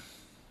the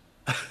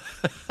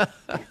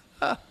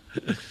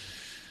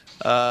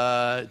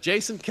time.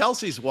 Jason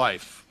Kelsey's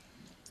wife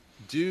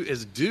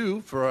is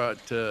due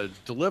to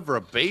deliver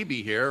a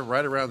baby here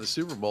right around the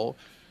Super Bowl.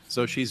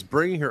 So she's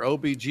bringing her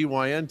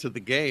OBGYN to the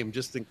game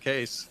just in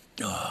case.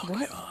 Oh,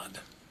 what? God.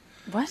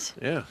 What?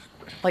 Yeah.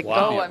 Like,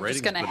 I'm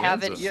just going to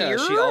have it here?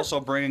 Yeah, she also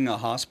bringing a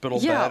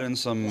hospital bed and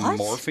some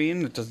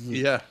morphine?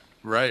 Yeah,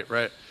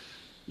 right.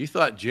 You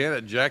thought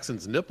Janet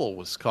Jackson's nipple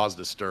was caused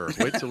a stir.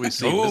 Wait till we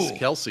see Miss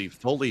Kelsey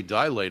fully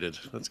dilated.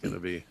 That's going to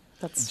be...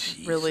 That's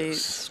really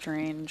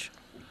strange.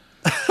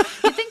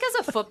 You think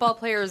as a football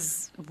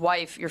player's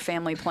wife, your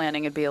family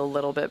planning would be a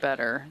little bit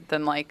better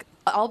than like,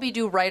 I'll be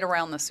due right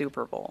around the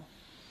Super Bowl.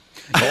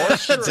 Or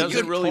she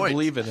doesn't really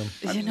believe in him.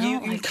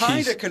 You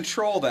kind of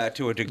control that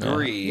to a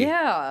degree.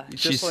 Yeah.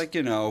 Just like,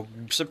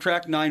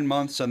 subtract 9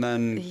 months and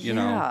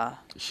then,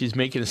 She's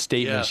making a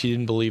statement. She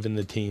didn't believe in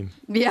the team.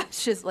 Yeah,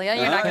 she's like,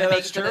 you're not going to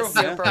make it to the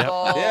Super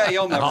Bowl. Yeah,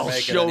 you'll never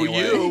make it anyway.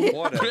 I'll show you.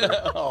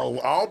 Whatever.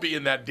 I'll be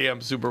in that damn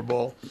Super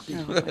Bowl.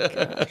 Oh, my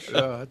gosh.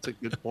 That's a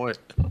good point.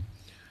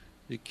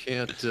 You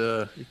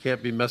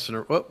can't be messing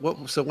around.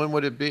 What? So when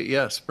would it be?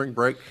 Yeah, spring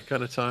break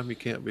kind of time. You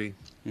can't be.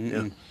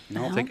 Yeah.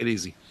 No, take it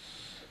easy.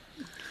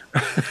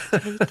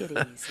 Take it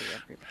easy,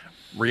 everybody.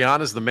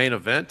 Rihanna's the main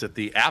event at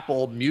the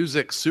Apple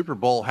Music Super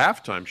Bowl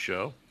halftime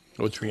show.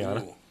 What's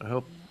Rihanna?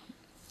 Ooh.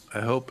 I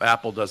hope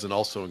Apple doesn't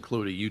also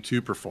include a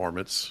U2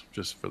 performance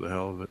just for the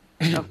hell of it.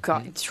 Oh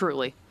God,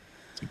 truly.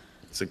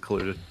 It's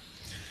included.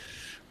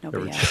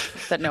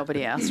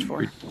 Nobody asked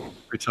for.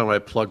 Every time I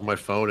plug my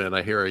phone in,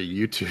 I hear a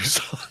U2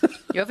 song.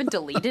 You haven't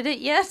deleted it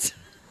yet?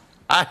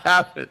 I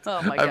haven't.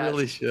 Oh my gosh. I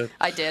really should.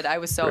 I did. I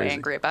was so Crazy.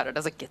 angry about it. I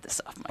was like, get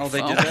this off my phone. Oh,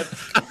 they did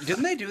that?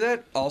 Didn't they do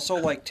that also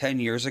like 10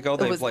 years ago?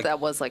 That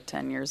was like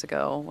 10 years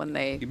ago when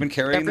they. You've been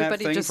carrying that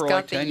everybody thing just for got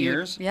like the 10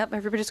 years? Yep,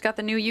 everybody just got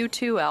the new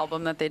U2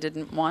 album that they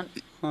didn't want.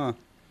 Huh.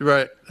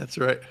 Right. That's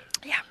right.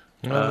 Yeah.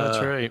 Oh,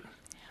 that's right.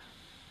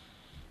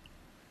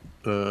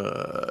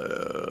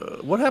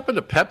 What happened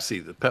to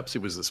Pepsi? The Pepsi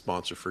was the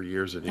sponsor for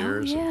years and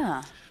years. Oh,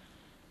 yeah.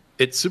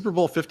 It's Super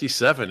Bowl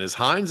 57. Is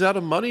Heinz out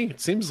of money? It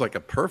seems like a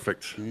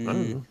perfect. I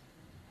don't know.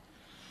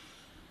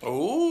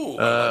 Oh,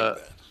 I like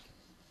that.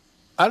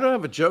 I don't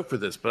have a joke for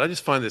this, but I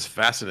just find this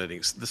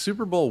fascinating. The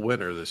Super Bowl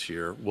winner this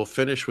year will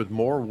finish with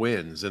more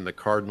wins in the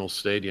Cardinals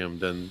Stadium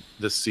than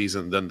this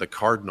season than the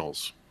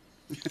Cardinals.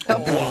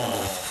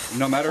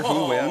 No matter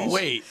who wins?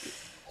 Wait,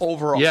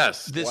 overall?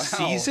 Yes. This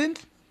season?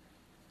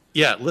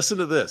 Yeah, listen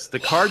to this. The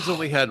Cards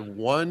only had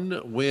one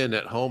win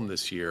at home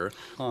this year,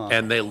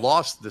 and they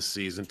lost this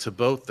season to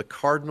both the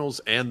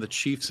Cardinals and the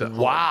Chiefs at home.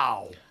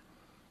 Wow.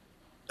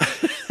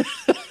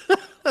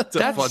 That's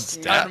a fun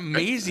stat. An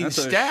amazing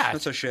stat.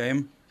 That's a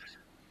shame.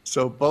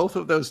 So both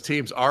of those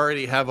teams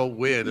already have a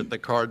win at the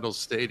Cardinals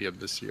Stadium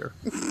this year.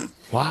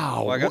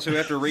 Wow. Well, I guess we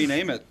have to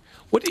rename it.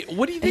 What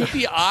do you think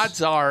the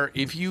odds are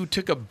if you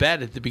took a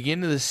bet at the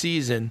beginning of the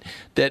season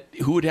that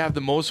who would have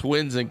the most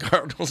wins in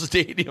Cardinals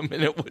Stadium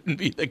and it wouldn't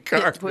be the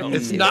Cardinals?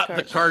 It's not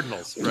the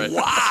Cardinals, right?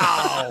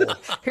 Wow.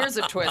 Here's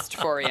a twist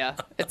for you.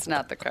 It's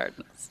not the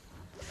Cardinals.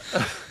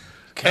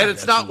 And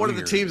it's not one of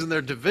the teams in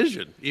their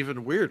division.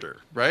 Even weirder,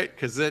 right?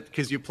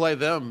 Because you play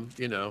them,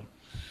 you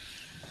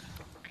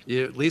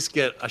at least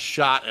get a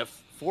shot. If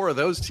four of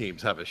those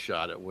teams have a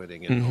shot at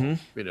winning,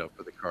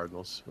 for the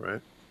Cardinals,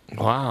 right?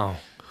 Wow.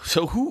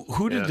 So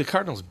who did the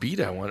Cardinals beat?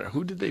 I wonder.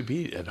 Who did they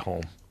beat at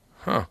home?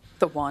 Huh.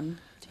 The one.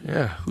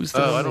 Yeah. Who's the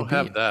one I they don't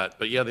have beat? that.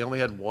 But yeah, they only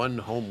had one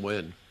home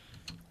win.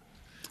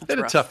 They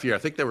had rough. a tough year. I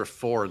think they were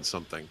 4 and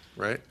something,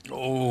 right?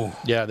 Oh,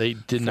 Yeah, they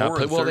did not 4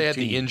 play. and Well, they had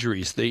the 13.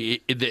 injuries.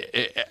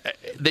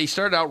 They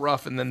started out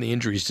rough, and then the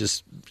injuries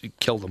just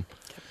killed them.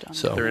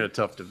 So They're in a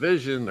tough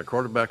division. Their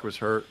quarterback was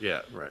hurt.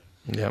 Yeah, right.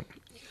 Yep.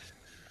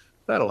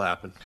 That'll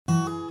happen.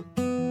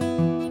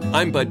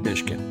 I'm Bud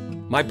Mishkin.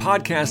 My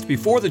podcast,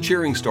 Before the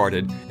Cheering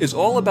Started, is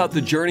all about the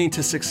journey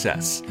to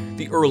success,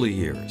 the early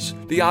years,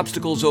 the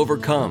obstacles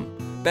overcome,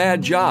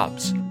 bad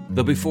jobs,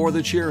 the before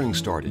the cheering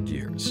started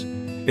years.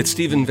 It's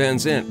Steven Van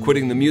Zandt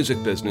quitting the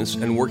music business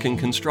and working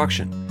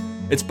construction.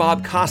 It's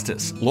Bob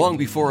Costas, long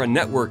before a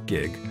network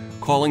gig,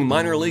 calling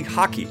minor league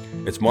hockey.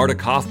 It's Marta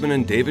Kaufman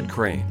and David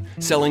Crane,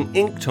 selling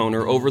ink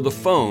toner over the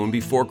phone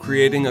before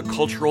creating a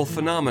cultural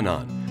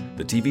phenomenon,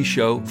 the TV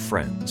show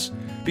Friends.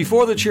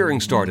 Before the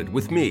Cheering Started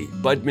with me,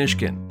 Bud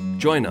Mishkin.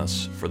 Join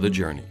us for the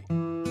journey.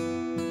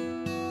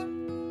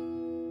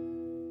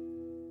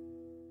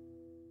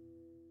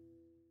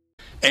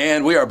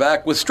 And we are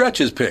back with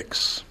Stretch's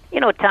picks.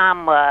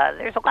 Tom,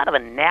 there's a lot of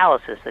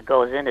analysis that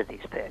goes into these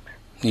picks.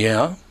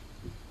 Yeah?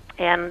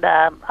 And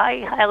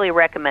I highly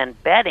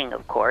recommend betting,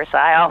 of course.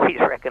 I always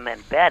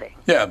recommend betting.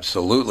 Yeah,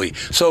 absolutely.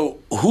 So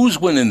who's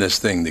winning this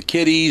thing? The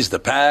Kitties, the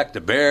Pack,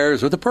 the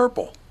Bears, or the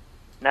Purple?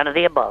 None of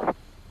the above.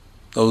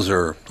 Those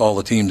are all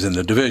the teams in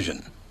the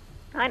division.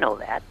 I know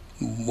that.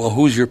 Well,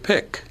 who's your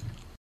pick?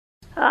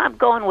 I'm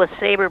going with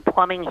Sabre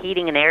Plumbing,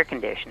 Heating, and Air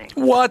Conditioning.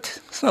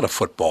 What? It's not a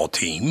football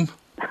team.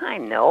 I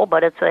know,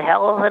 but it's a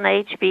hell of an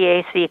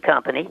HVAC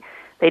company.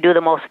 They do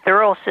the most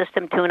thorough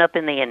system tune-up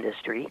in the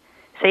industry.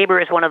 Sabre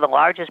is one of the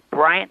largest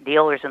Bryant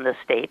dealers in the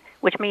state,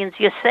 which means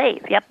you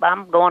save. Yep,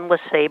 I'm going with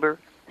Sabre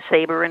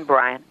and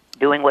Bryant,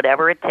 doing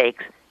whatever it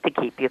takes to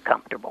keep you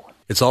comfortable.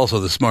 It's also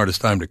the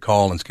smartest time to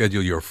call and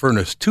schedule your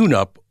furnace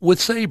tune-up with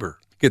Sabre.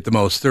 Get the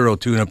most thorough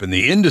tune-up in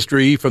the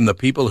industry from the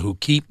people who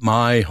keep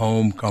my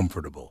home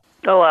comfortable.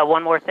 Oh,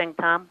 one more thing,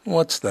 Tom.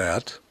 What's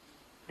that?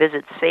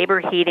 Visit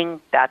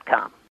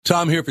saberheating.com.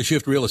 Tom here for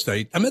Shift Real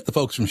Estate. I met the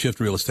folks from Shift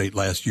Real Estate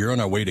last year on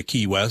our way to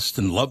Key West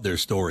and loved their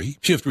story.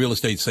 Shift Real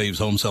Estate saves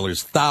home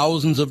sellers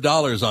thousands of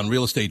dollars on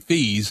real estate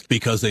fees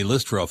because they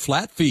list for a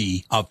flat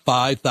fee of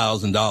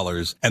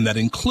 $5,000, and that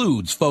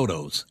includes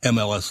photos,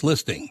 MLS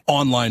listing,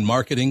 online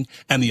marketing,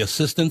 and the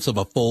assistance of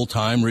a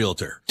full-time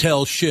realtor.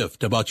 Tell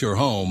Shift about your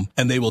home,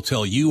 and they will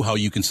tell you how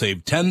you can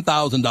save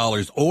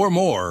 $10,000 or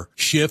more.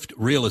 Shift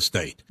Real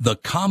Estate, the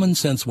common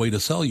sense way to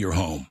sell your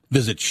home.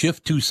 Visit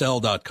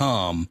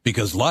shift2sell.com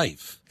because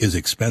life is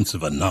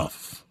expensive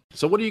enough.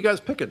 So what are you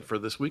guys picking for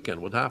this weekend?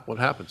 What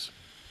happens?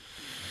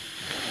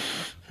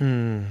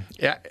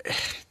 Yeah,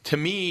 to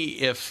me,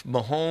 if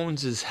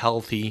Mahomes is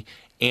healthy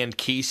and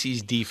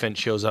Casey's defense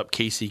shows up,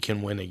 Casey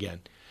can win again.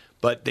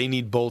 But they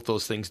need both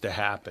those things to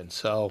happen.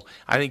 So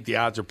I think the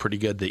odds are pretty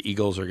good the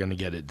Eagles are going to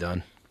get it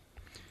done.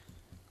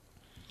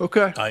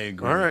 Okay. I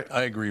agree. All right.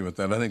 I agree with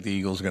that. I think the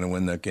Eagles are going to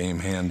win that game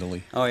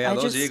handily. Oh, yeah, I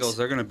those just- Eagles,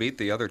 they're going to beat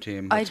the other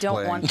team. I that's don't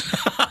playing. want.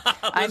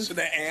 Listen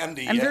to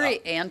Andy. I'm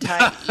very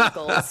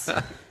anti-Eagles.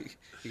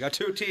 You got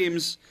two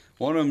teams.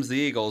 One of them's the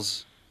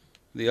Eagles.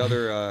 The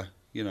other,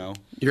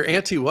 You're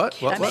anti what?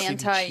 I'm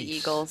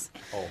anti-Eagles.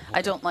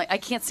 I don't like. I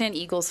can't stand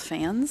Eagles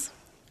fans.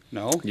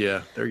 No.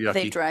 Yeah, they're yucky.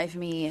 They drive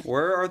me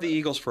Where are the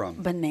Eagles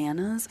from?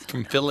 bananas.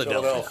 From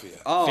Philadelphia.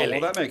 Oh, Philly.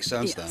 well, that makes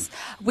sense Yes.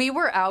 We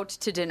were out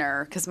to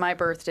dinner because my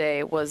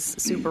birthday was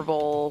Super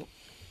Bowl.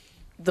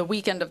 The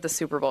weekend of the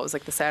Super Bowl. It was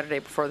like the Saturday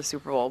before the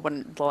Super Bowl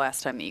when the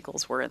last time the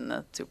Eagles were in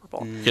the Super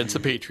Bowl. Against the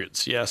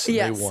Patriots, yes, and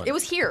Yes, they won. it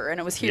was here, and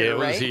it was here, Yeah, it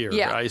was right? here.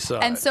 Yeah, I saw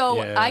And it. so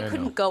Yeah, I I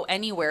couldn't know. go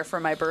anywhere for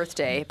my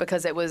birthday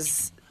because it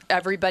was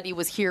everybody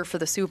was here for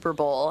the Super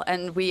Bowl,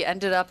 and we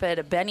ended up at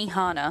a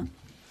Benihana,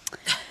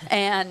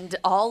 and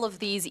all of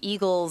these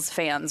Eagles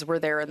fans were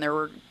there, and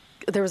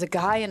there was a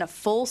guy in a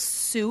full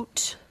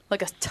suit,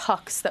 like a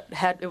tux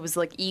it was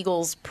like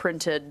Eagles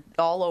printed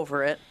all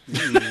over it.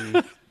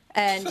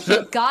 And he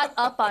got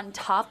up on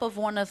top of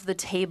one of the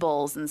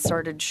tables and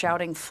started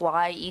shouting,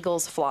 "Fly,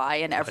 Eagles, fly!"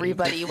 And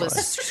everybody was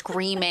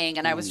screaming.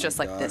 And I was just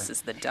like, "This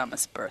is the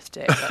dumbest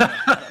birthday."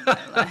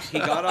 He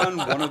got on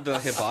one of the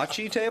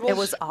hibachi tables? It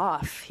was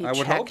off. He I would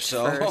checked hope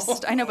so.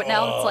 First. I know, but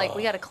now it's like,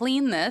 we got to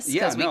clean this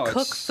Yeah, because no, we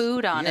cook it's-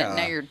 food on it. yeah. And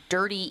now your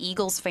dirty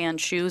Eagles fan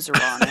shoes are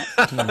on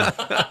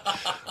it.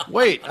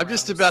 Wait, I'm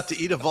just about to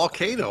eat a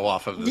volcano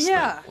off of this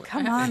Yeah, thing.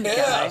 come on,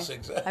 Yes, guy.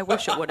 exactly. I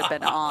wish it would have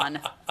been on.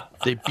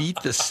 They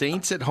beat the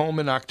Saints at home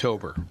in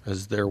October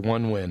as their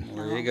one win.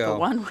 There you The go.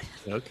 one.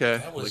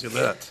 Okay, look at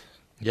that.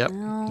 Yep,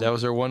 that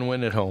was their one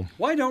win at home.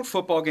 Why don't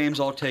football games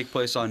all take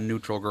place on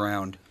neutral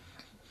ground?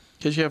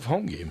 Because you have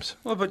home games.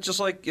 Well, but just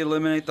like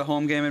eliminate the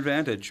home game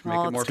advantage, make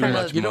Well, it more it's kind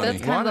fair. of, You don't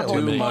that's kind of the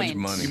want whole too much point.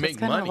 money. You That's make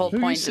kind of the money. whole Who are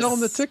you point. selling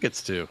the is-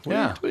 tickets to?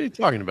 Yeah. What are you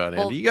talking about, Andy?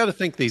 Well- You got to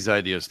think these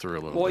ideas through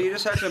a little Well, bit. you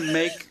just have to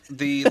make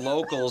the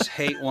locals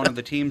hate one of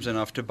the teams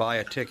enough to buy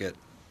a ticket.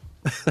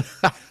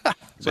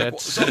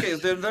 It's okay.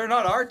 They're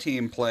not our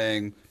team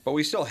playing, but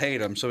we still hate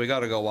them, so we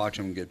got to go watch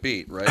them get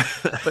beat, right?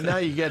 But now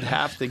you get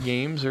half the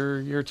games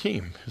are your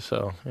team.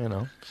 So,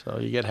 so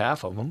you get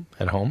half of them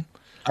at home.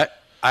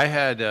 I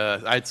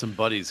had some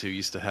buddies who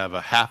used to have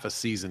a half a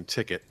season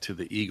ticket to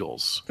the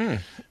Eagles,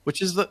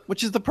 which is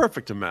the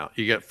perfect amount.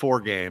 You get 4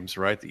 games,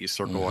 right, that you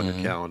circle on your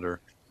calendar.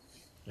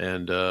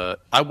 And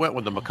I went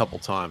with them a couple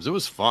times. It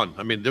was fun.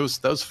 I mean,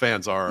 those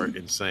fans are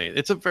insane.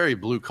 It's a very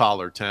blue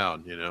collar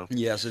town,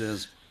 Yes, it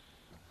is.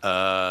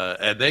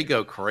 and they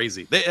go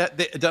crazy. They I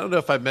don't know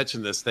if I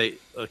mentioned this. A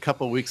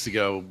couple of weeks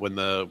ago when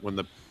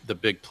the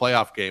big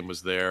playoff game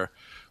was there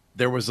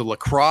was a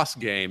lacrosse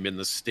game in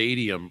the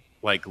stadium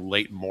like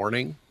late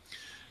morning,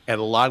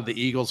 and a lot of the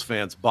Eagles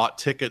fans bought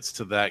tickets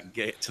to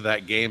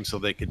that game so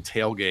they could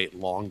tailgate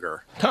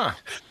longer.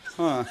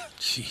 Huh.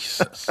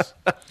 Jesus.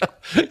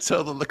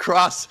 So the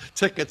lacrosse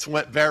tickets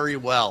went very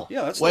well.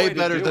 Yeah, that's the way way to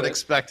better do than it.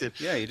 expected.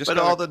 Yeah, you just but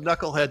gotta- all the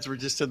knuckleheads were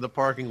just in the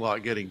parking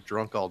lot getting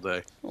drunk all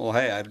day. Well,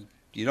 hey,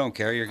 you don't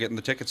care. You're getting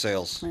the ticket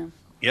sales. Yeah.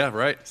 Yeah,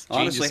 right. It's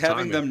Honestly, genius having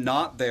timing. them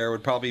not there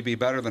would probably be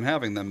better than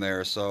having them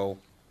there. So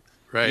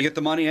right. you get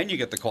the money and you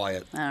get the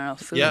quiet. I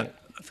don't know.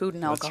 Food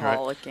and That's right.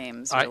 alcohol at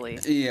games really.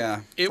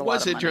 Yeah. It's It a was lot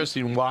of money.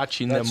 interesting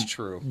watching them That's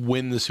true.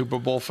 win the Super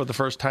Bowl for the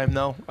first time,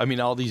 though. I mean,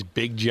 all these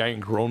big,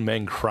 giant, grown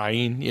men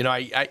crying.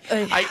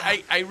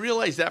 I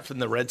realized that from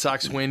the Red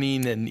Sox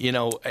winning, and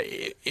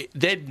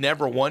they'd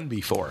never won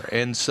before,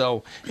 and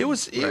so it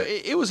was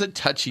it was a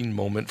touching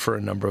moment for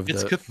a number of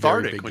It's the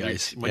cathartic very big when,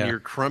 guys. when your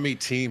crummy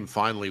team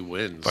finally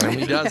wins.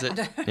 finally does it.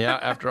 Yeah,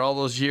 after all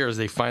those years,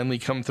 they finally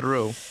come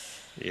through.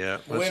 Yeah,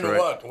 that's Win right.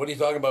 what? What are you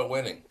talking about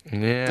winning?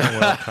 Yeah,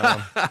 well,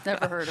 Tom.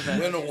 Never heard of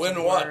it.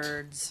 Win what?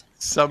 Words.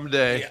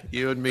 Someday,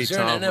 you and me, Is there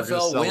Tom, an we're going to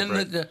NFL win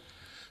celebrate. that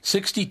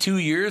 62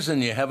 years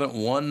and you haven't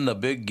won the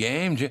big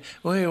game?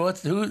 Wait, who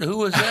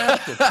was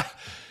that?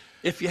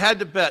 If you had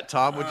to bet,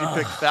 Tom, would you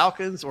pick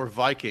Falcons or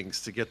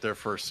Vikings to get their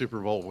first Super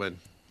Bowl win?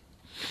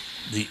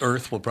 The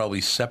earth will probably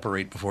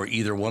separate before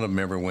either one of them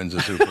ever wins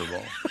a Super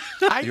Bowl.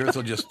 The earth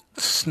will just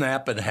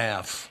snap in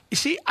half. You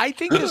see, I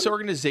think this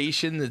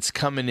organization that's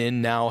coming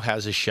in now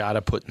has a shot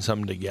at putting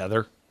something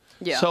together.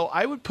 Yeah. So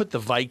I would put the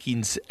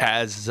Vikings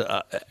as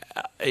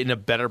in a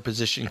better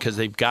position because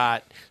they've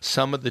got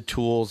some of the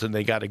tools and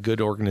they got a good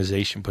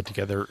organization put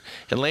together.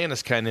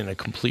 Atlanta's kind of in a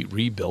complete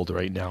rebuild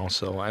right now,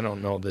 so I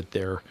don't know that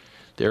they're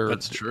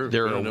That's true.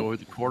 They're we don't know who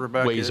the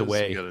quarterback ways is.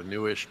 away. You got a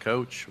newish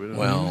coach. We don't know.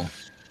 Well,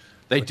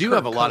 They But do Kirk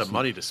have a lot of Cousins-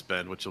 money to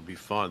spend, which will be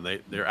fun.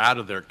 They're out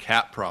of their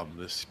cap problem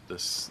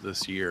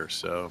this year,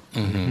 so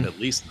at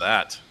least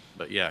that.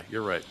 But yeah,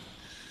 you're right.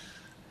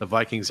 The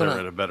Vikings But, are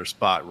in a better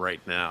spot right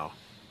now.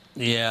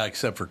 yeah,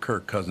 except for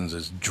Kirk Cousins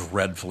is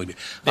dreadfully.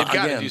 They've got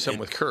to Again, do something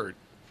with Kurt.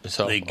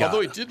 So, they got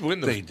although he it. did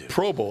win They the do.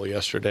 Pro Bowl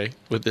yesterday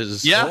with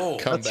his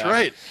That's comeback.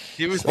 right.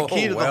 He was the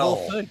key to the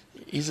whole thing.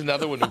 He's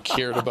another one who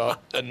cared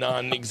about a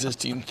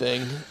non-existing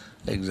thing.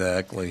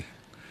 Exactly.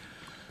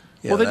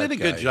 Yeah, Well, they that did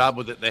a good guy- job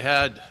with it. They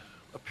had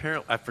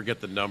apparently, I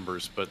forget the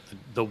numbers, but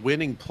the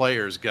winning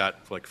players got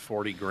like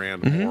 40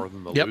 grand more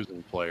than the Yep.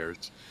 losing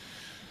players.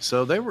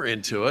 So they were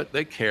into it.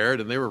 They cared,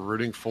 and they were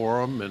rooting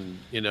for them. And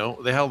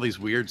they had all these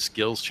weird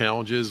skills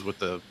challenges with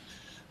the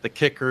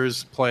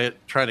kickers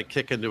trying to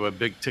kick into a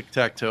big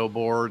tic-tac-toe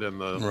board, and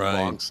the Right,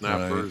 long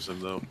snappers,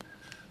 and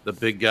the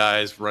big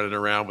guys running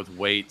around with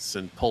weights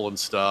and pulling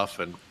stuff.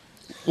 And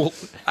Well,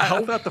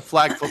 I thought the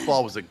flag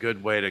football was a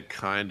good way to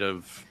kind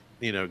of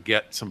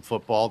get some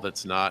football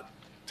that's not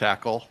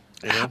tackle.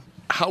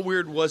 How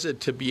weird was it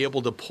to be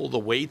able to pull the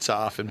weights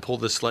off and pull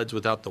the sleds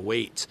without the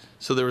weights?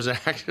 So there was an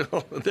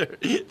actual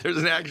there's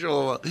an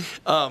actual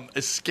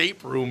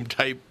escape room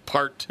type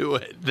part to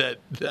it that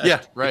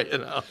yeah, right.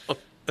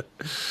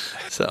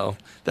 So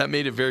that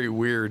made it very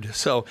weird.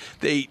 So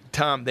they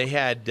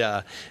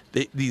had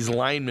these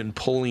linemen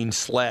pulling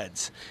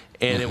sleds,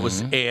 and it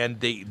was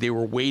they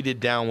were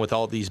weighted down with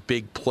all these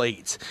big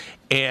plates.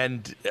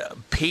 And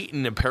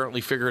Peyton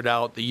apparently figured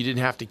out that you didn't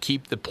have to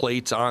keep the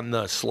plates on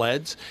the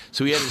sleds,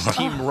 so he had his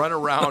team run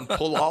around,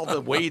 pull all the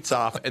weights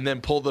off, and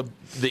then pull the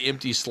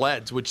empty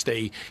sleds, which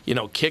they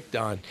kicked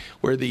on,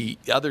 where the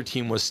other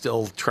team was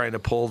still trying to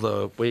pull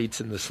the weights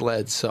in the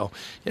sleds. So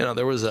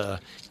there was a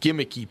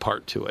gimmicky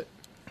part to it.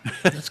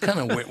 That's kind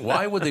of weird.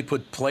 Why would they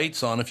put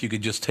plates on if you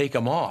could just take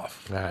them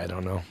off? I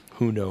don't know.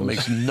 Who knows? It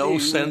makes no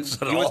sense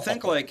at all. You would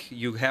think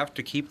you have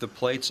to keep the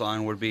plates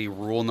on would be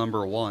rule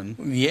number 1.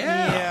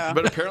 Yeah.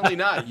 But apparently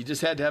not. You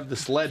just had to have the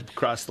sled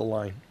cross the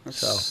line.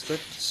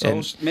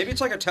 Maybe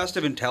it's like a test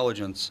of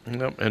intelligence.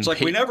 Nope, it's like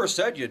we never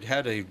said you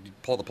had to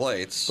pull the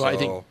plates. Well, I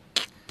think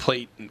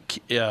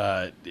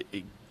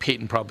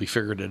Peyton probably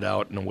figured it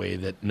out in a way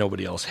that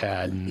nobody else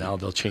had, and now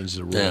they'll change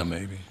the rule. Yeah,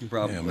 maybe.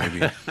 Probably. Yeah,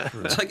 maybe.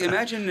 It's like,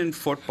 imagine in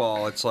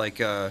football, it's like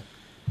if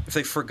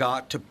they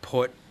forgot to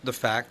put the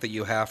fact that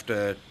you have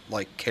to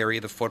carry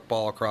the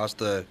football across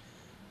the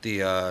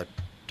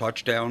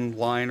touchdown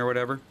line or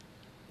whatever.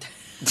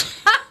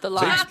 The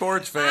line. Big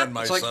sports fan,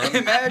 my son.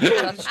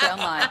 Touchdown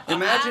line.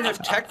 Imagine if,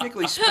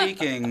 technically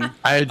speaking,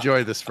 I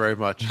enjoy this very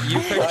much.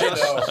 You could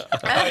just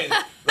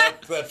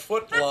that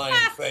foot line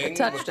thing.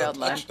 Touchdown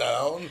line.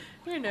 Touchdown.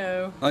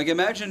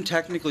 Imagine,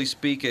 technically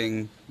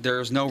speaking,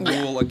 there's no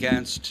rule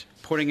against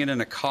putting it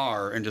in a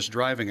car and just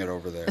driving it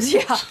over there.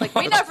 Yeah,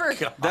 we never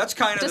that's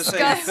kind of the same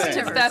discussed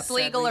thing. if that's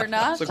legal or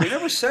not. It's we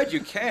never said you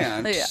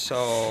can't,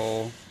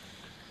 so...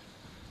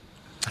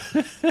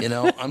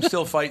 I'm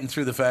still fighting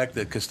through the fact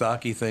that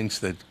Kostaki thinks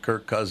that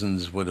Kirk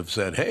Cousins would have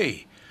said,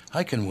 hey,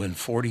 I can win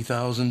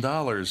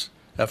 $40,000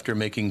 after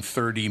making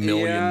 $30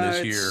 million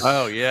this year.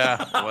 Oh,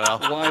 yeah. Well,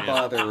 why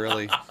bother,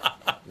 really?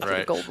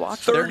 Right. Gold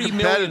watch. They're $30 million for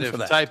competitive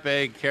that. type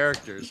A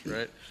characters,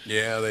 right?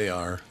 Yeah, they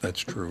are.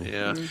 That's true.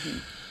 Yeah.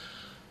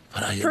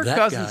 But Kirk that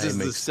Cousins guy is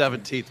makes... the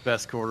 17th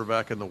best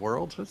quarterback in the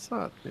world. It's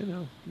not,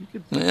 you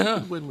could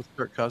win with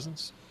Kirk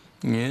Cousins.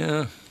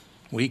 Yeah,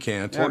 we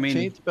can't.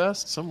 14th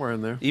best, somewhere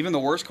in there. Even the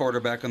worst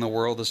quarterback in the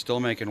world is still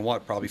making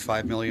probably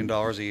 $5 million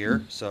a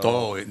year.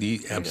 So,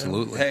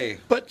 absolutely. Hey,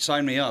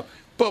 sign me up.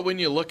 But when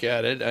you look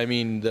at it, I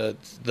mean,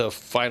 the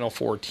final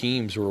 4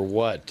 teams were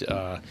what?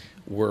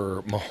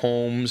 Were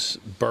Mahomes,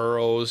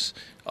 Burrows,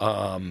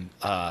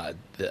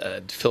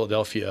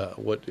 Philadelphia.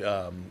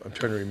 I'm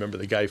trying to remember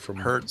the guy from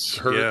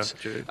Hurts. Yeah.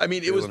 I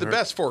mean, it was the Hurts.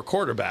 best 4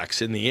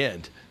 quarterbacks in the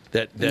end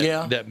that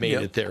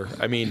made it there.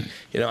 I mean,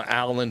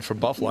 Allen from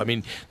Buffalo. I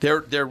mean,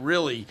 they're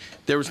really,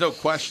 there was no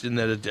question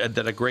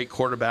that a great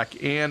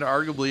quarterback and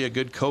arguably a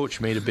good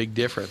coach made a big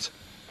difference.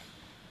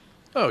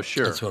 Oh,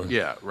 sure.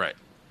 Yeah, right.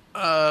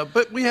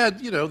 But we had,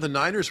 the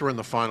Niners were in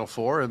the Final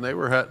Four, and they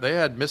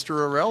had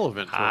Mr.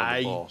 Irrelevant throwing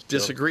the ball. I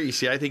disagree.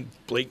 See, I think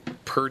Blake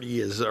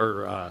Purdy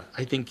I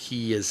think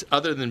he is,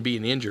 other than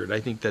being injured, I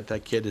think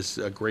that kid is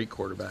a great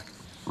quarterback.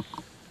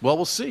 Well,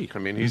 we'll see. I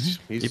mean,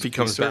 if he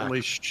comes back.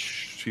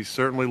 He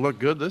certainly looked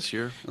good this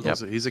year. Yep.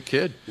 He's a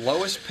kid.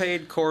 Lowest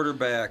paid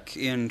quarterback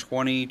in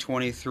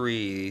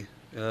 2023,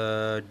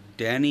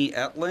 Danny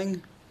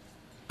Etling.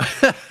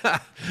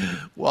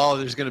 Well,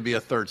 there's going to be a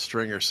third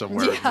stringer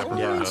somewhere.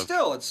 Yeah.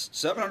 Still, it's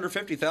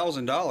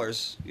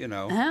 $750,000.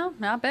 Oh,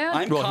 not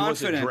bad. He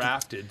wasn't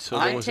drafted, so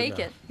I take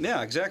it.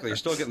 Yeah, exactly. You're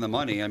still getting the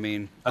money. I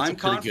mean, That's I'm a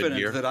pretty good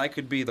year. confident that I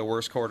could be the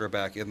worst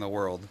quarterback in the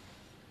world.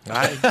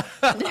 I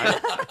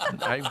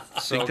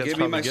So think that's give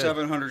me my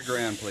probably good.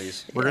 $700,000,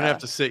 please. We're going to have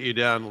to sit you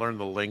down and learn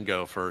the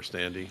lingo first,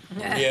 Andy.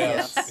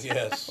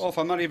 Yes. Well, if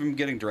I'm not even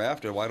getting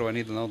drafted, why do I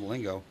need to know the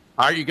lingo?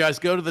 All right, you guys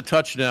go to the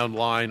touchdown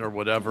line or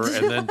whatever,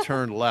 and then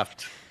turn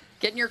left.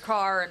 Get in your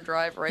car and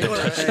drive right to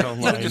it.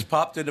 What just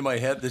popped into my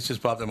head? This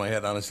just popped in my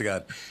head, honest to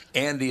God.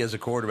 Andy, as a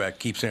quarterback,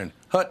 keeps saying,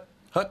 hut,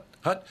 hut,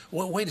 hut.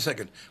 Well, wait a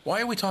second.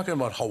 Why are we talking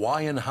about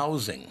Hawaiian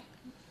housing?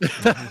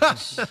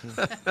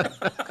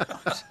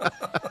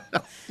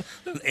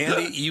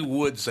 Andy, you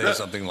would say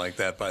something like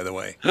that, by the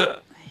way.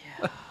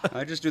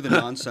 I just do the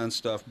nonsense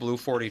stuff, Blue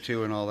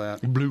 42 and all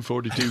that. Blue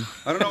 42.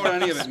 I don't know what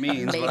any of it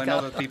means, but I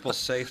know Makeup. that people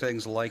say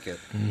things like it.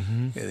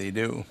 Yeah, they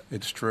do.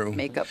 It's true.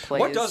 Makeup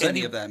plays. What does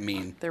any of that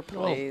mean? They're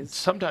plays.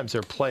 Sometimes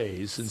they're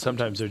plays, and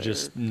sometimes they're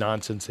just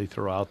nonsense they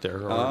throw out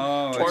there.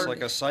 It's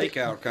like a psych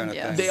out kind of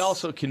thing. They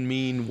also can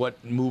mean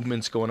what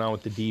movement's going on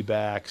with the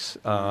D-backs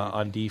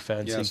on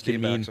defense. Yes, it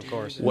can mean D-backs, of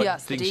course. what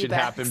Yes, the things should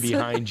D-backs. happen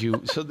behind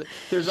you. So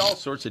there's all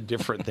sorts of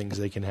different things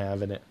they can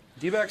have in it.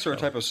 D-backs are a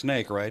type of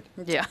snake, right?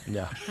 Yeah.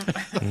 Yeah.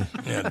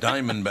 Yeah,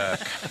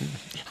 Diamondback.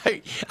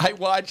 I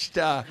watched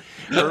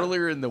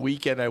earlier in the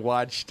weekend. I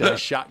watched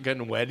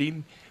Shotgun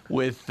Wedding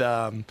with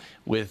who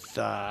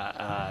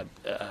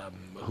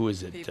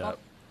is it? People?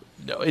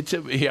 No,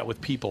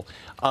 with people.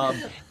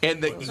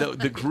 And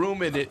the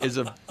groom in it is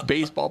a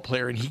baseball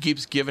player, and he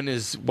keeps giving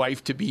his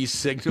wife to be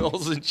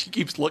signals, and she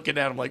keeps looking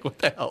at him like, "What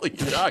the hell are you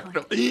talking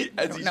about?"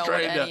 As he's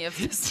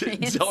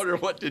trying to tell her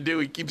what to do,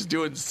 he keeps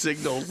doing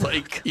signals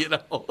like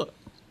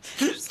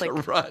Just to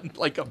run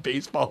like a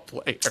baseball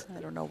player.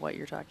 I don't know what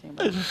you're talking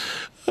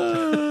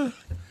about.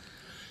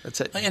 That's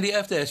it. Andy, I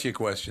have to ask you a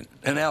question.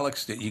 And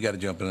Alex, you got to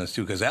jump in this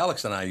too, because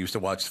Alex and I used to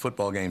watch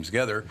football games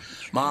together.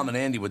 Mom and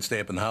Andy would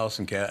stay up in the house,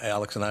 and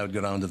Alex and I would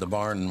go down to the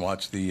barn and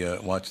watch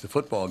the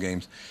football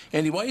games.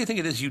 Andy, why do you think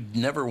it is you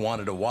never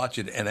wanted to watch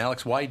it? And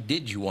Alex, why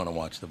did you want to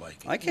watch the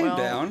Vikings? I came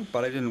down,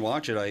 but I didn't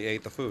watch it. I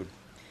ate the food.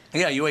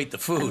 Yeah, you ate the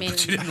food,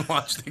 but you didn't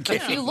watch the game.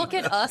 If you look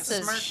at us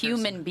as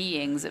human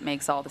beings, it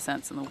makes all the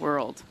sense in the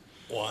world.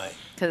 Why?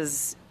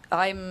 Because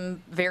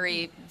I'm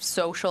very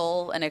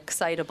social and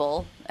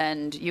excitable,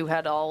 and you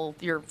had all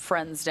your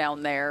friends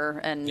down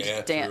there, and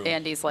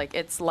Andy's like,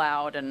 it's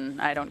loud,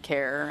 and I don't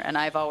care. And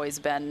I've always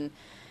been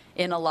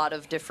in a lot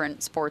of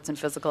different sports and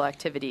physical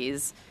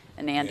activities,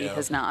 and Andy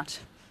has not.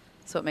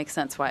 So it makes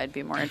sense why I'd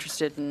be more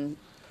interested in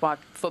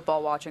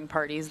football watching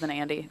parties than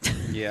Andy.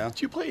 Yeah.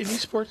 Did you play any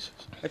sports?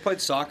 I played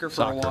soccer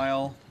for a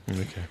while.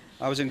 Okay.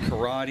 I was in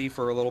karate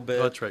for a little bit.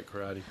 Oh, that's right,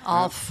 karate.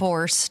 All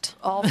forced.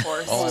 All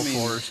forced.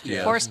 Forced,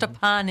 yeah. Forced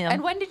upon him.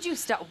 And when did you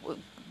stop?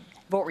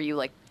 What were you,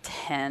 like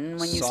 10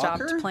 when you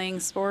stopped playing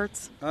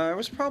sports? I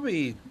was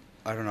probably,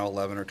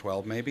 11 or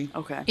 12 maybe.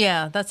 Okay.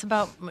 Yeah, that's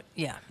about,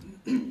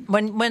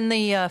 When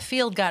the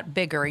field got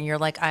bigger and you're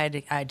like,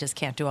 I just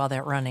can't do all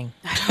that running.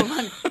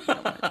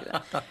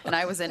 And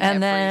I was in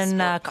and every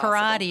then sport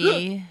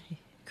possible.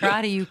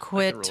 Karate, you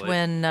quit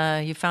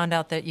when you found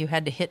out that you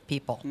had to hit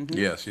people. Mm-hmm.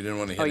 Yes, you didn't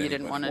want to hit you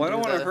didn't want to I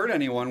don't want to hurt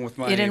anyone with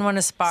my... You didn't want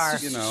to spar.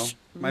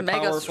 My Mega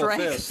powerful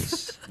strength.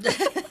 fists.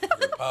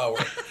 Your power.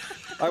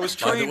 I was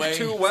By the trained way,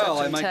 too well.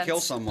 Such I might kill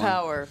intense someone.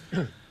 Power.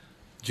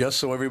 Just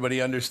so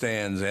everybody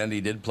understands,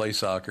 Andy did play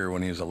soccer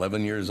when he was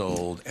 11 years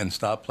old and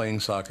stopped playing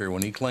soccer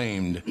when he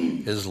claimed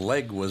his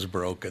leg was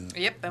broken.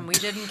 Yep, and we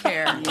didn't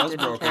care.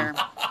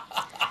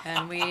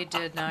 And we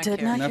did not care.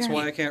 And that's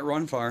why I can't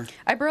run far.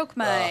 I broke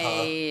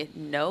my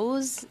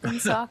nose in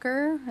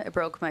soccer. I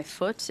broke my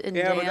foot in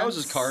dance. Yeah, my nose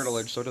is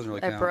cartilage, so it doesn't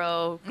really count. I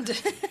broke...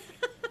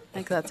 I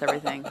think that's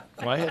everything.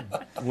 Well, I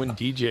had when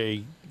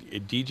DJ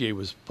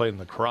was playing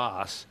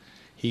lacrosse.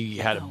 He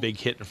had a big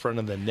hit in front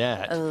of the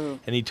net,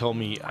 and he told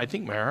me, "I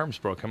think my arm's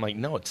broke." I'm like,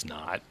 "No, it's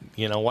not.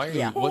 Why are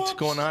you? What's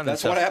going on?"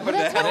 That's what happened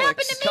to Alex. What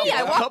happened to me.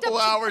 A couple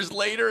hours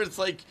later, it's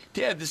like,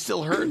 "Dad, this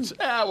still hurts."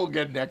 We'll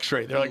get an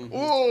X-ray. They're like,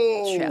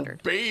 "Whoa,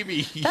 Shattered.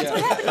 baby!" That's what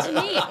happened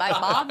to me. My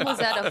mom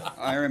was at a.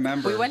 I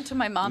remember. We went to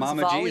my mom's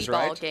Mama volleyball G's,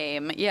 right?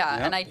 game.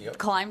 Yeah, and I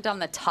climbed on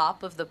the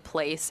top of the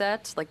play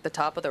set, like the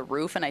top of the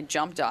roof, and I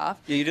jumped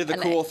off. Yeah, you did the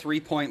cool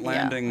 3-point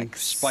landing like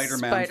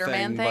Spider-Man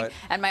thing. But...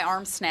 And my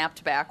arm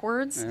snapped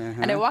backwards.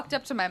 And I walked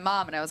up to my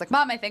mom, and I was like,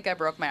 "Mom, I think I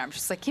broke my arm."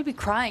 She's like, "You'd be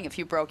crying if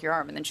you broke your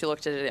arm." And then she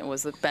looked at it, and it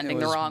was bending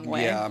the wrong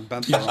way. Yeah,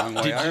 bent the wrong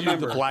way. Did I you remember.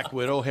 have the Black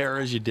Widow hair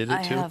as you did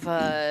it too? I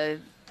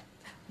have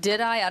Did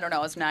I? I don't know.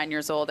 I was 9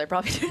 years old. I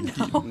probably didn't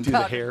know Do the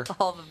about hair?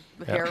 all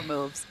the hair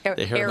moves.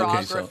 The hair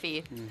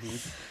Hairography.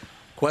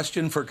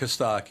 Question for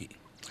Kostaki.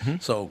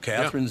 So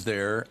Catherine's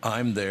there,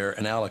 I'm there,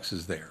 and Alex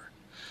is there.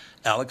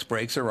 Alex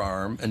breaks her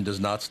arm and does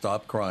not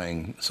stop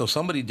crying. So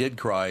somebody did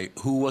cry.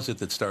 Who was it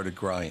that started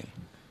crying?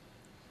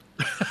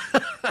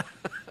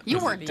 You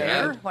weren't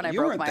there when I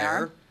broke my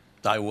arm.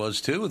 I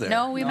was too there.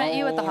 No, we met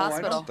you at the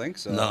hospital. I don't think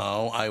so.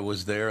 No, I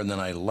was there, and then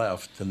I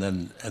left, and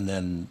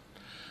then.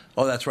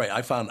 Oh, that's right. I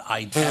was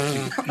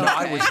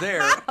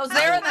there. I was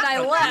there, and then I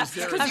left.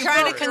 I'm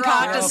trying to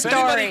concoct a If story.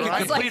 anybody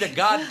could complete a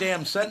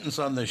goddamn sentence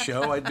on this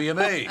show, I'd be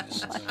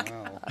amazed.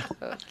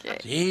 Okay.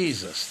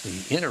 Jesus,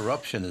 the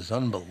interruption is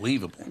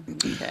unbelievable.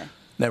 Okay.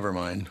 Never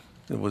mind.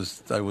 I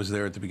was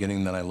there at the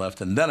beginning, then I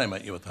left, and then I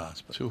met you at the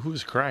hospital. So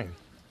who's crying?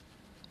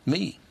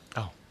 Me.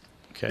 Oh,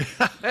 okay. Hey,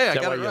 I Is that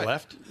got why it you right.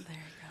 left?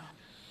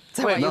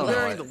 So Wait, you you're no,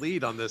 bearing I- the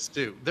lead on this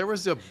too. There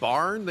was a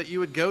barn that you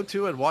would go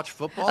to and watch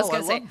football. I was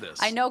going to say, love this.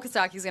 I know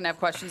Kostaki's going to have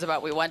questions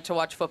about we went to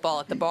watch football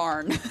at the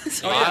barn.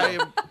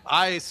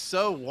 I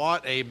so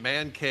want a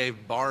man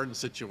cave barn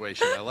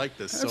situation. I like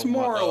this That's so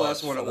much. more or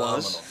less what it phenomenal.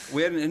 was.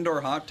 We had an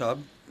indoor hot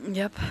tub.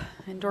 Yep.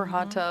 Indoor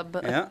hot tub,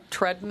 Yeah. a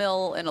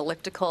treadmill, an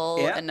elliptical,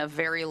 Yeah. and a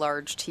very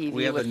large TV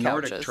We had with the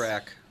Nordic couches.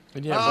 track.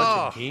 And you had a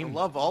bunch of I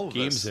love all of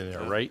games this. in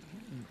there, right?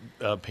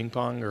 Ping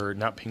pong or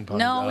not ping pong?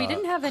 No, we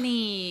didn't have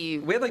any.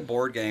 We had like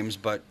board games,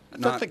 but I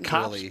not thought the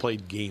cops really.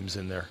 played games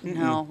in there.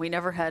 No, we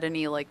never had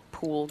any like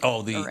pool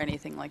or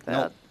anything like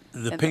that.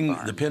 The in ping,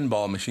 barn. the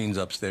pinball machines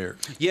upstairs.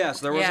 Yes,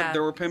 there was Yeah.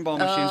 there were pinball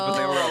machines, but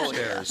they were Oh,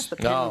 upstairs. stairs. The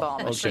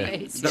pinball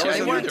machine.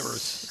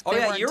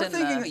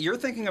 You're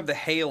thinking of the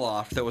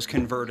hayloft that was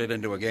converted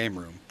into a game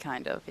room.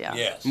 Kind of, yeah.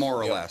 Yes. More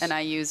or less. And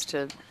I used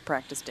to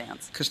practice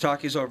dance.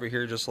 Kostaki's over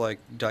here just like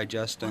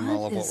digesting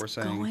all of what we're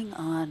saying. What's going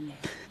on?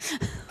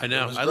 I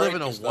know. I live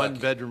in a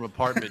one-bedroom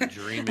apartment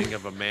dreaming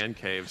of a man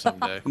cave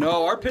someday.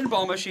 No, our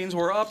pinball machines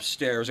were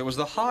upstairs. It was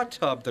the hot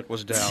tub that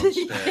was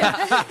downstairs.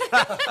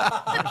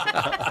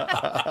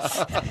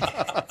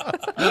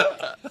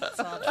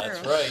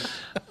 That's right.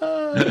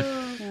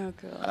 Oh,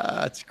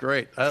 God. That's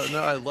great.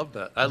 I love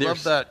that. I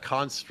love that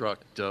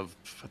construct of,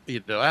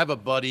 I have a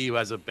buddy who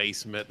has a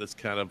basement that's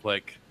kind of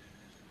like,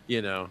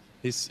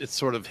 it's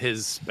sort of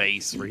his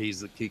space where he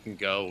can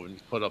go and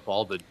put up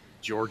all the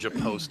Georgia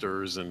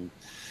posters and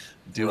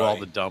do all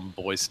the dumb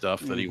boy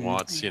stuff that he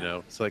wants.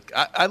 It's like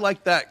I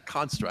like that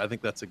construct. I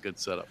think that's a good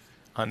setup.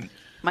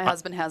 My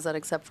husband has that,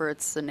 except for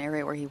it's an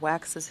area where he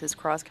waxes his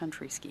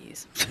cross-country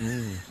skis.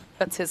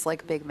 That's his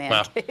big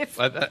man cave.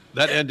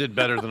 That ended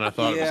better than I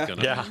thought it was going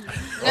to. Yeah.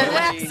 It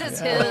waxes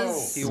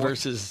his. He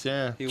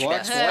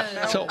walks what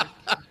now? So,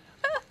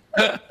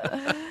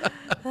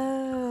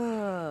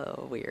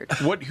 oh, weird.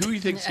 Who do you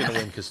think's going to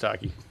win,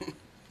 Kostaki?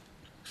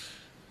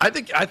 I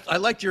think I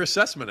liked your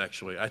assessment.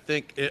 Actually, I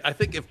think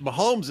if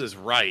Mahomes is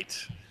right,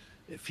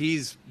 if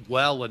he's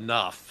well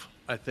enough,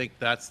 I think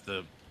that's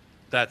the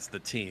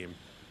team.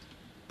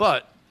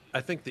 But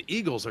I think the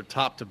Eagles are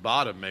top to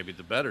bottom, maybe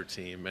the better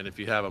team. And if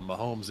you have a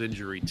Mahomes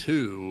injury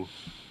too,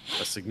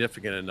 a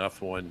significant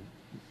enough one,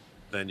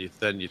 then you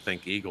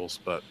think Eagles.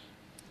 But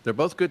they're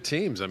both good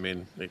teams. I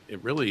mean,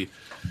 it really,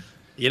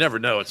 you never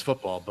know. It's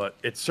football, but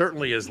it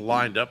certainly is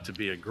lined up to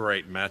be a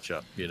great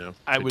matchup.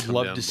 I would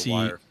love to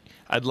see.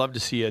 I'd love to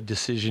see a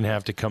decision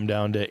have to come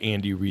down to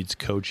Andy Reid's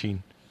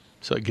coaching,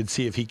 so I could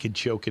see if he could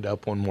choke it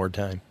up one more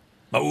time.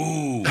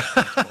 Oh.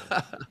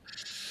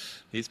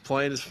 He's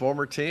playing his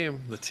former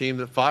team, the team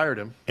that fired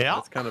him. Yeah.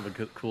 That's kind of a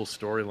cool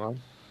storyline.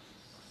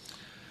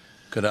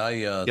 Could I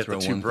get throw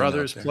the two one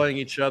brothers thing out there? playing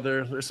each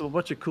other? There's a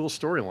bunch of cool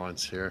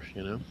storylines here,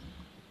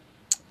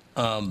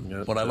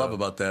 What I love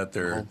about that,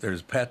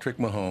 there's Patrick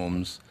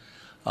Mahomes.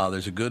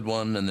 There's a good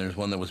one, and there's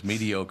one that was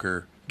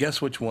mediocre.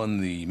 Guess which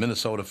one the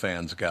Minnesota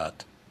fans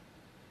got?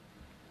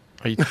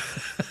 Are you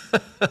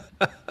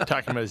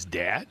talking about his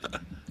dad?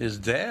 His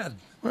dad.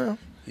 Well,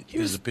 he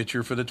was a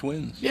pitcher for the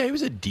Twins. Yeah, he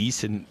was a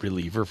decent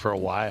reliever for a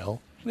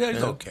while. Yeah,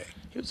 he's okay.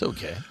 He was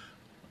okay.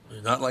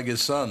 Not like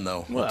his son,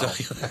 though. Well, I'll tell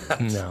you that.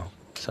 No.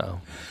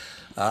 So.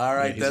 All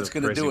right, Yeah, that's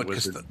going to do it.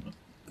 wizard.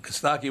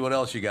 Kostaki, what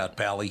else you got,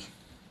 Pally?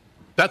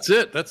 That's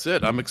it.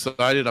 I'm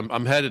excited.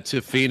 I'm headed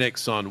to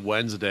Phoenix on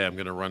Wednesday. I'm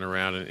going to run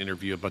around and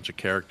interview a bunch of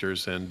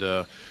characters.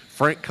 And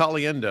Frank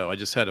Caliendo, I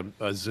just had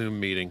a Zoom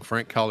meeting.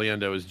 Frank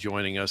Caliendo is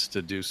joining us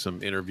to do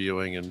some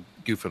interviewing and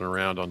goofing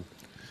around on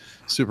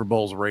Super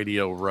Bowl's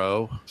Radio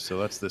Row. So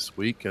that's this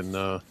week. And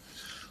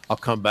I'll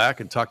come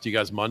back and talk to you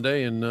guys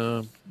Monday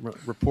and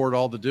report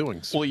all the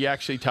doings. Will you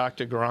actually talk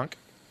to Gronk?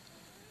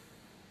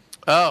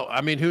 Oh, I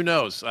mean, who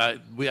knows?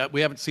 We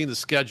haven't seen the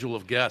schedule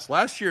of guests.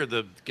 Last year,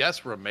 the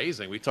guests were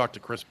amazing. We talked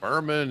to Chris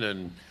Berman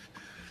and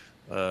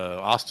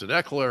Austin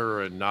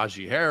Eckler and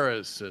Najee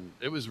Harris, and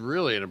it was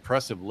really an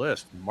impressive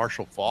list.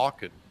 Marshall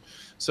Faulk. And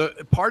so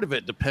part of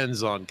it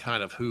depends on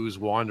kind of who's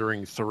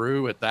wandering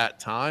through at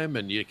that time,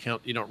 and you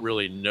don't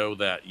really know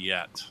that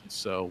yet.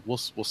 So we'll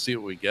see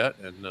what we get,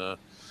 and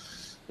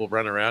we'll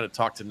run around and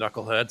talk to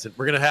knuckleheads, and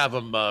we're going to have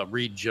them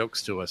read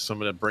jokes to us. So I'm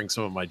going to bring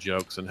some of my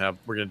jokes, and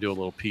we're going to do a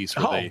little piece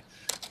where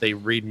they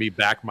read me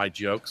back my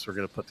jokes. We're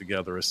going to put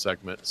together a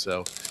segment.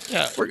 So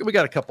yeah, we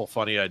got a couple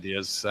funny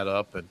ideas set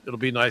up, and it'll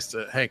be nice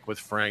to hang with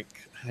Frank.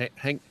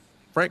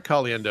 Frank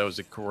Caliendo is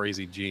a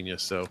crazy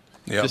genius, so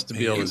just to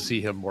be able to see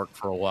him work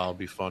for a while will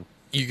be fun.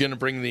 You going to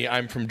bring the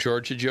 "I'm from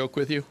Georgia" joke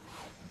with you?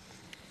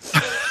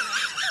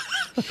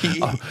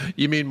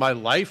 You mean my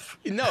life?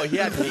 No, he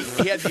had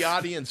the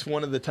audience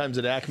one of the times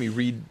at Acme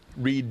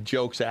read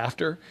jokes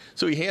after.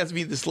 So he hands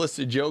me this list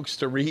of jokes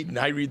to read, and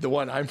I read the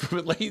one I'm from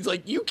Atlanta. He's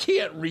like, "You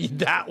can't read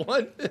that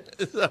one."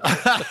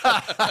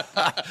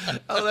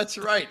 Oh, that's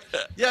right.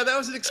 Yeah, that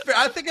was an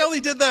experience. I think I only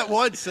did that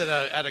once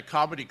at a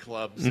comedy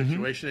club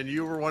situation, and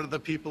you were one of the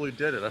people who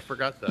did it. I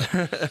forgot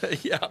that.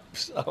 Yeah.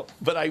 So,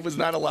 but I was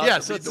not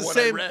allowed to read the one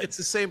I read. It's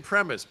the same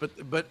premise,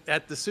 but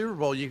at the Super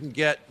Bowl you can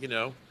get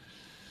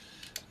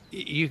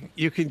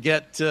You can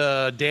get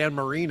Dan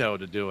Marino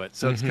to do it.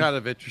 So it's kind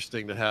of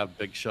interesting to have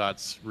big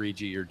shots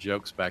read you your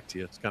jokes back to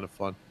you. It's kind of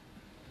fun.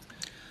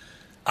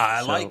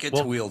 I like it.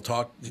 We'll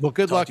talk. Well,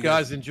 good luck,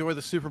 guys. Enjoy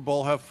the Super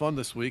Bowl. Have fun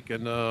this week.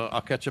 And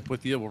I'll catch up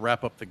with you. We'll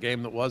wrap up the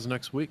game that was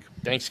next week.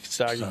 Thanks,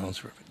 Kostaki. Sounds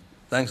perfect.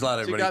 Thanks a lot,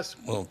 everybody. See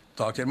you guys. We'll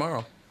talk to you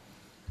tomorrow.